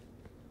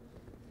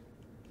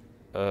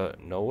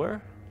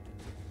 Nowhere?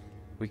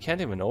 We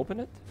can't even open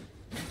it?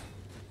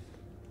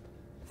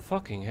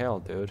 Fucking hell,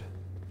 dude.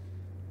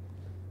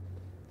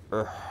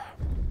 Urgh.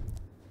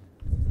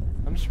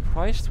 I'm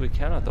surprised we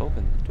cannot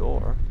open the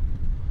door.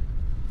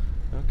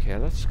 Okay,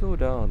 let's go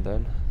down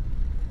then.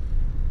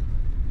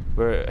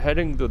 We're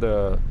heading to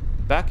the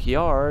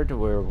backyard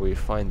where we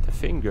find the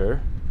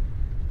finger.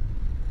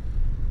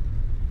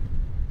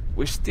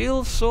 We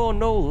still saw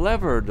no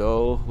lever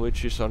though,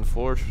 which is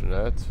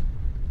unfortunate.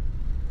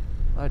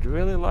 I'd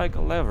really like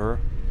a lever.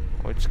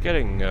 Oh, it's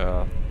getting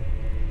the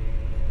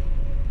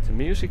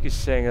music is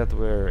saying that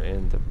we're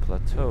in the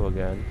plateau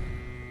again.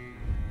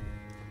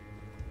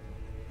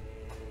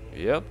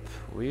 Yep,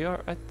 we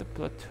are at the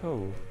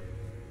plateau.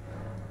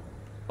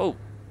 Oh,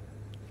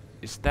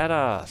 is that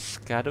a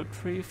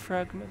Erdtree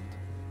fragment?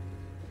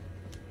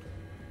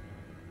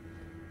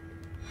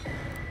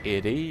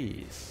 It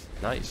is.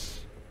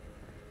 Nice.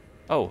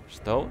 Oh,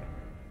 stone.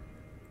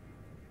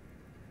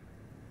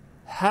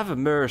 Have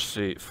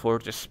mercy for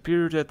the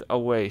spirited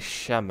away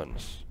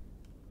shamans.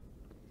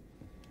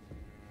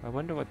 I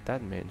wonder what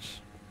that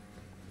means.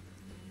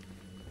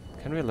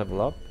 Can we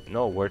level up?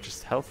 No, we're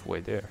just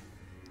halfway there.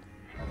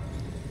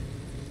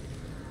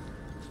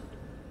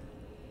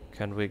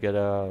 Can we get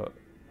a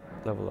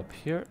level up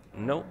here?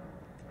 No.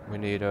 We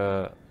need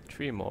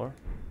 3 more.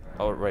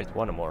 Oh, right,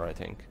 1 more, I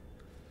think.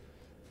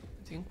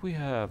 I think we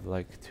have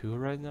like 2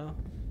 right now.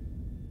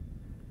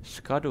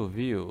 Scadu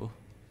view.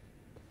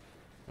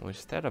 Oh,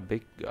 is that a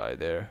big guy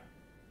there?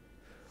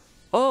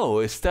 Oh,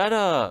 is that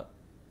a...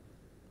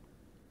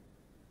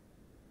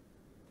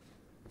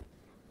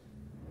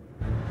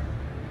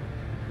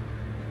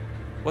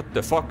 What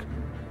the fuck?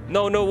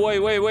 No, no, wait.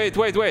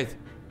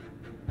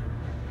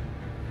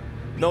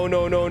 No,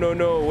 no, no, no,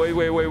 no, wait.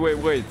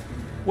 Wait.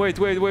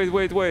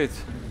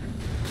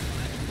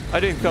 I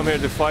didn't come here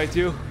to fight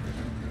you.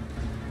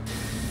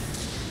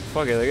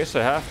 Fuck it, I guess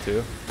I have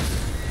to.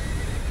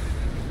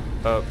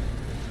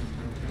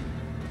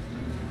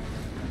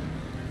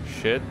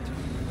 Shit.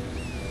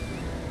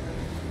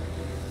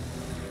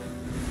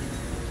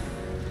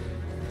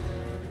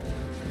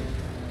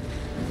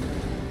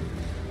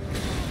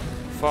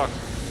 Fuck.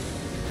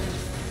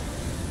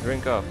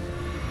 Drink up.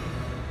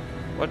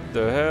 What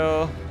the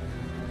hell?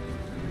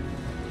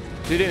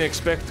 Didn't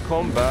expect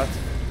combat.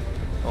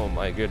 Oh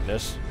my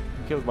goodness.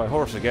 Killed my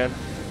horse again.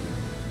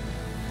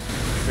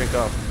 Drink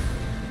up.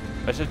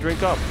 I said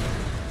drink up.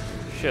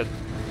 Shit.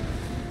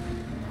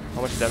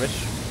 How much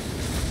damage?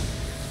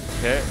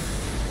 Okay.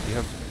 You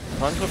have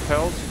tons of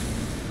health.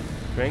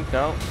 Drink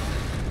now.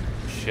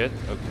 Shit,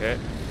 okay.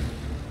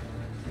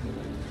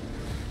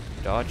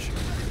 Dodge.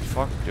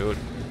 Fuck, dude.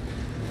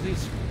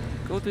 Please,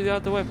 go to the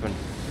other weapon.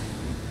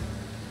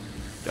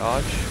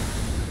 Dodge.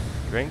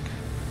 Drink.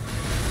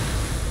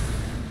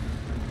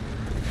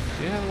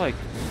 Do you have like...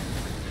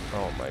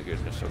 Oh my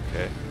goodness,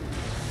 okay.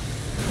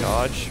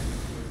 Dodge.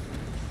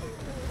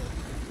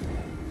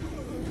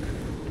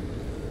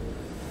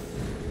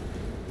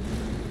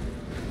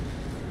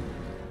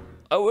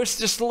 I was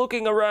just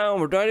looking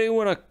around, I didn't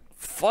wanna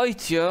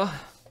fight ya.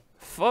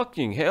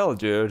 Fucking hell,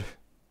 dude.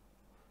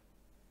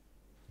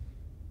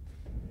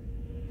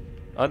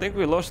 I think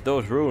we lost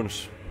those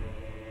runes.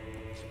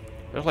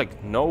 There's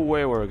like no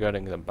way we're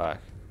getting them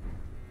back.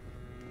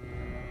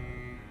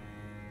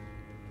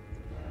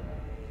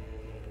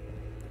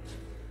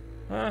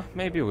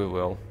 Maybe we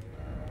will.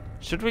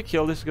 Should we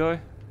kill this guy?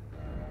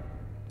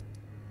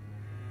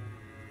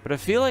 But I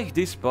feel like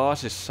this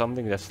boss is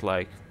something that's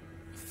like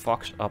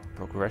fucks up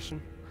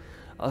progression.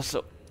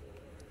 Also,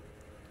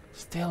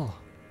 still,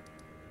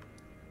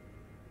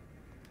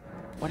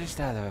 what is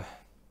that?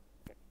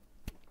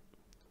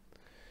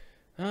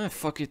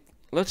 Fuck it.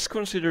 Let's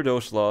consider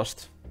those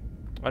lost.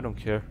 I don't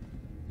care.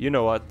 You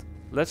know what?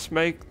 Let's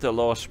make the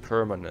loss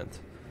permanent.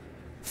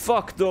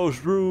 Fuck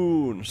those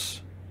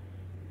runes.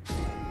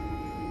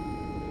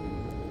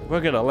 We're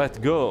gonna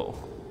let go.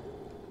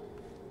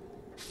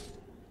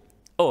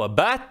 Oh, a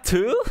bat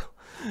too?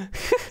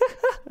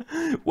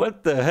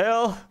 What the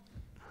hell?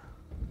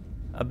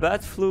 A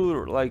bat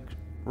flew like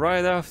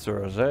right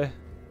after us, eh?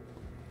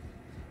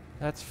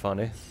 That's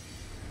funny.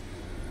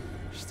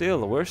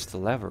 Still, where's the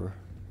lever?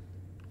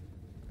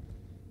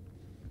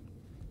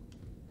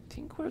 I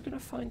think we're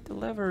gonna find the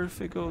lever if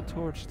we go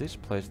towards this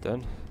place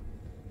then.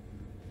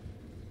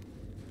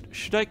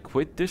 Should I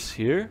quit this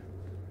here?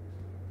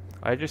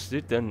 I just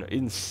did an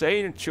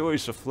insane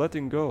choice of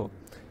letting go.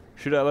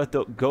 Should I let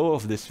go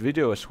of this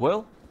video as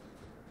well?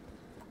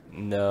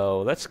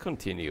 No, let's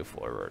continue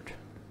forward.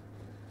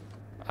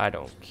 I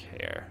don't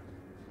care.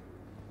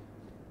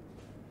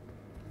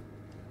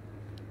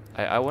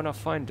 I wanna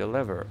find the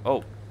lever.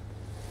 Oh.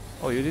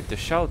 Oh, you did the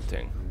shout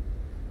thing.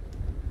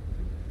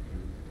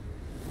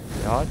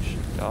 Dodge,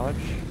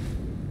 dodge.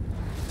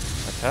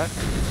 Attack.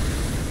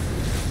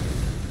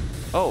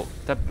 Oh,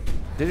 that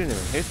didn't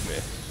even hit me.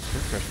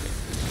 Interesting.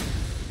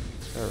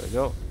 There we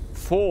go.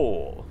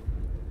 Fall.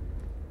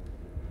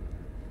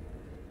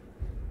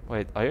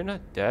 Wait, are you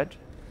not dead?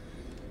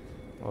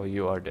 Oh,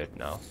 you are dead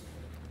now.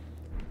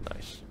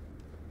 Nice.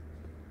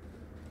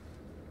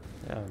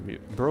 Yeah,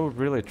 bro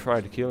really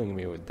tried killing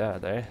me with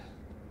that, eh?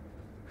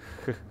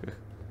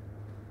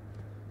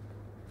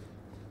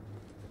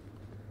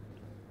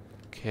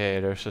 Okay,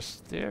 there's a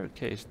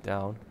staircase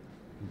down.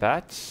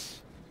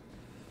 Bats?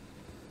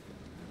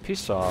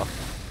 piss off.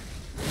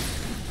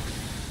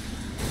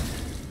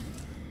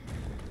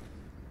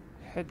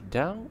 Head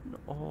down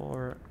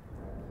or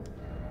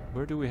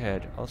where do we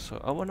head?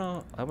 Also, I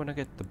wanna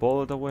get the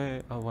bullet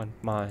away. I want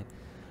my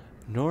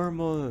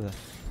normal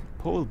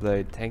pole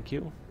blade, thank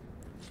you.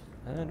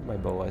 And my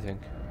bow, I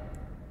think.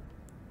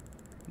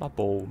 My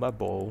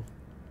bow.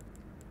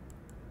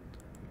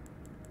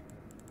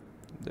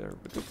 There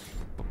we go.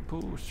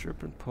 Poo,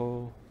 serpent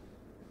pole.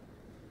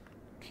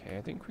 Okay,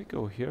 I think we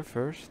go here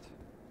first.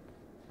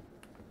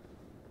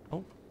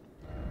 Oh.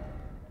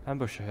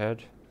 Ambush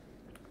ahead.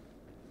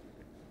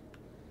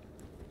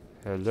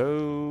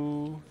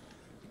 Hello.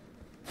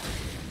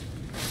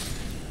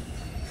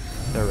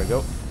 There we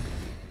go.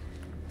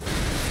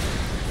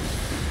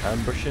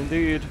 Ambush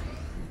indeed.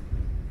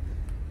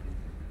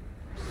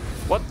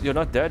 What? You're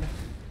not dead?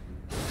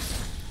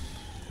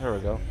 There we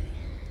go.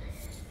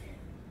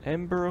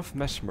 Ember of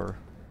Mesmer.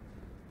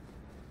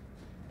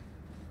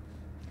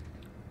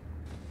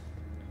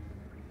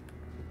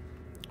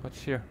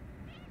 What's here?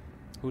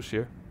 Who's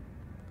here?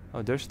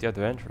 Oh, there's the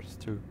adventurers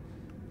too.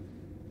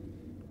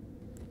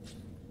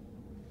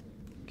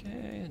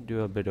 Okay,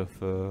 do a bit of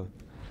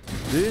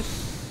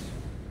this.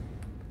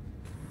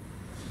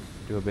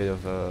 Do a bit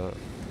of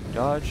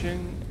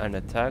dodging and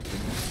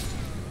attacking.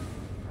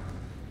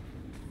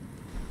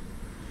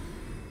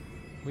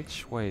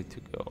 Which way to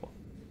go?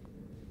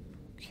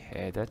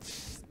 Okay,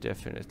 that's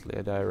definitely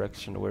a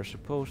direction we're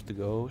supposed to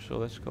go, so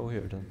let's go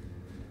here then.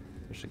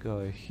 There's a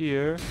guy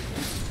here,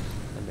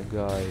 and a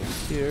guy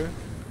here.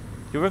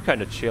 You were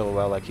kinda chill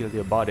while I killed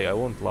your body, I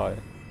won't lie.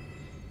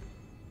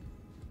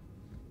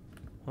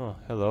 Oh,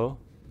 hello.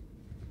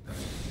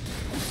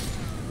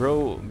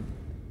 Bro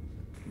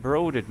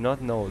did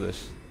not know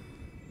this.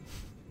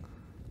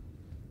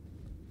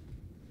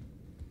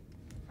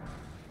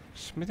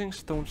 Smithing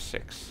stone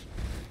 6.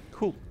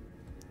 Cool.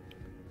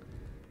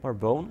 More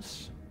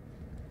bones.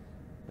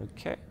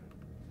 Okay.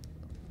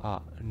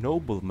 Ah,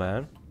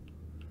 nobleman.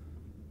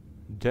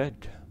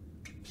 Dead.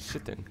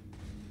 Sitting.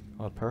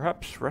 Or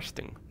perhaps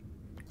resting.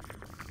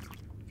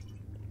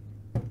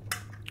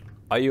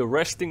 Are you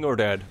resting or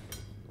dead?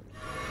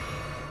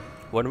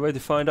 One way to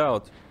find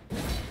out.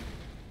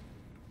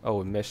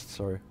 Oh, I missed,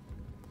 sorry.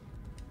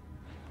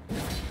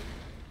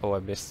 Oh, I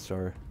missed,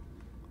 sorry.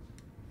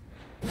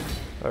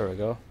 There we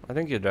go. I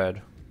think you're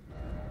dead.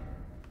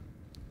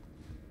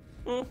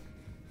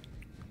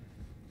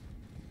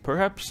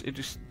 Perhaps it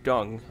is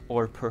dung,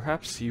 or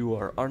perhaps you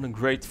are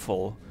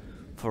ungrateful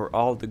for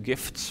all the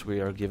gifts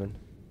we are given.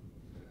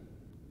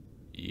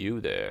 You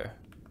there.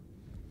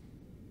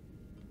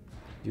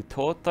 You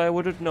thought I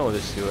wouldn't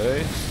notice you,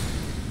 eh?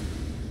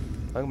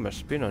 I'm gonna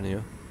spin on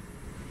you.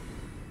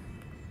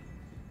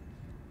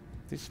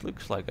 This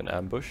looks like an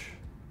ambush.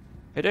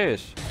 It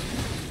is.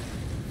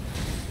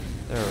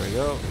 There we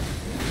go.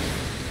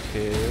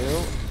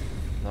 Kill.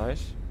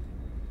 Nice.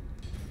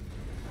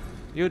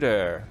 You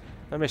there.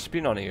 Let me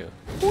spin on you.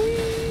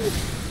 Whee!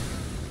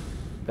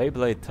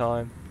 Beyblade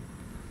time.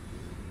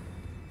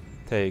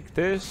 Take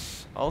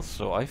this.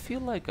 Also, I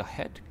feel like a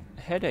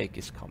headache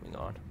is coming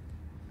on.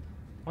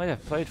 Might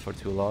have played for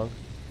too long.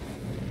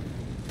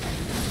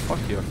 Fuck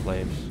your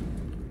flames.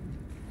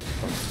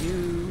 Fuck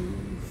you.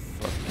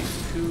 Fuck you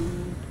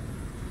too.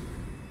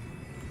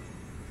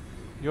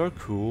 You're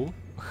cool.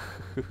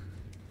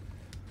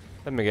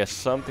 Let me guess,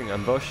 something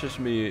ambushes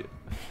me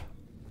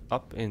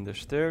up in the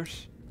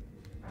stairs.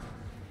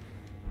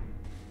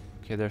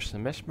 Okay, there's a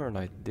Mesmer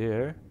Knight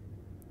there.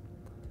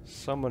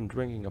 Someone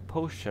drinking a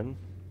potion.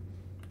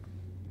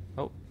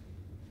 Oh,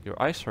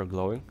 your eyes are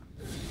glowing.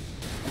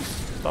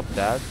 Stop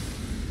that.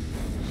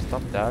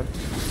 Stop that.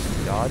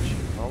 Dodge.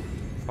 Oh,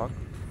 fuck.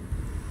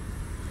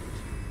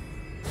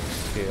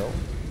 Kill.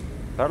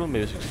 Battle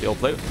music still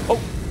play. Oh,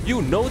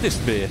 you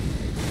noticed me!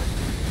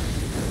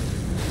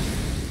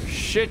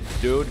 Shit,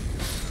 dude.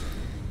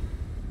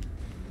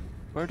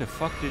 Where the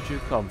fuck did you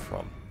come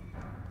from?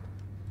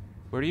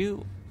 Were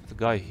you the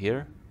guy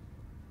here?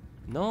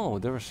 No,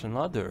 there was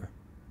another.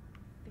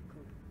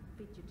 Fickle,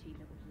 fidgety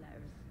little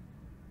letters.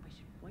 I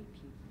should wipe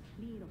you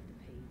clean off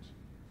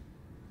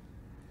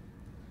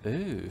the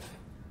page. Ooh,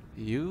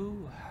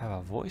 you have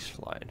a voice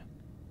line.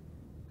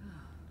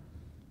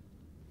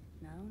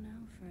 Now,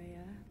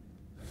 Freya.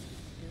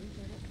 Still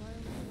got it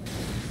filed away.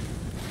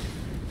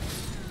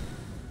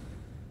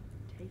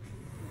 Take it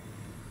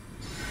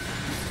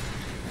slow.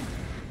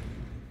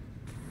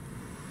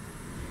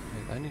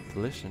 Wait, I need to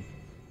listen.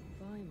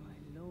 By my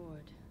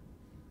lord,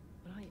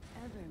 will I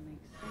ever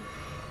make sense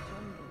of the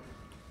jungle?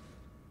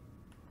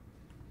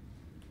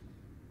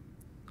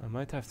 I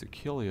might have to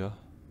kill you.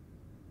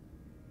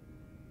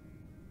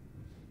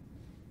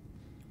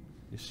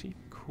 You seem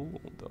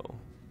cool though.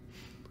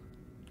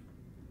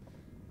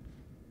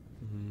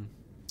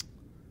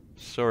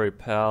 Sorry,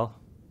 pal.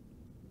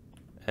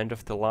 End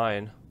of the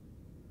line.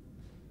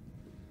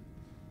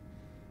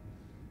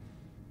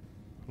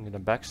 I'm gonna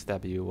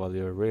backstab you while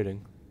you're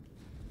reading.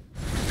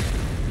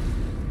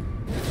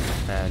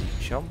 And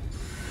jump.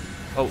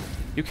 Oh,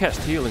 you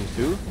cast healing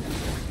too?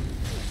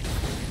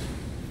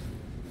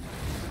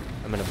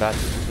 I'm gonna bat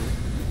you.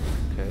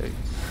 Okay.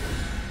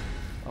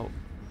 Oh,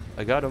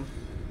 I got him.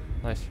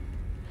 Nice.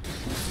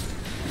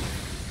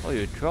 Oh,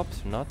 you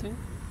dropped nothing?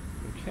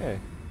 Okay.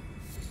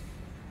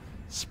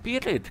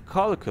 Spirit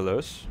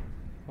calculus?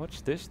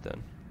 What's this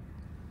then?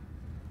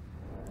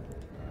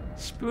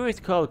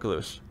 Spirit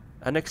calculus.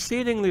 An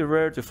exceedingly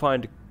rare to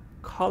find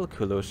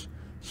calculus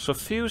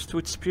suffused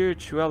with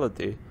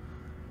spirituality,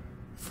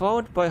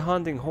 found by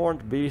hunting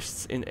horned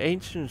beasts in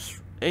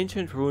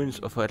ancient ruins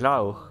of Rauch.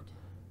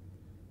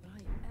 Will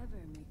I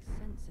ever make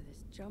sense of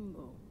this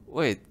jumble?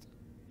 Wait.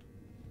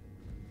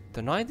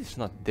 The knight is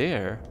not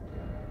there.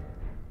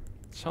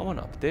 Someone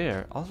up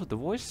there. Also, the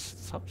voice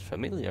sounds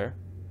familiar.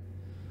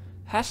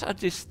 Has a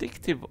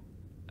distinctive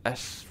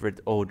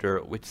acrid odor,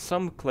 which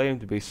some claim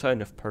to be a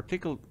sign of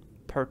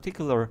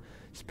particular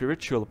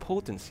spiritual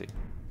potency.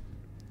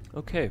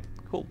 Okay,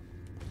 cool.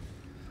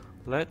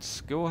 Let's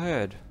go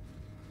ahead.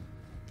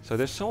 So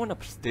there's someone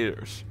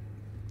upstairs.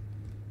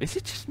 Is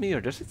it just me,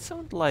 or does it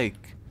sound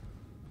like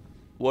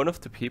one of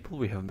the people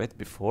we have met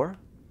before?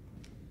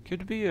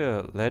 Could be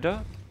a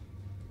Leda,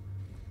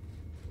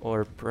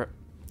 or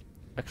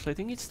actually I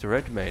think it's the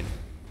red mane.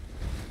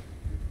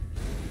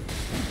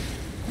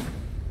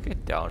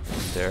 Get down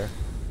from there,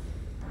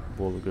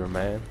 vulgar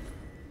man.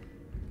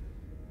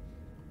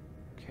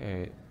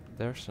 Okay,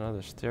 there's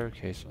another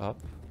staircase up.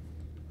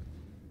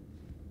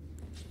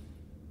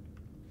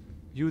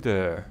 You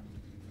there.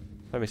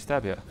 Let me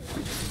stab you.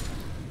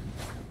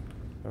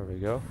 There we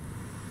go.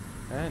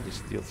 And he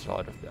deals a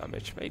lot of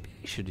damage. Maybe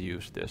I should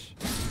use this.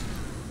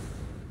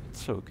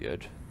 It's so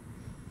good.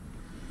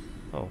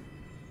 Oh.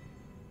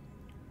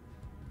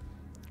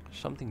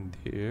 Something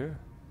there.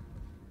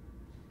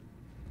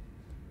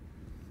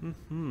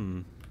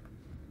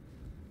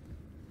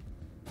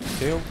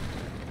 Kill.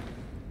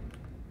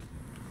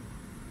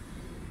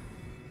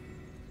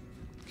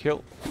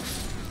 Kill.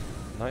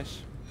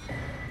 Nice.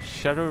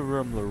 Shadow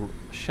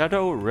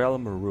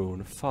Realm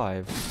Rune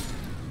 5.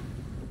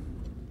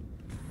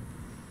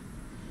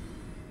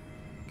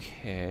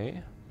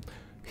 Okay.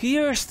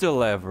 Here's the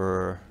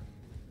lever.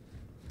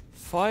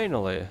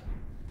 Finally.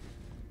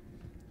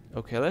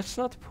 Okay, let's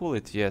not pull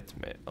it yet,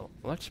 oh,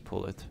 let's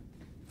pull it.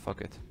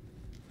 Fuck it.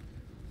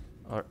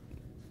 Or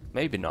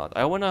maybe not.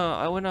 I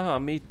wanna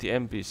meet the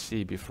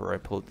NPC before I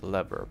pull the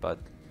lever, but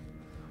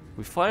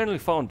we finally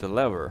found the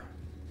lever.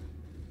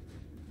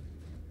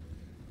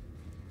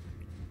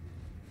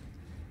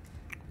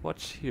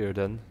 What's here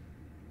then?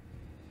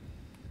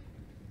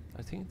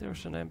 I think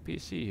there's an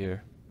NPC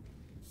here.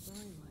 Oh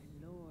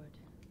my lord.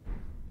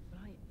 Will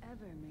I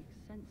ever make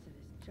sense of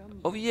this jumble?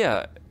 Oh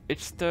yeah,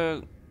 it's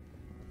the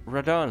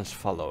Radahn's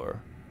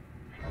follower.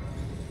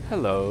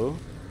 Hello.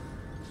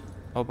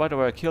 Oh, by the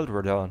way, I killed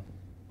Radahn.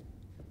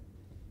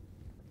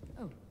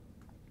 Oh,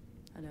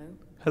 hello.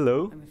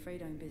 Hello. I'm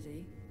afraid I'm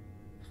busy.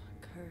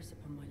 Curse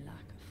upon my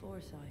lack of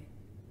foresight.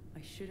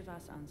 I should have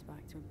asked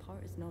Ansbach to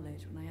impart his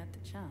knowledge when I had the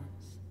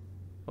chance.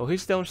 Oh,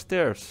 he's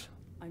downstairs.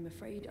 I'm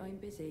afraid I'm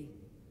busy.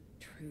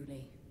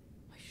 Truly.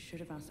 I should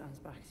have asked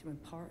Ansbach to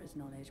impart his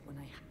knowledge when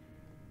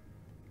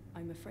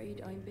I'm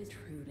afraid I'm busy.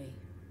 Truly.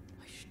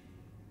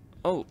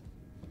 Oh,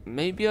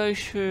 maybe I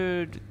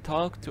should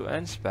talk to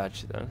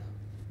Ansbach then.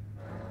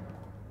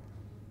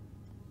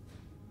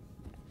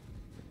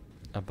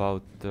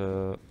 About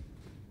the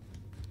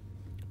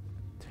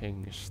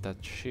things that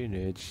she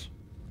needs.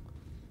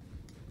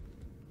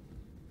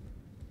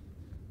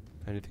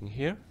 Anything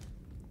here?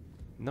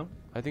 No,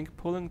 I think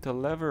pulling the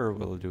lever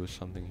will do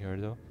something here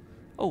though.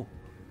 Oh,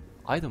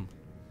 item.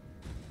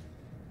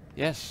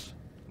 Yes,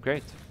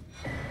 great.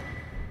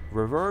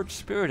 Revered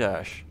Spirit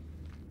Ash.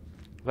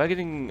 We're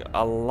getting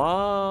a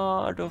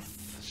lot of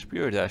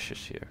Spirit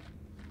Ashes here.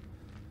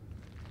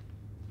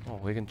 Oh,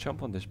 we can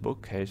jump on this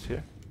bookcase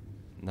here.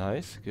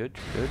 Nice, good,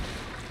 good.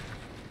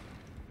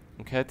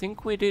 Okay, I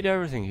think we did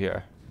everything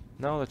here.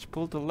 Now let's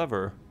pull the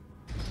lever.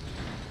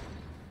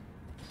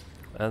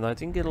 And I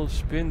think it'll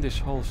spin this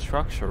whole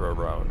structure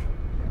around.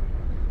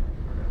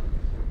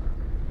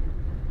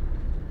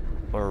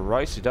 Or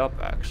rise it up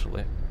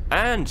actually.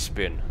 And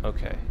spin!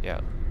 Okay,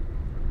 yeah.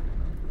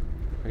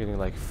 We're getting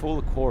like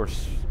full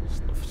course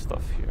of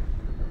stuff here.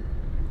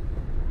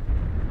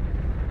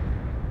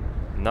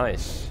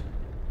 Nice.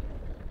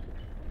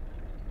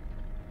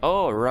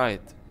 Oh,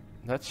 right.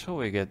 That's how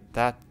we get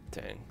that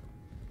thing.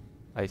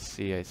 I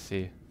see, I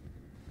see.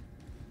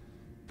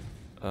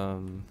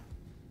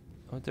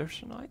 Oh,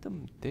 there's an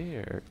item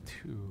there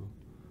too.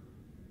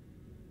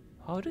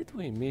 How did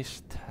we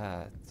miss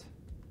that?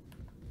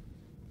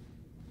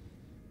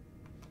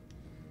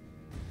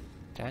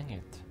 Dang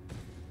it.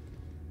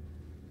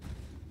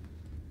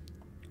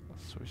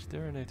 So is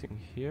there anything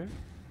here?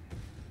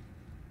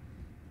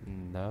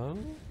 No?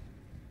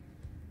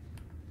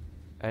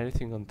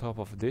 Anything on top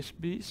of this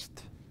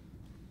beast?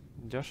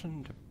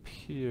 Doesn't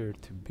appear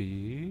to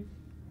be.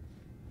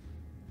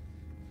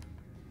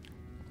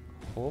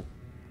 Hop.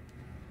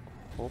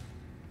 Hop.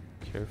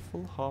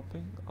 Careful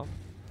hopping up.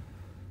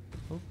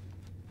 Up.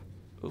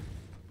 Up.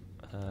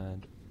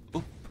 And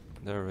up.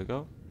 There we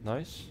go.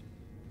 Nice.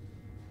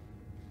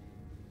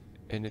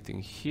 Anything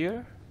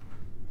here?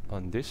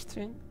 on this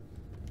thing?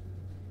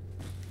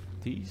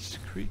 These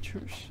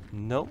creatures?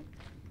 No.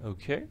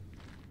 Okay.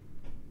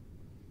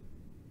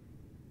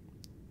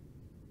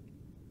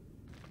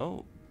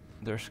 Oh,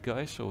 there's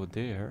guys over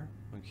there.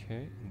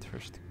 Okay,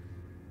 interesting.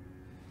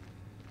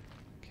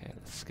 Okay,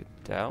 let's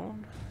get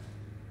down.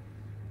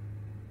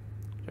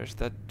 There's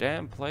that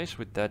damn place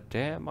with that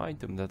damn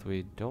item that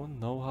we don't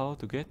know how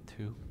to get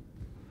to.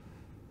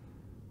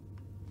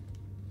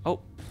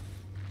 Oh,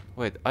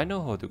 wait, I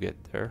know how to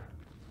get there.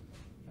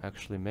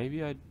 Actually,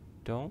 maybe I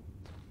don't.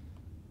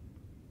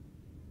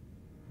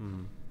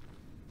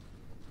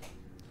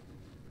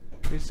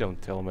 Please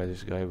don't tell me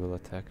this guy will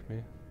attack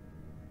me.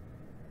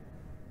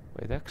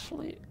 Wait,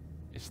 actually,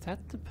 is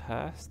that the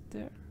path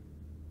there?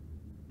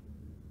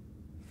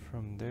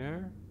 From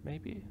there,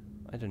 maybe?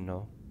 I don't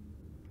know.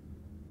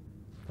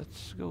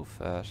 Let's go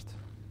fast.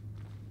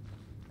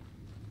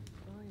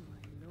 By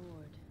my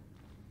lord,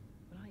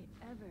 will I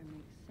ever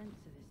make sense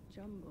of this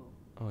jumble?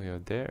 Oh, you're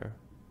there.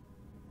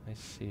 I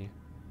see.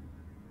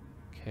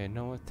 Okay,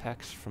 no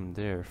attacks from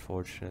there,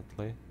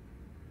 fortunately.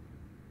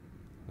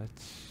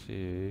 Let's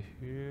see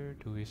here.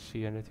 Do we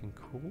see anything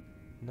cool?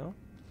 No?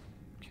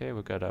 Okay,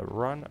 we gotta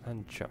run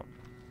and jump.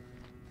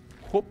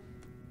 Whoop!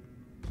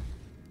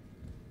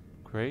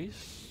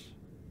 Grace?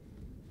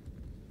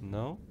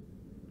 No?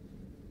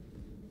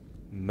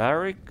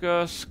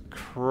 Marika's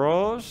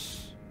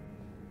Cross?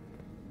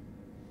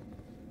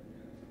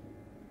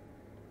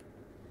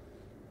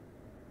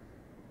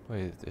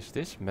 Wait, is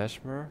this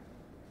Mesmer?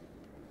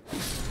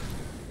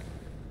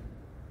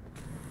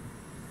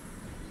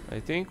 I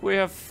think we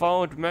have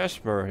found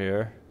Mesmer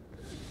here.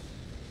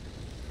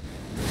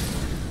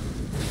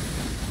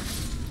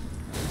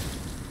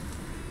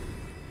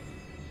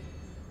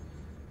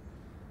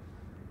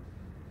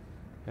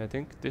 I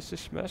think this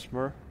is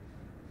Mesmer.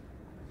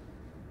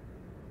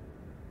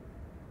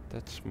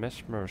 That's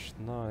Mesmer's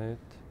night.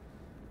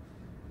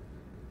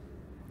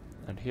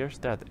 And here's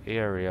that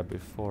area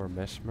before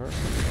Mesmer.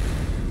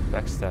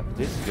 Backstab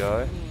this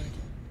guy.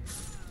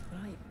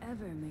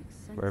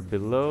 We're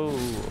below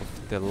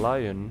of the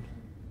lion.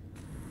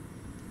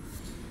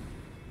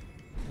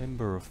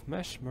 Ember of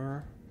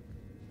Mesmer.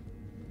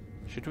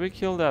 Should we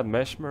kill that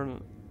Mesmer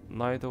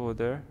knight over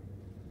there?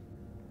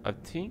 I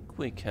think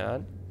we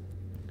can.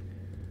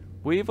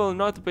 We will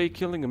not be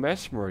killing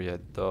Mesmer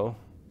yet though.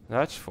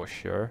 That's for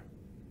sure.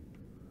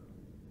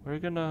 We're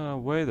gonna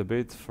wait a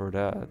bit for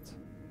that.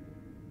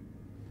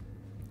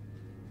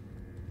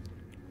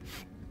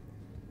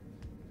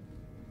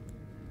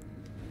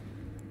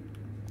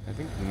 I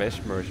think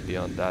Mesmer is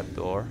beyond that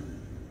door.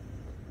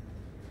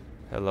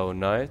 Hello,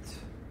 knight.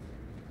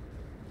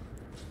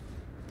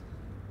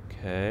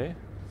 Okay.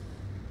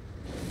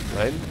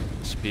 Flame,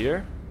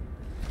 spear.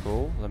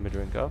 Cool, let me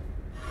drink up.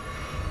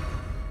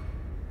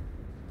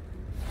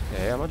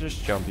 Okay, I'm gonna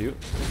just jump you.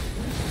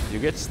 You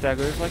get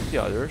staggered like the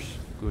others.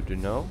 Good to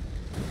know.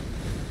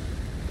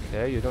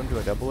 Okay, you don't do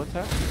a double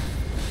attack.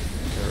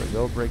 There we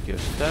go, break your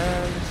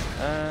stance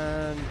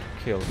and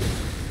kill me.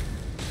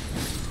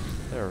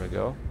 There we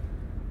go.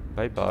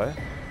 Bye bye.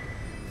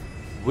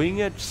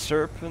 Winged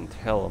Serpent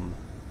Helm.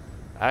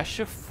 Ash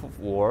of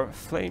War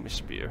Flame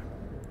Spear.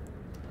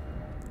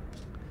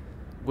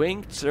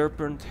 Winged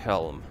Serpent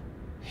Helm.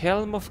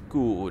 Helm of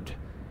Good.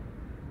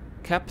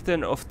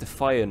 Captain of the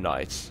Fire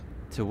Knights.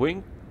 The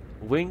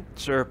winged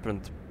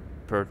serpent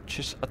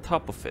perches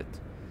atop of it.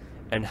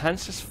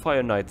 Enhances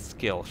Fire Knight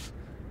skills.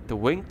 The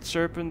winged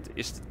serpent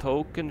is the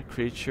token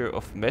creature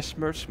of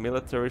Mesmer's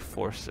military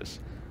forces.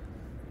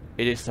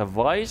 It is a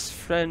wise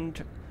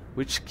friend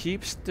which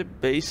keeps the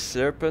base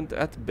serpent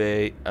at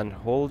bay and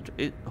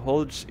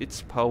holds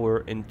its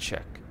power in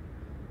check.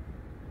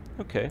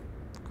 Okay,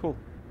 cool.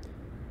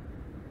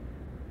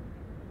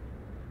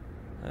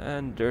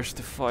 And there's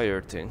the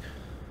fire thing.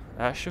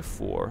 Ash of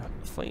War,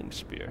 Flame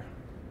Spear.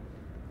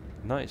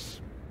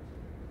 Nice.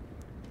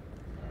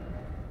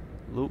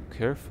 Look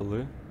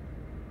carefully.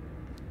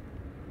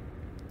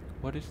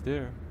 What is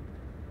there?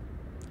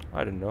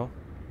 I don't know.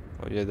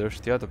 Oh yeah, there's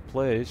the other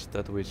place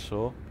that we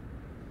saw.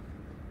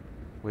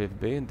 We've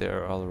been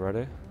there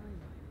already.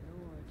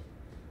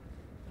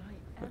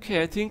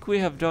 Okay, I think we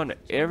have done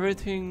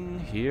everything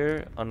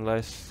here,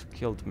 unless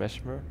killed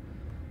Mesmer.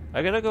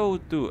 I'm gonna go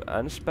to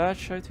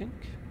Anspatch, I think.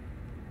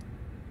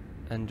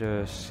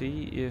 And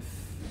see if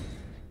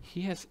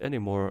he has any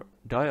more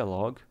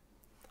dialogue.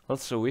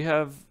 Also, we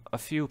have a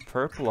few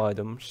purple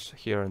items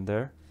here and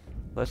there.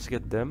 Let's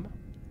get them.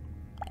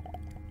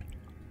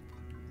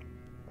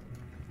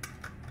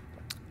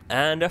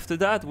 And after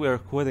that, we are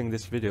quitting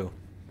this video.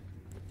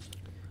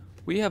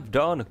 We have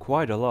done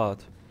quite a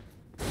lot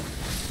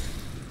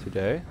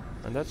today,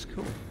 and that's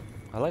cool.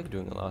 I like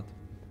doing a lot.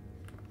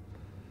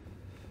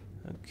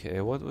 Okay,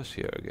 what was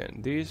here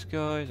again? These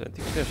guys. I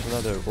think there's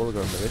another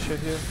vulgar militia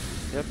here.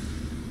 Yep.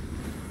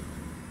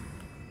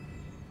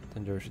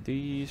 Then there's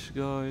these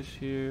guys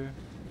here.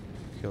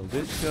 Kill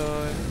this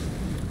guy.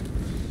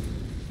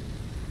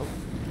 Oh.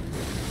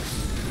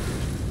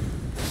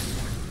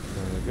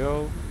 There we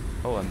go.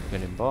 Oh, I'm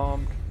getting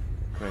bombed.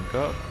 Drink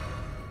up.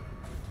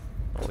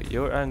 Oh,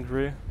 you're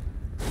angry.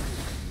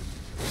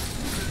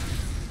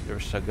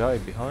 There's a guy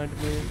behind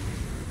me.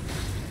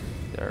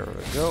 There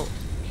we go.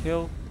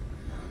 Kill.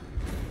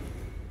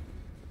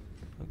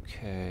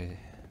 Okay.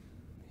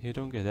 You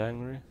don't get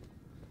angry.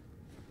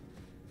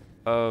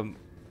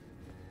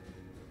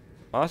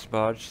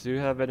 Asbach, do you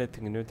have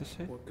anything new to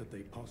say? What could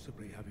they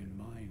possibly have in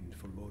mind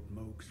for Lord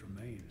Moog's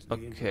remains?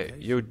 Okay,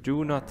 you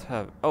do not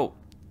have... Oh!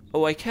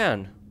 Oh, I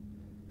can!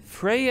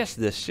 Freya's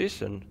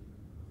decision.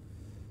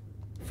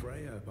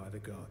 Freya, by the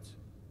gods.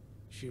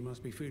 She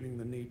must be feeling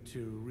the need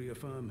to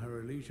reaffirm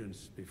her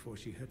allegiance before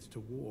she heads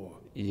to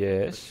war. A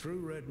Yes.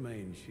 true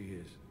Redmane she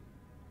is.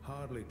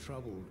 Hardly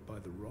troubled by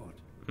the rot.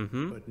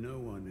 Mm-hmm. But no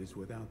one is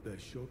without their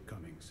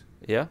shortcomings.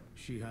 Yeah.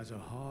 She has a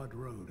hard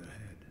road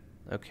ahead.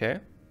 Okay.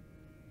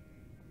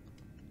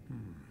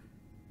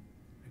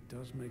 It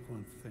does make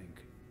one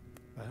think.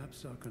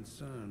 Perhaps our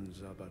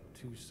concerns are but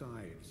two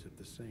sides of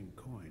the same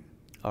coin.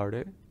 Are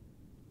they?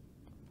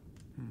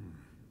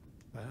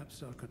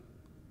 Perhaps our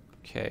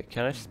Okay,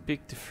 can I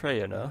speak to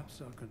Freya now?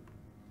 perhaps our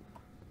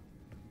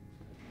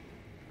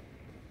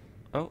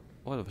Oh,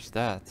 what was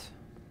that?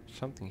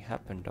 Something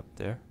happened up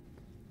there.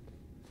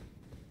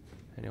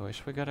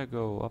 Anyways, we gotta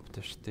go up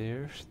the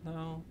stairs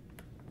now.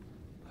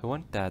 I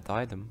want that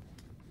item.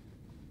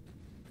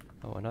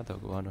 Oh, another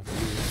one of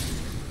these.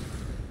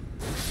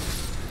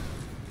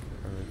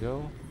 There we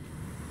go.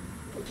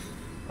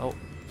 Oh.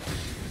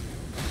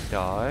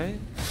 Die.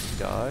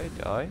 Die,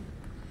 die.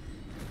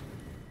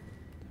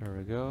 There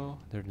we go.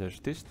 There's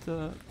this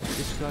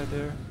guy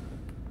there.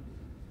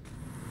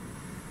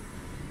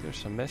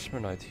 There's a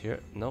mesmerized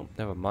here. No,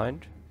 never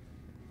mind.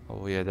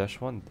 Oh yeah,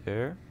 there's one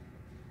there.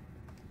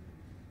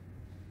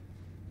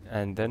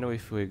 And then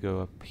if we go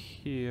up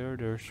here,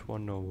 there's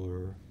one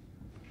over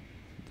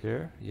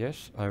there.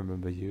 Yes, I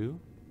remember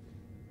you.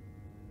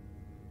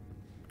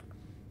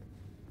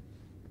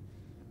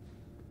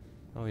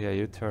 Oh yeah,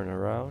 you turn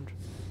around.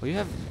 Oh, you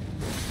have...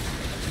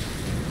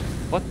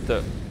 What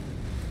the...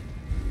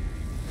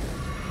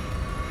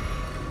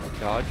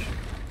 Dodge.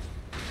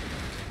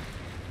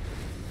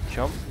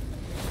 Jump.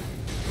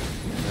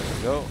 There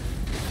we go.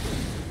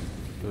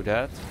 Do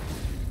that.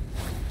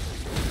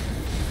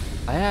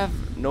 I have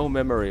no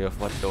memory of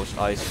what those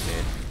eyes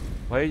mean.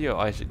 Why are your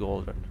eyes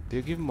golden? Do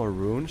you give more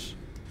runes?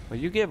 Well,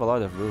 you gave a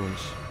lot of runes.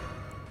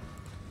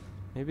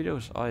 Maybe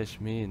those eyes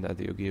mean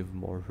that you give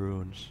more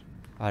runes.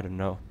 I don't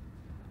know.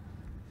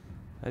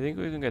 I think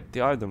we can get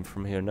the item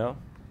from here now.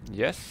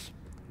 Yes.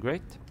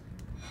 Great.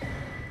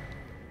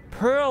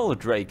 Pearl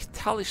Drake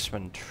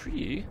Talisman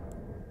Tree.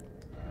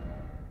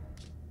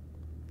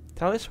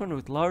 Talisman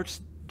with large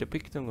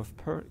depicting of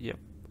pearl. Yep.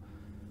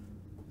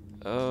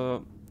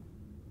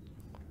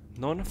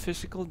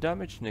 Non-physical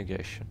damage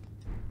negation.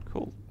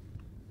 Cool.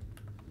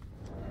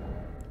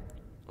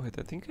 Wait,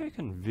 I think I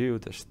can view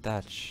the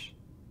stats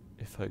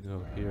if I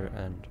go here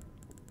and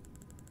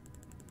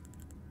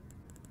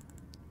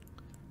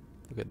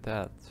look at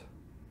that.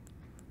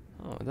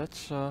 Oh,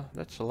 that's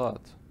a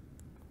lot.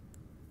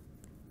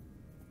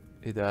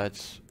 It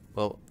adds,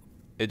 well,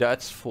 it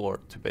adds 4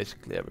 to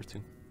basically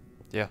everything.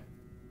 Yeah.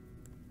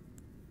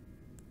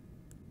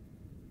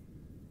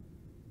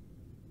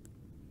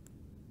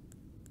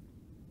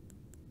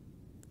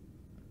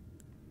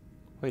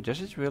 Wait,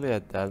 does it really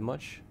add that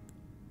much?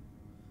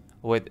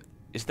 Wait,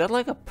 is that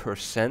like a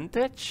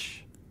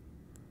percentage?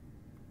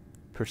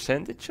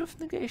 Percentage of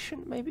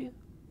negation, maybe?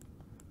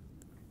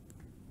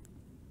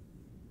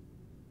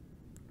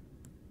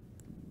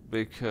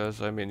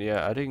 Because, I mean,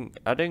 yeah,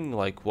 adding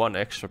like 1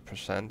 extra %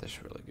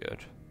 is really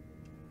good.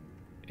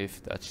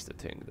 If that's the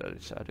thing that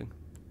it's adding.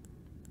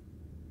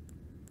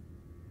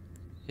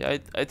 Yeah,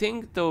 I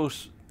think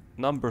those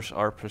numbers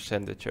are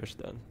percentages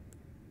then.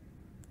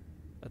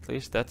 At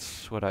least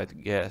that's what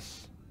I'd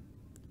guess.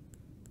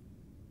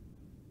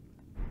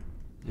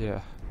 Yeah.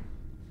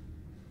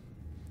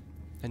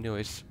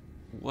 Anyways,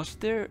 was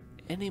there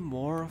any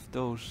more of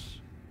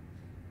those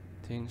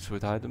things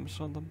with items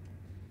on them?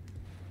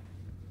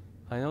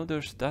 I know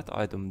there's that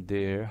item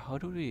there. How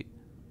do we...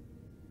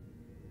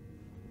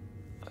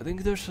 I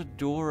think there's a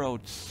door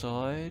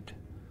outside.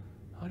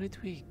 How did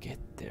we get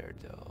there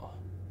though?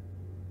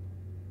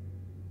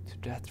 To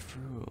that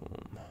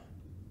room.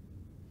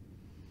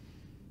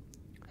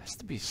 Has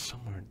to be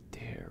somewhere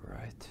there,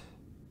 right?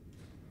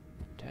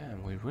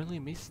 Damn, we really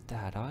missed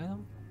that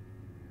item?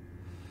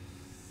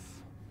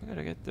 We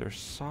gotta get there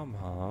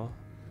somehow.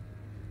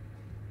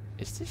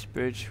 Is this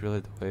bridge really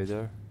the way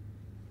there?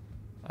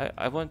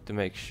 I want to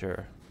make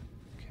sure.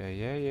 Okay,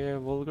 yeah,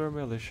 vulgar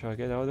militia,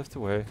 get out of the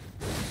way.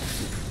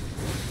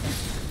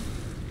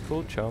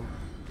 Cool jump.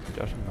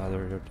 Doesn't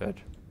matter, you're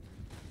dead.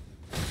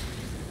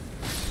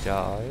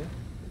 Die.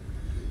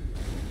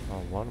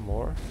 Oh, one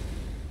more.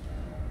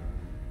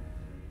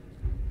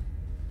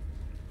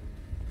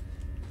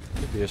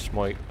 Could be a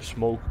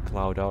smoke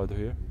cloud out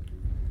here.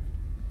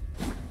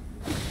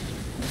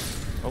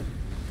 Oh,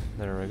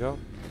 there we go.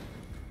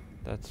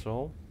 That's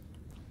all.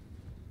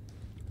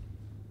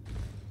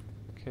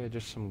 Okay,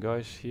 there's some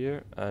guys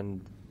here,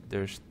 and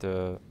there's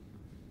the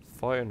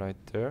Fire Knight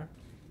there.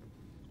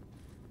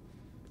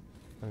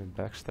 Let me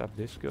backstab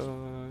this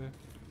guy.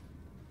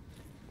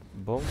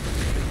 Boom.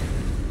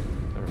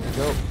 There we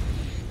go.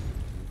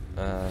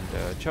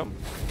 And jump.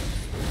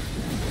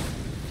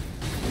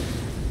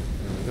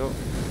 There we go.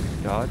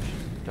 Dodge,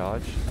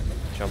 dodge,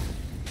 jump.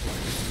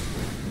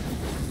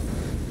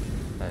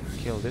 And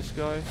kill this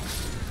guy.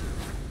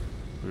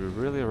 We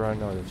really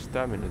ran out of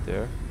stamina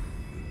there.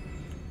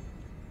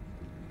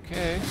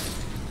 Okay.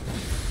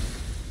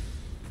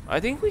 I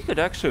think we could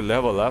actually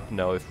level up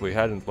now if we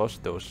hadn't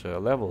lost those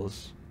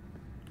levels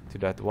to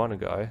that one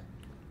guy.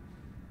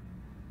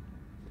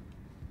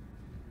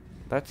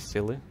 That's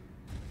silly.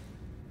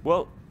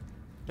 Well,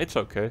 it's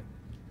okay.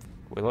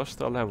 We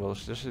lost our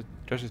levels. Does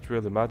it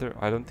really matter?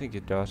 I don't think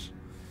it does.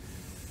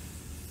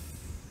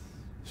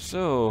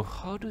 So,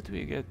 how did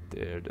we get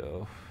there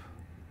though?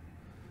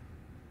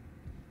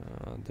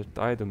 That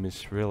item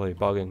is really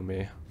bugging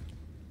me.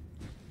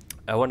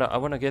 I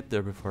wanna get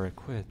there before I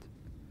quit.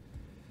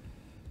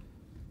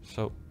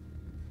 So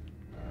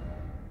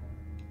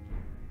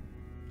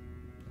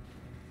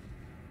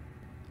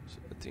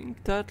I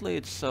think that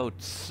leads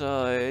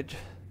outside.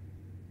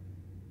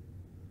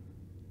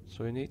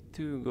 So we need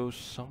to go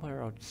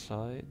somewhere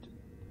outside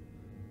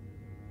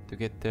to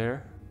get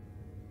there,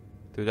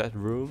 to that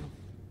room.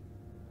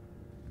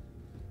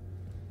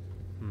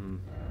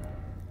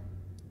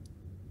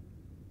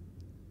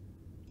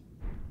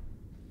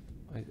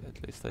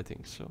 At least I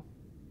think so.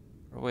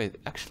 Or wait,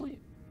 actually,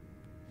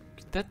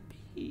 could that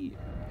be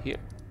here?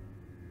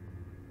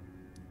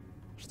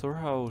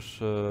 Storehouse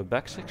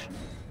back section?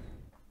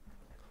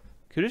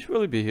 Could it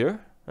really be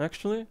here,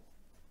 actually?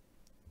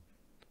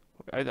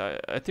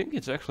 I think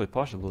it's actually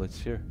possible it's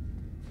here.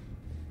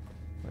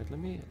 Wait, let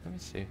me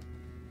see.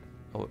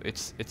 Oh,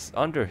 it's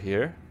under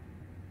here.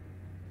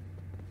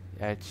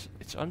 Yeah,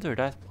 it's under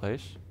that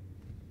place.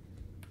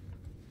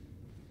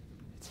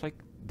 It's like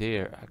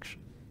there actually.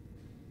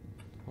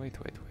 Wait.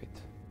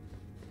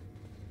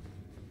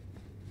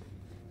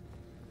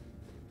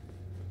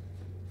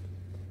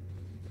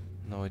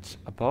 No, it's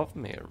above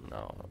me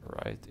now,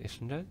 right?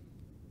 Isn't it?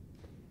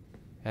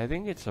 I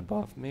think it's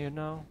above me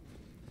now.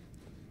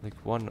 Like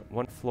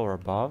one floor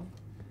above.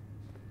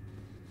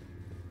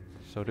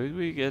 So did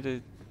we get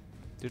it?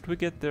 Did we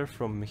get there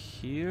from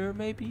here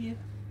maybe?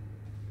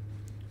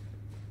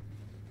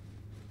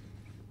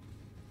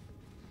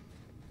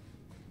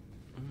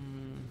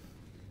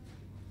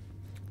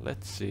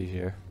 Let's see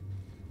here.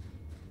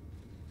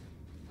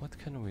 What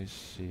can we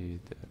see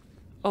there?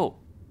 Oh!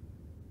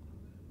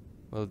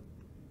 Well,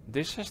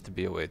 this has to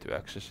be a way to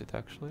access it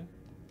actually.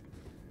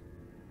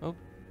 Oh.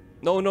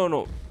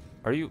 No.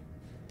 Are you...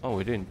 Oh,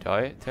 we didn't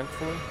die,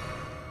 thankfully.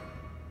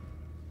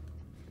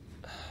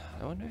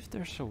 I wonder if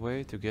there's a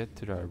way to get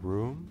to that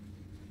room.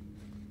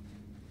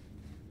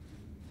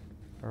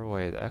 Or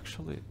wait,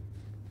 actually...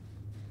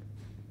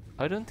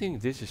 I don't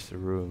think this is the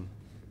room.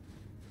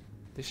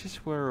 This is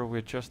where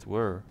we just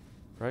were,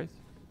 right?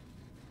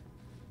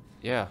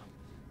 Yeah.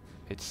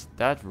 It's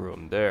that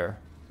room there.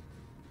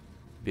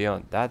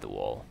 Beyond that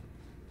wall.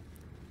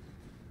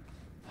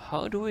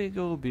 How do we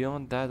go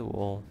beyond that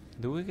wall?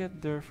 Do we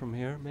get there from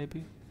here,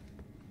 maybe?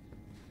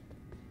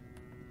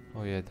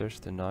 Oh yeah, there's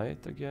the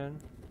knight again.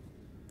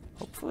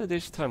 Hopefully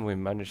this time we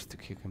managed to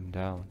kick him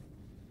down.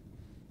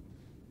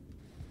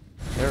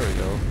 There we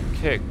go.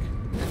 Kick.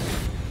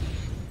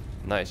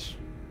 Nice.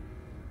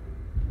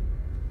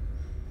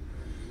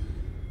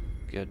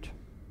 Good.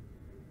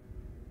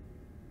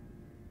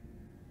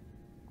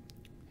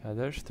 Yeah,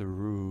 there's the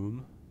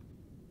room.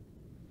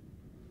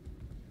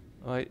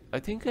 I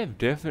think I've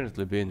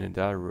definitely been in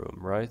that room,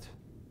 right?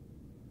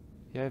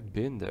 Yeah, I've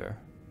been there.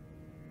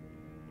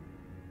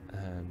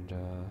 And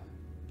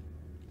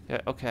yeah,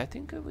 okay, I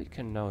think we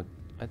can now.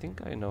 I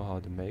think I know how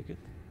to make it.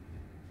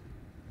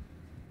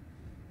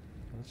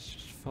 Let's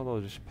just follow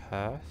this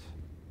path.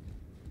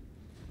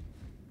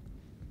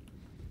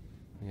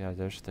 Yeah,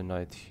 there's the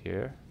knight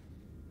here.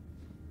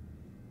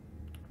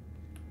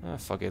 Ah,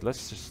 fuck it,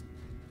 let's just...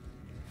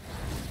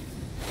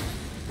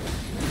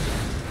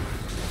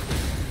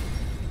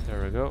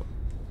 There we go.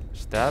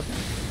 Stab.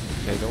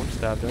 Okay, don't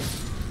stab them.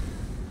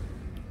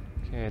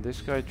 Okay,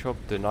 this guy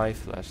dropped the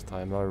knife last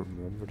time, I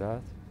remember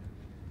that.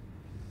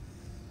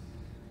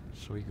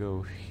 So we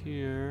go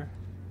here.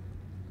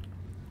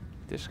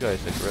 This guy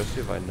is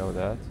aggressive, I know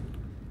that.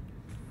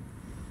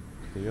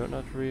 Okay, you're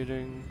not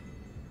reading.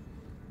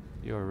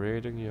 You're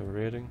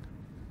reading.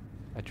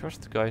 I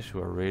trust the guys who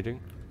are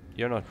reading.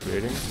 You're not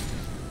reading,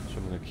 so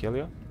I'm gonna kill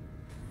you.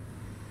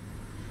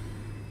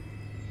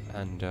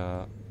 And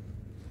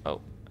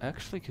oh,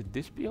 actually, could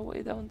this be a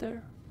way down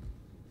there?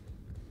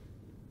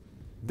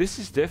 This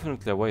is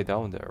definitely a way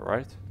down there,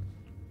 right?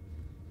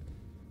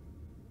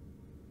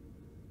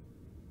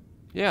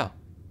 Yeah.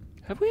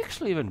 Have we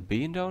actually even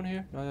been down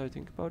here, now that I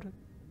think about it?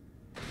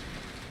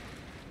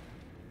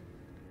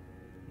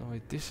 No,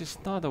 wait, this is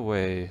not a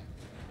way.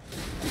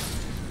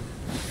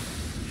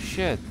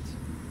 Shit.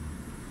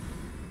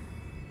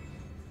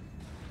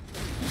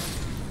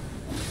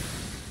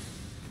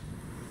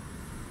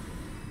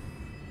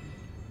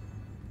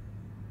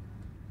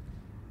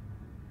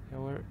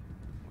 Yeah,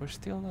 we're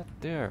still not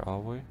there, are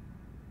we?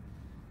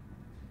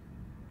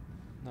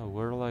 No,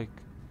 we're like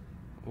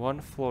one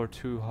floor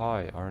too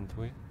high, aren't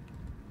we?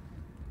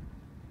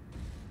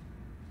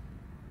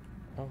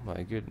 Oh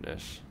my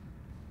goodness.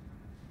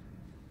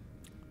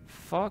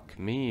 Fuck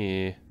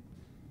me.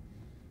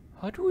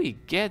 How do we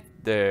get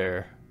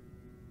there?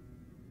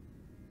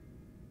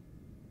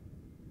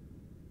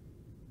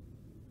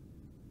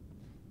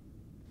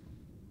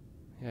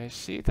 Yeah, I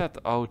see that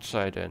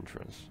outside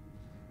entrance.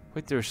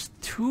 Wait, there's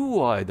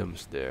 2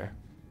 items there.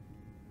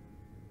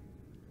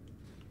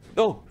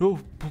 No, no.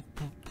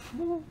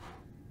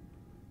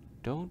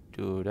 Don't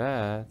do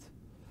that.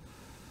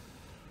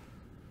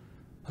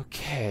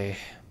 Okay.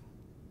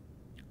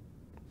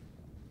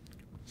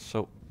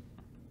 So,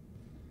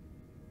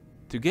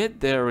 to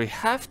get there, we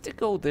have to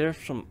go there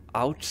from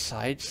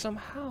outside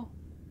somehow.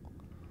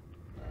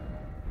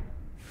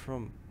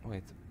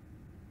 Wait.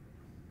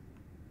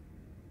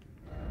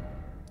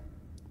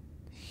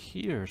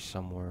 Here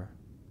somewhere.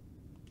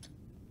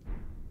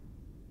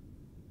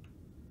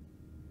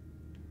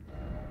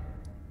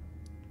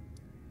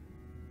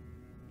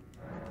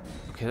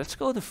 Okay, let's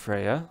go to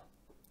Freya.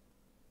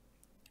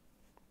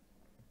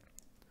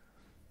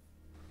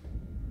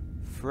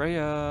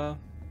 Freya.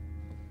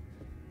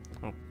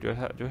 Oh, do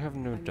I have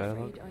no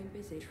dialogue? I'm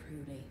busy,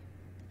 truly.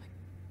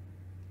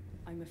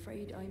 I'm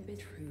afraid I'm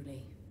busy,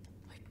 truly.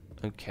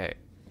 Okay.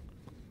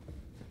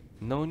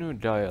 No new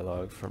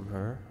dialogue from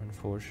her,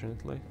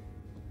 unfortunately.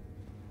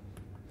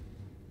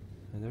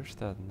 And there's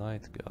that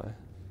knight guy.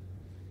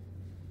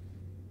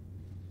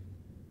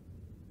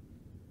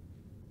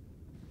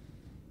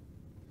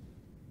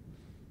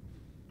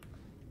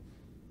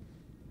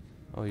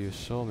 Oh, you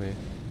saw me.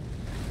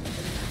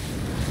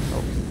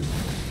 Oh.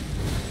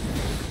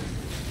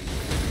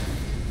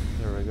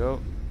 There we go.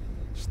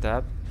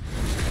 Stab.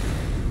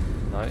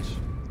 Nice.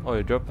 Oh,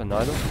 you dropped an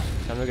item.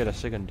 Can we get a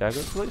second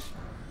dagger, please?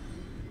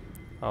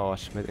 Oh, a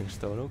smithing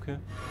stone, okay.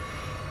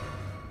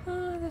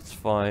 That's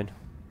fine.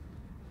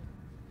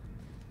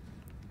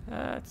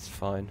 That's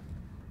fine.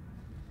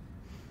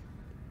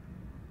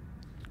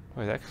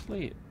 Wait,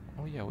 actually...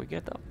 Oh yeah, we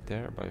get up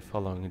there by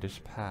following this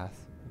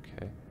path.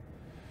 Okay.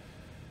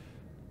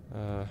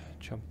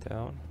 Jump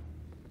down.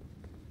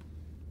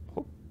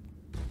 Hop.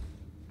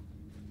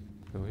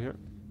 Go here.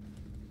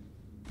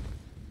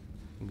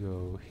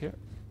 Go here.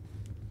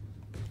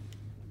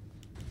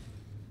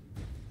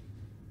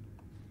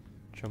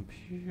 Jump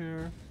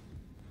here.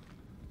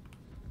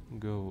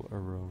 Go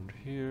around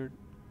here.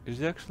 Is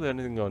there actually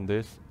anything on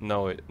this?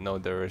 No, no,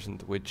 there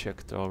isn't. We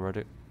checked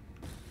already.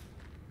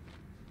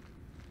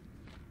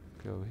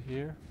 Go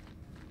here.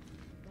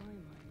 By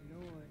my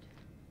lord,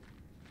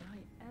 did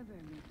I ever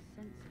make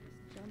sense of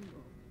this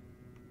jungle?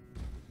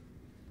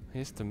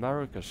 Here's the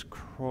Maracas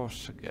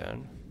Cross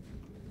again.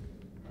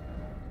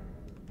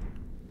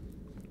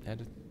 And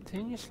the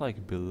thing is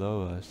like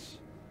below us.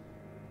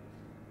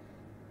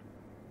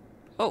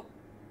 Oh!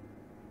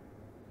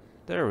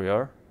 There we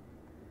are.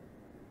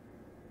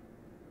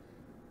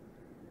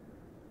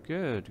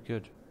 Good,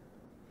 good.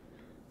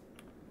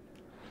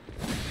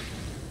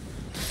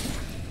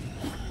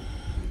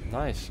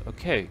 Nice,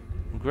 okay,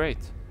 great.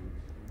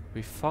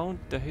 We found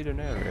the hidden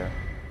area.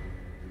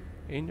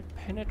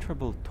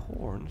 Impenetrable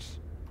thorns.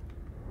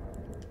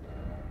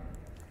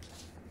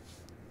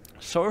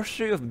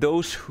 Sorcery of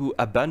those who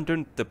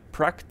abandoned the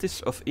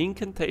practice of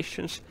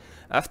incantations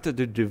after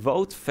the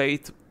devout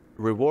faith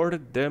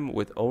rewarded them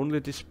with only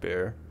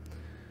despair.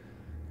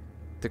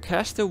 The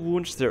caster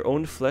wounds their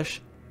own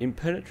flesh.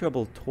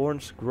 Impenetrable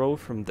thorns grow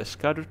from the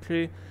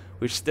Erdtree,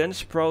 which then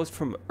sprout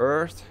from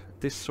earth.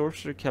 This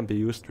sorcery can be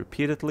used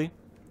repeatedly.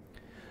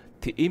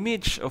 The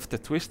image of the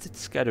twisted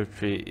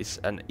Erdtree is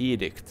an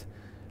edict.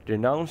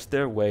 Denounce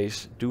their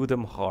ways, do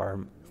them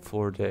harm,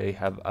 for they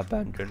have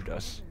abandoned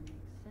us.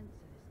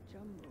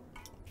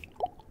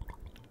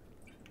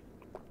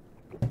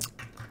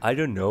 I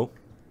don't know.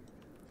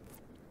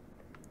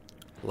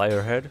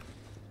 Liarhead.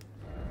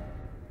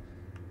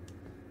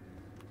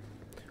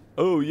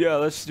 Oh yeah,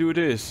 let's do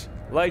this.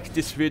 Like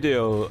this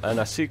video and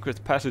a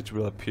secret passage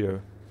will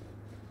appear.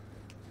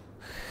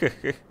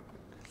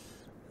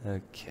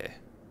 Okay.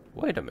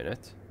 Wait a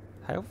minute.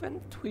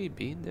 Haven't we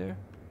been there?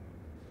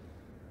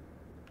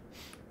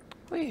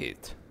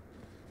 Wait.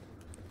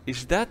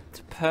 Is that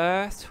the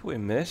path we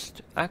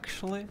missed,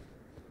 actually?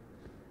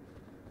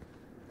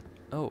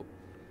 Oh.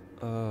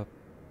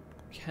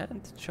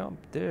 Can't jump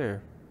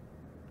there.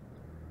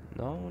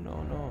 No,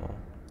 no, no.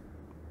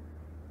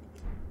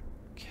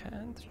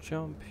 Can't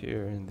jump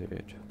here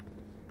indeed.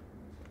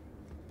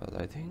 But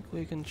I think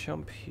we can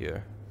jump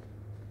here.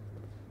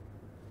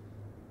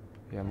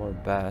 Yeah, more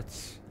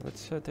bats.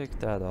 Let's take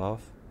that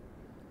off.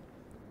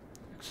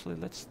 Actually,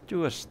 let's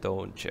do a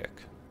stone check.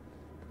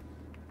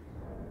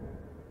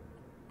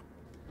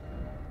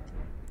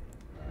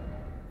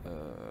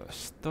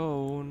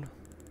 Stone.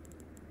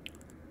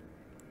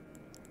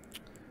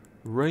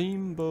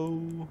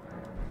 Rainbow.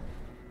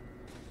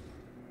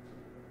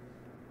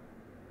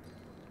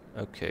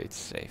 Okay, it's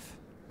safe.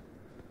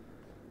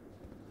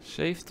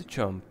 Safe to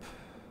jump.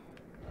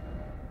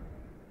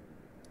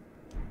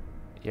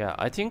 Yeah,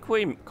 I think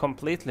we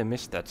completely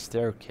missed that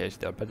staircase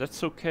there, but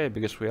that's okay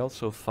because we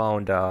also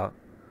found a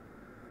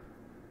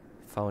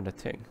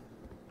thing.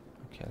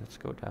 Okay, let's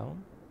go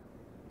down.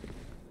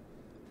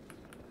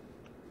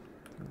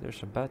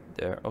 There's a bat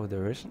there. Oh,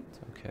 there isn't?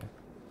 Okay.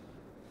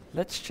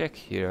 Let's check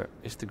here.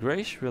 Is the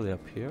grace really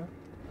up here?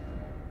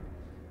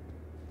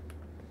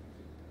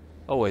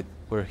 Oh wait,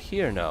 we're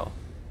here now.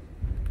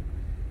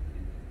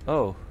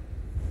 Oh.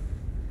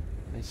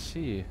 I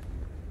see.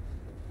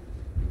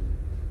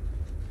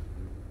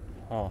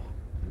 Huh.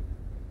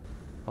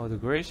 Oh, the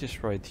grace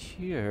is right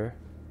here.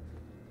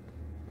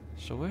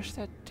 So where's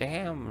that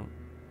damn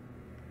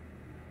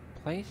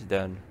place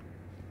then?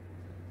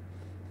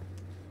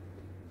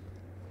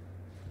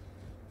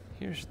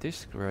 Here's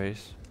this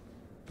grace.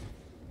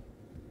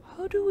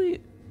 How do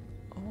we...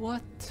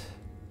 What?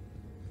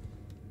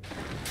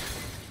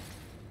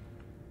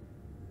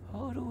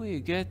 How do we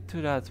get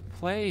to that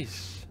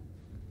place?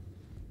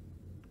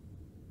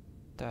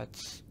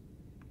 That's...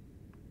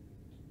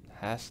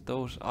 has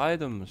those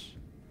items.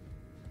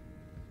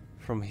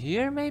 From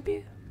here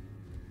maybe?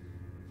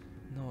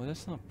 No,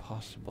 that's not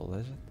possible,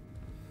 is it?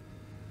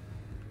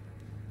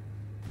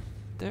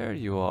 There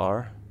you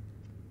are.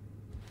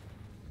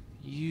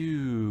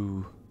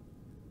 You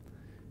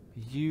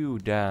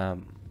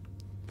damn.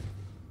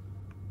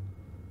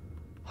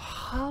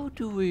 How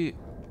do we...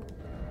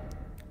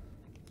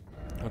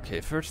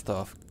 Okay, first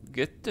off,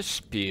 get the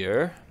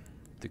spear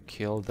to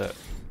kill the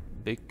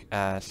big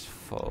ass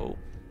foe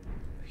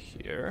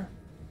here.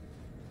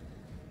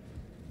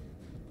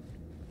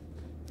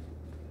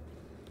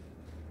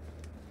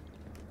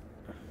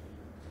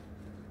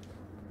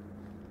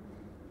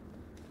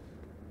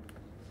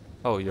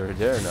 Oh, you're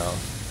there now.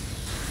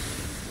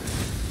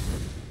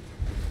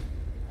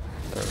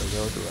 There we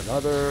go, do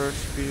another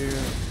spear,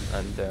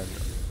 and then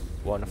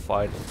one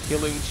final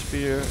killing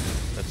spear.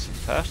 That's a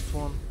fast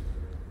one.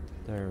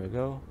 There we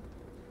go.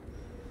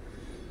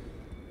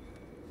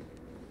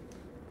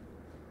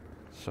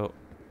 So,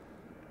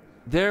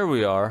 there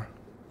we are.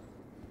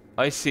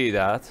 I see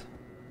that.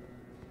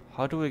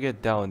 How do we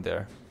get down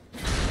there?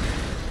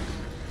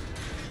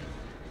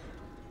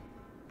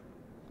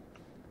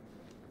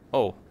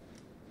 Oh.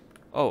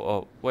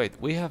 Oh, wait,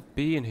 we have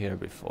been here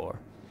before.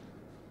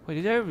 Wait,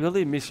 did I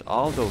really miss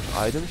all those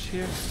items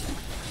here?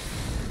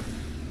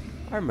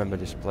 I remember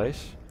this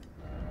place.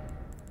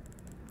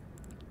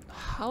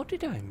 How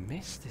did I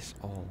miss this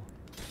all?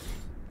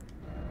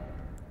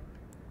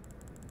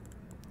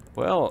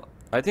 Well,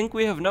 I think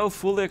we have now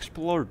fully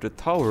explored the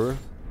tower,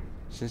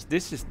 since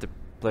this is the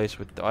place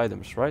with the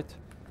items, right?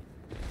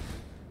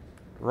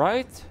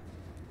 Right?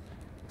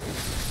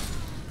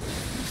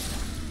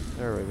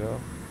 There we go.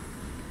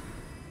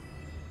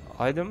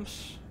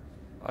 Items?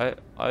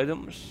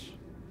 Items?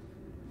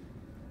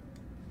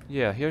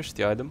 Yeah, here's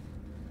the item.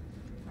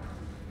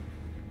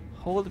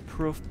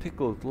 Hold-proof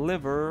pickled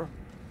liver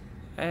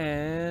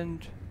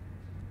and...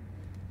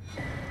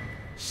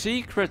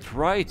 Secret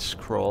rite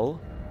scroll?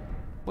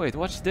 Wait,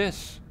 what's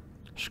this?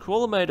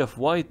 Scroll made of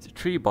white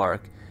tree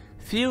bark.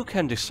 Few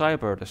can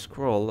decipher the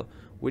scroll,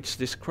 which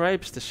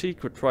describes the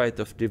secret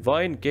rite of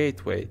divine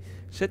gateway,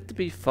 said to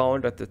be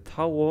found at the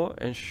tower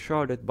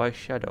enshrouded by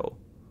shadow.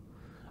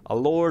 A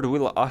lord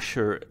will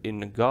usher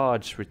in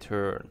God's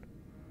return,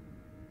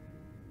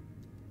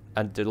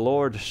 and the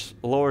Lord's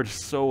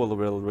soul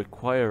will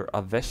require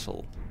a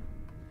vessel.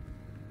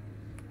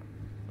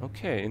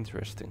 Okay,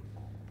 interesting.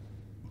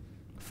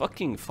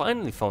 Fucking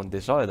finally found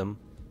this item.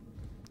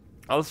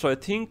 Also, I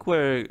think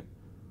we're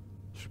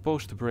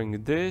supposed to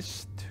bring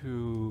this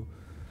to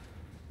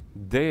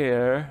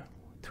there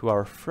to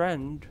our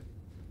friend.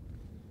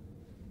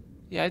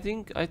 Yeah, I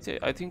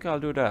think I'll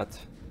do that.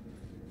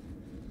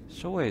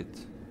 So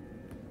wait.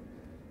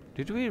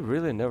 Did we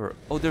really never...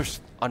 Oh,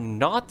 there's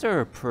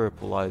another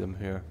purple item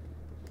here.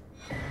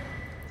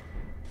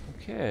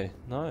 Okay,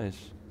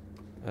 nice.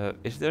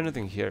 Is there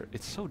anything here?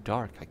 It's so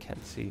dark, I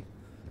can't see.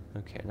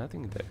 Okay,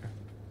 nothing there.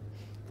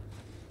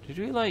 Did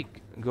we,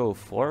 like, go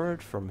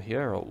forward from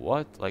here or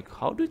what? Like,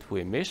 how did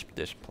we miss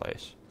this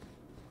place?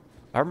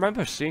 I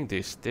remember seeing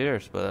these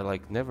stairs, but I,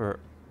 like, never...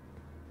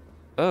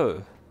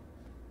 Oh.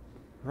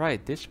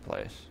 Right, this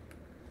place.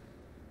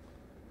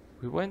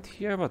 We went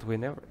here, but we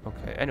never...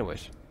 Okay,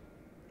 anyways.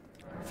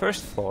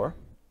 First floor.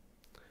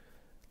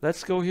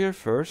 Let's go here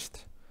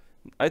first.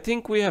 I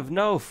think we have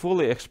now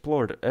fully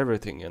explored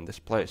everything in this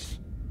place.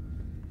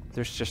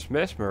 There's just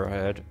Mesmer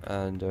ahead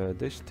and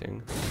this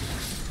thing.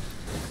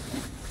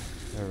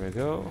 There we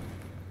go.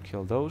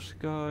 Kill those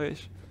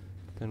guys.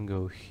 Then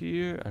go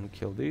here and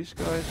kill these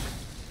guys.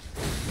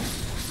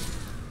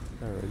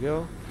 There we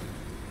go.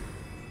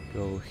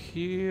 Go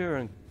here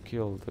and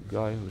kill the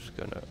guy who's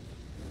gonna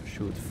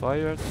shoot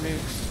fire at me.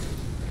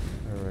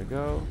 There we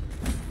go.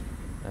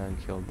 And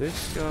kill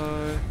this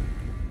guy.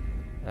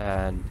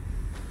 And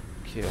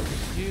kill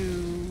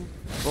you.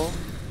 Boom.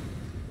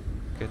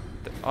 Get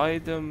the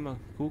item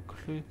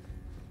quickly.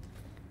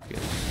 Get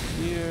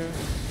here.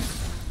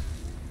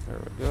 There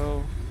we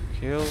go.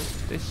 Kill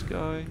this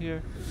guy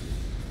here.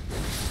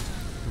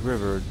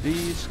 River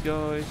these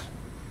guys.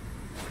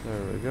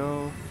 There we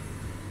go.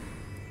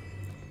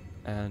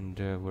 And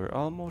we're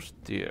almost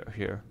there.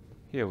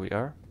 Here we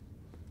are.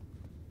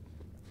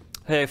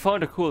 Hey, I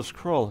found a cool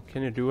scroll.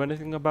 Can you do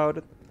anything about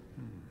it?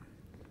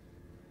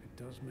 It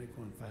does make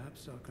one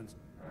perhaps our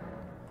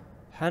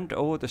Hand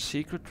over the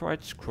secret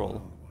right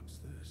scroll. Oh, what's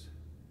this?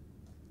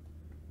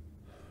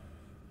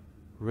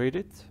 Read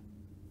it.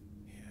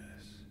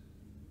 Yes.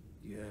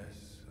 Yes,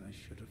 I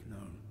should have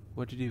known.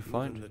 What did you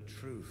find? Even the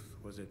truth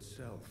was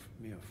itself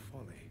mere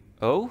folly.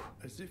 Oh?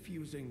 As if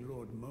using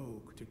Lord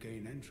Moog to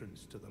gain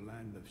entrance to the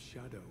land of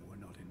shadow were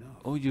not enough.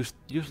 Oh, use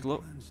He lo-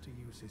 plans to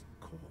use his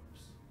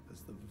corpse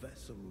as the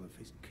vessel of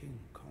his king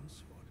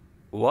consort.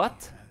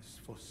 What? He has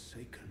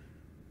forsaken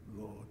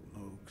Lord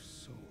Moog's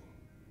soul.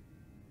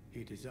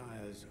 He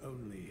desires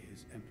only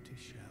his empty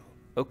shell.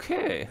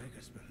 Okay.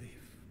 Beggars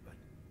belief, but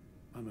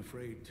I'm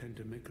afraid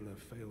Tentamicola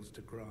fails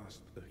to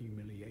grasp the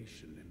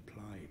humiliation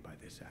implied by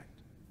this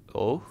act.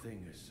 Oh? One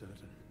thing is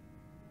certain.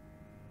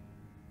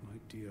 My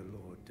dear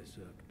lord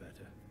deserved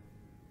better.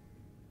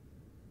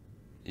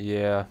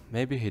 Yeah,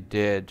 maybe he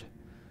did.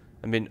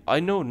 I mean, I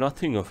know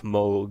nothing of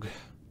Moog.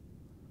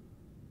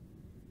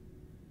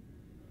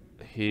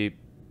 He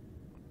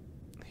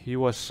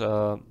was,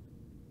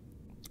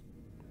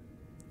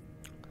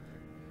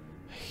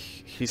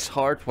 his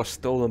heart was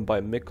stolen by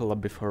Mikola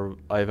before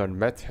I even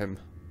met him.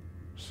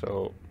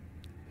 So,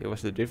 he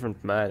was a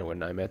different man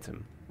when I met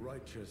him.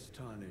 Righteous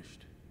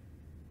tarnished.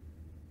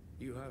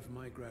 You have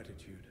my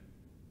gratitude.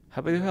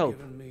 Happy to You have help.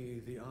 given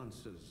me the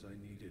answers I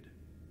needed,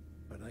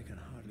 but I can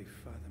hardly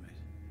fathom it.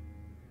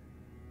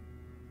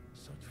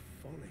 Such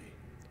folly.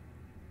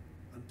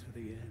 Unto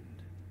the end.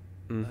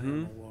 I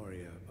am a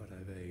warrior, but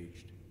I've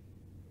aged.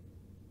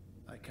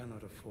 I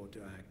cannot afford to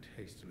act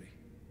hastily.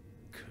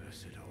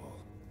 Curse it all.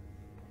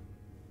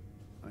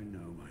 I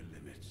know my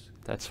limits.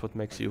 That's what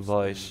makes I you could spend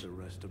wise. the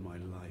rest of my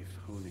life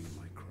honing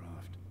my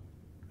craft,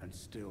 and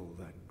still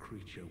that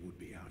creature would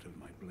be out of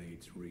my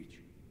blade's reach.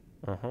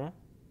 Uh-huh.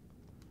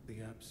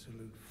 The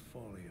absolute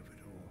folly of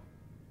it all.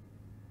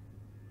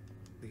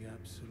 The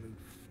absolute,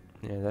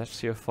 Yeah,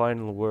 that's your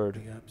final word.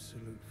 the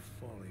absolute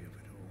folly of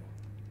it all.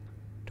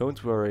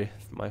 Don't worry,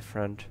 my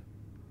friend.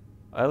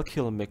 I'll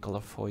kill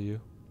Mikola for you.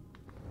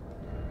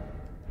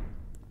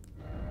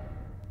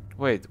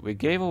 Wait, we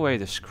gave away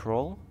the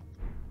scroll?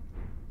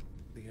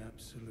 The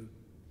absolute,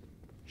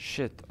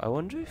 Shit, I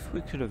wonder if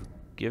we could have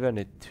given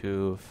it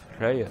to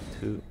Freya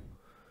too.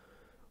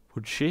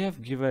 Would she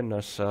have given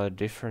us a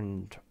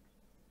different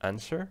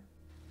answer?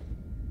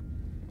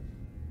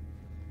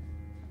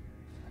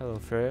 Hello,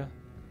 Freya.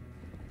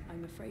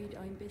 I'm afraid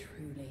I'm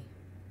truly.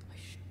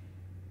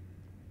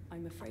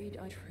 I'm afraid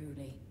I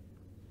truly.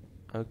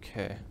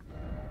 Okay.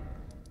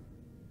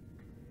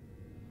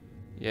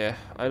 Yeah,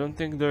 I don't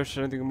think there's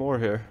anything more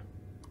here.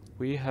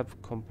 We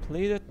have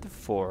completed the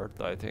fort,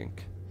 I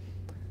think.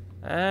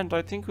 And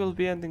I think we'll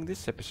be ending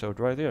this episode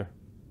right here.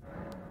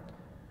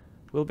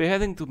 We'll be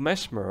heading to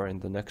Mesmer in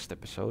the next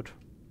episode.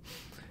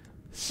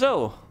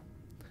 So,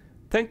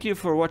 thank you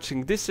for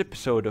watching this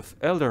episode of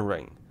Elden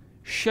Ring,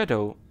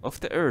 Shadow of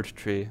the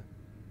Erdtree.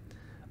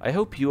 I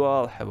hope you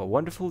all have a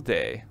wonderful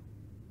day.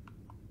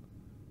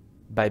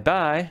 Bye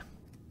bye.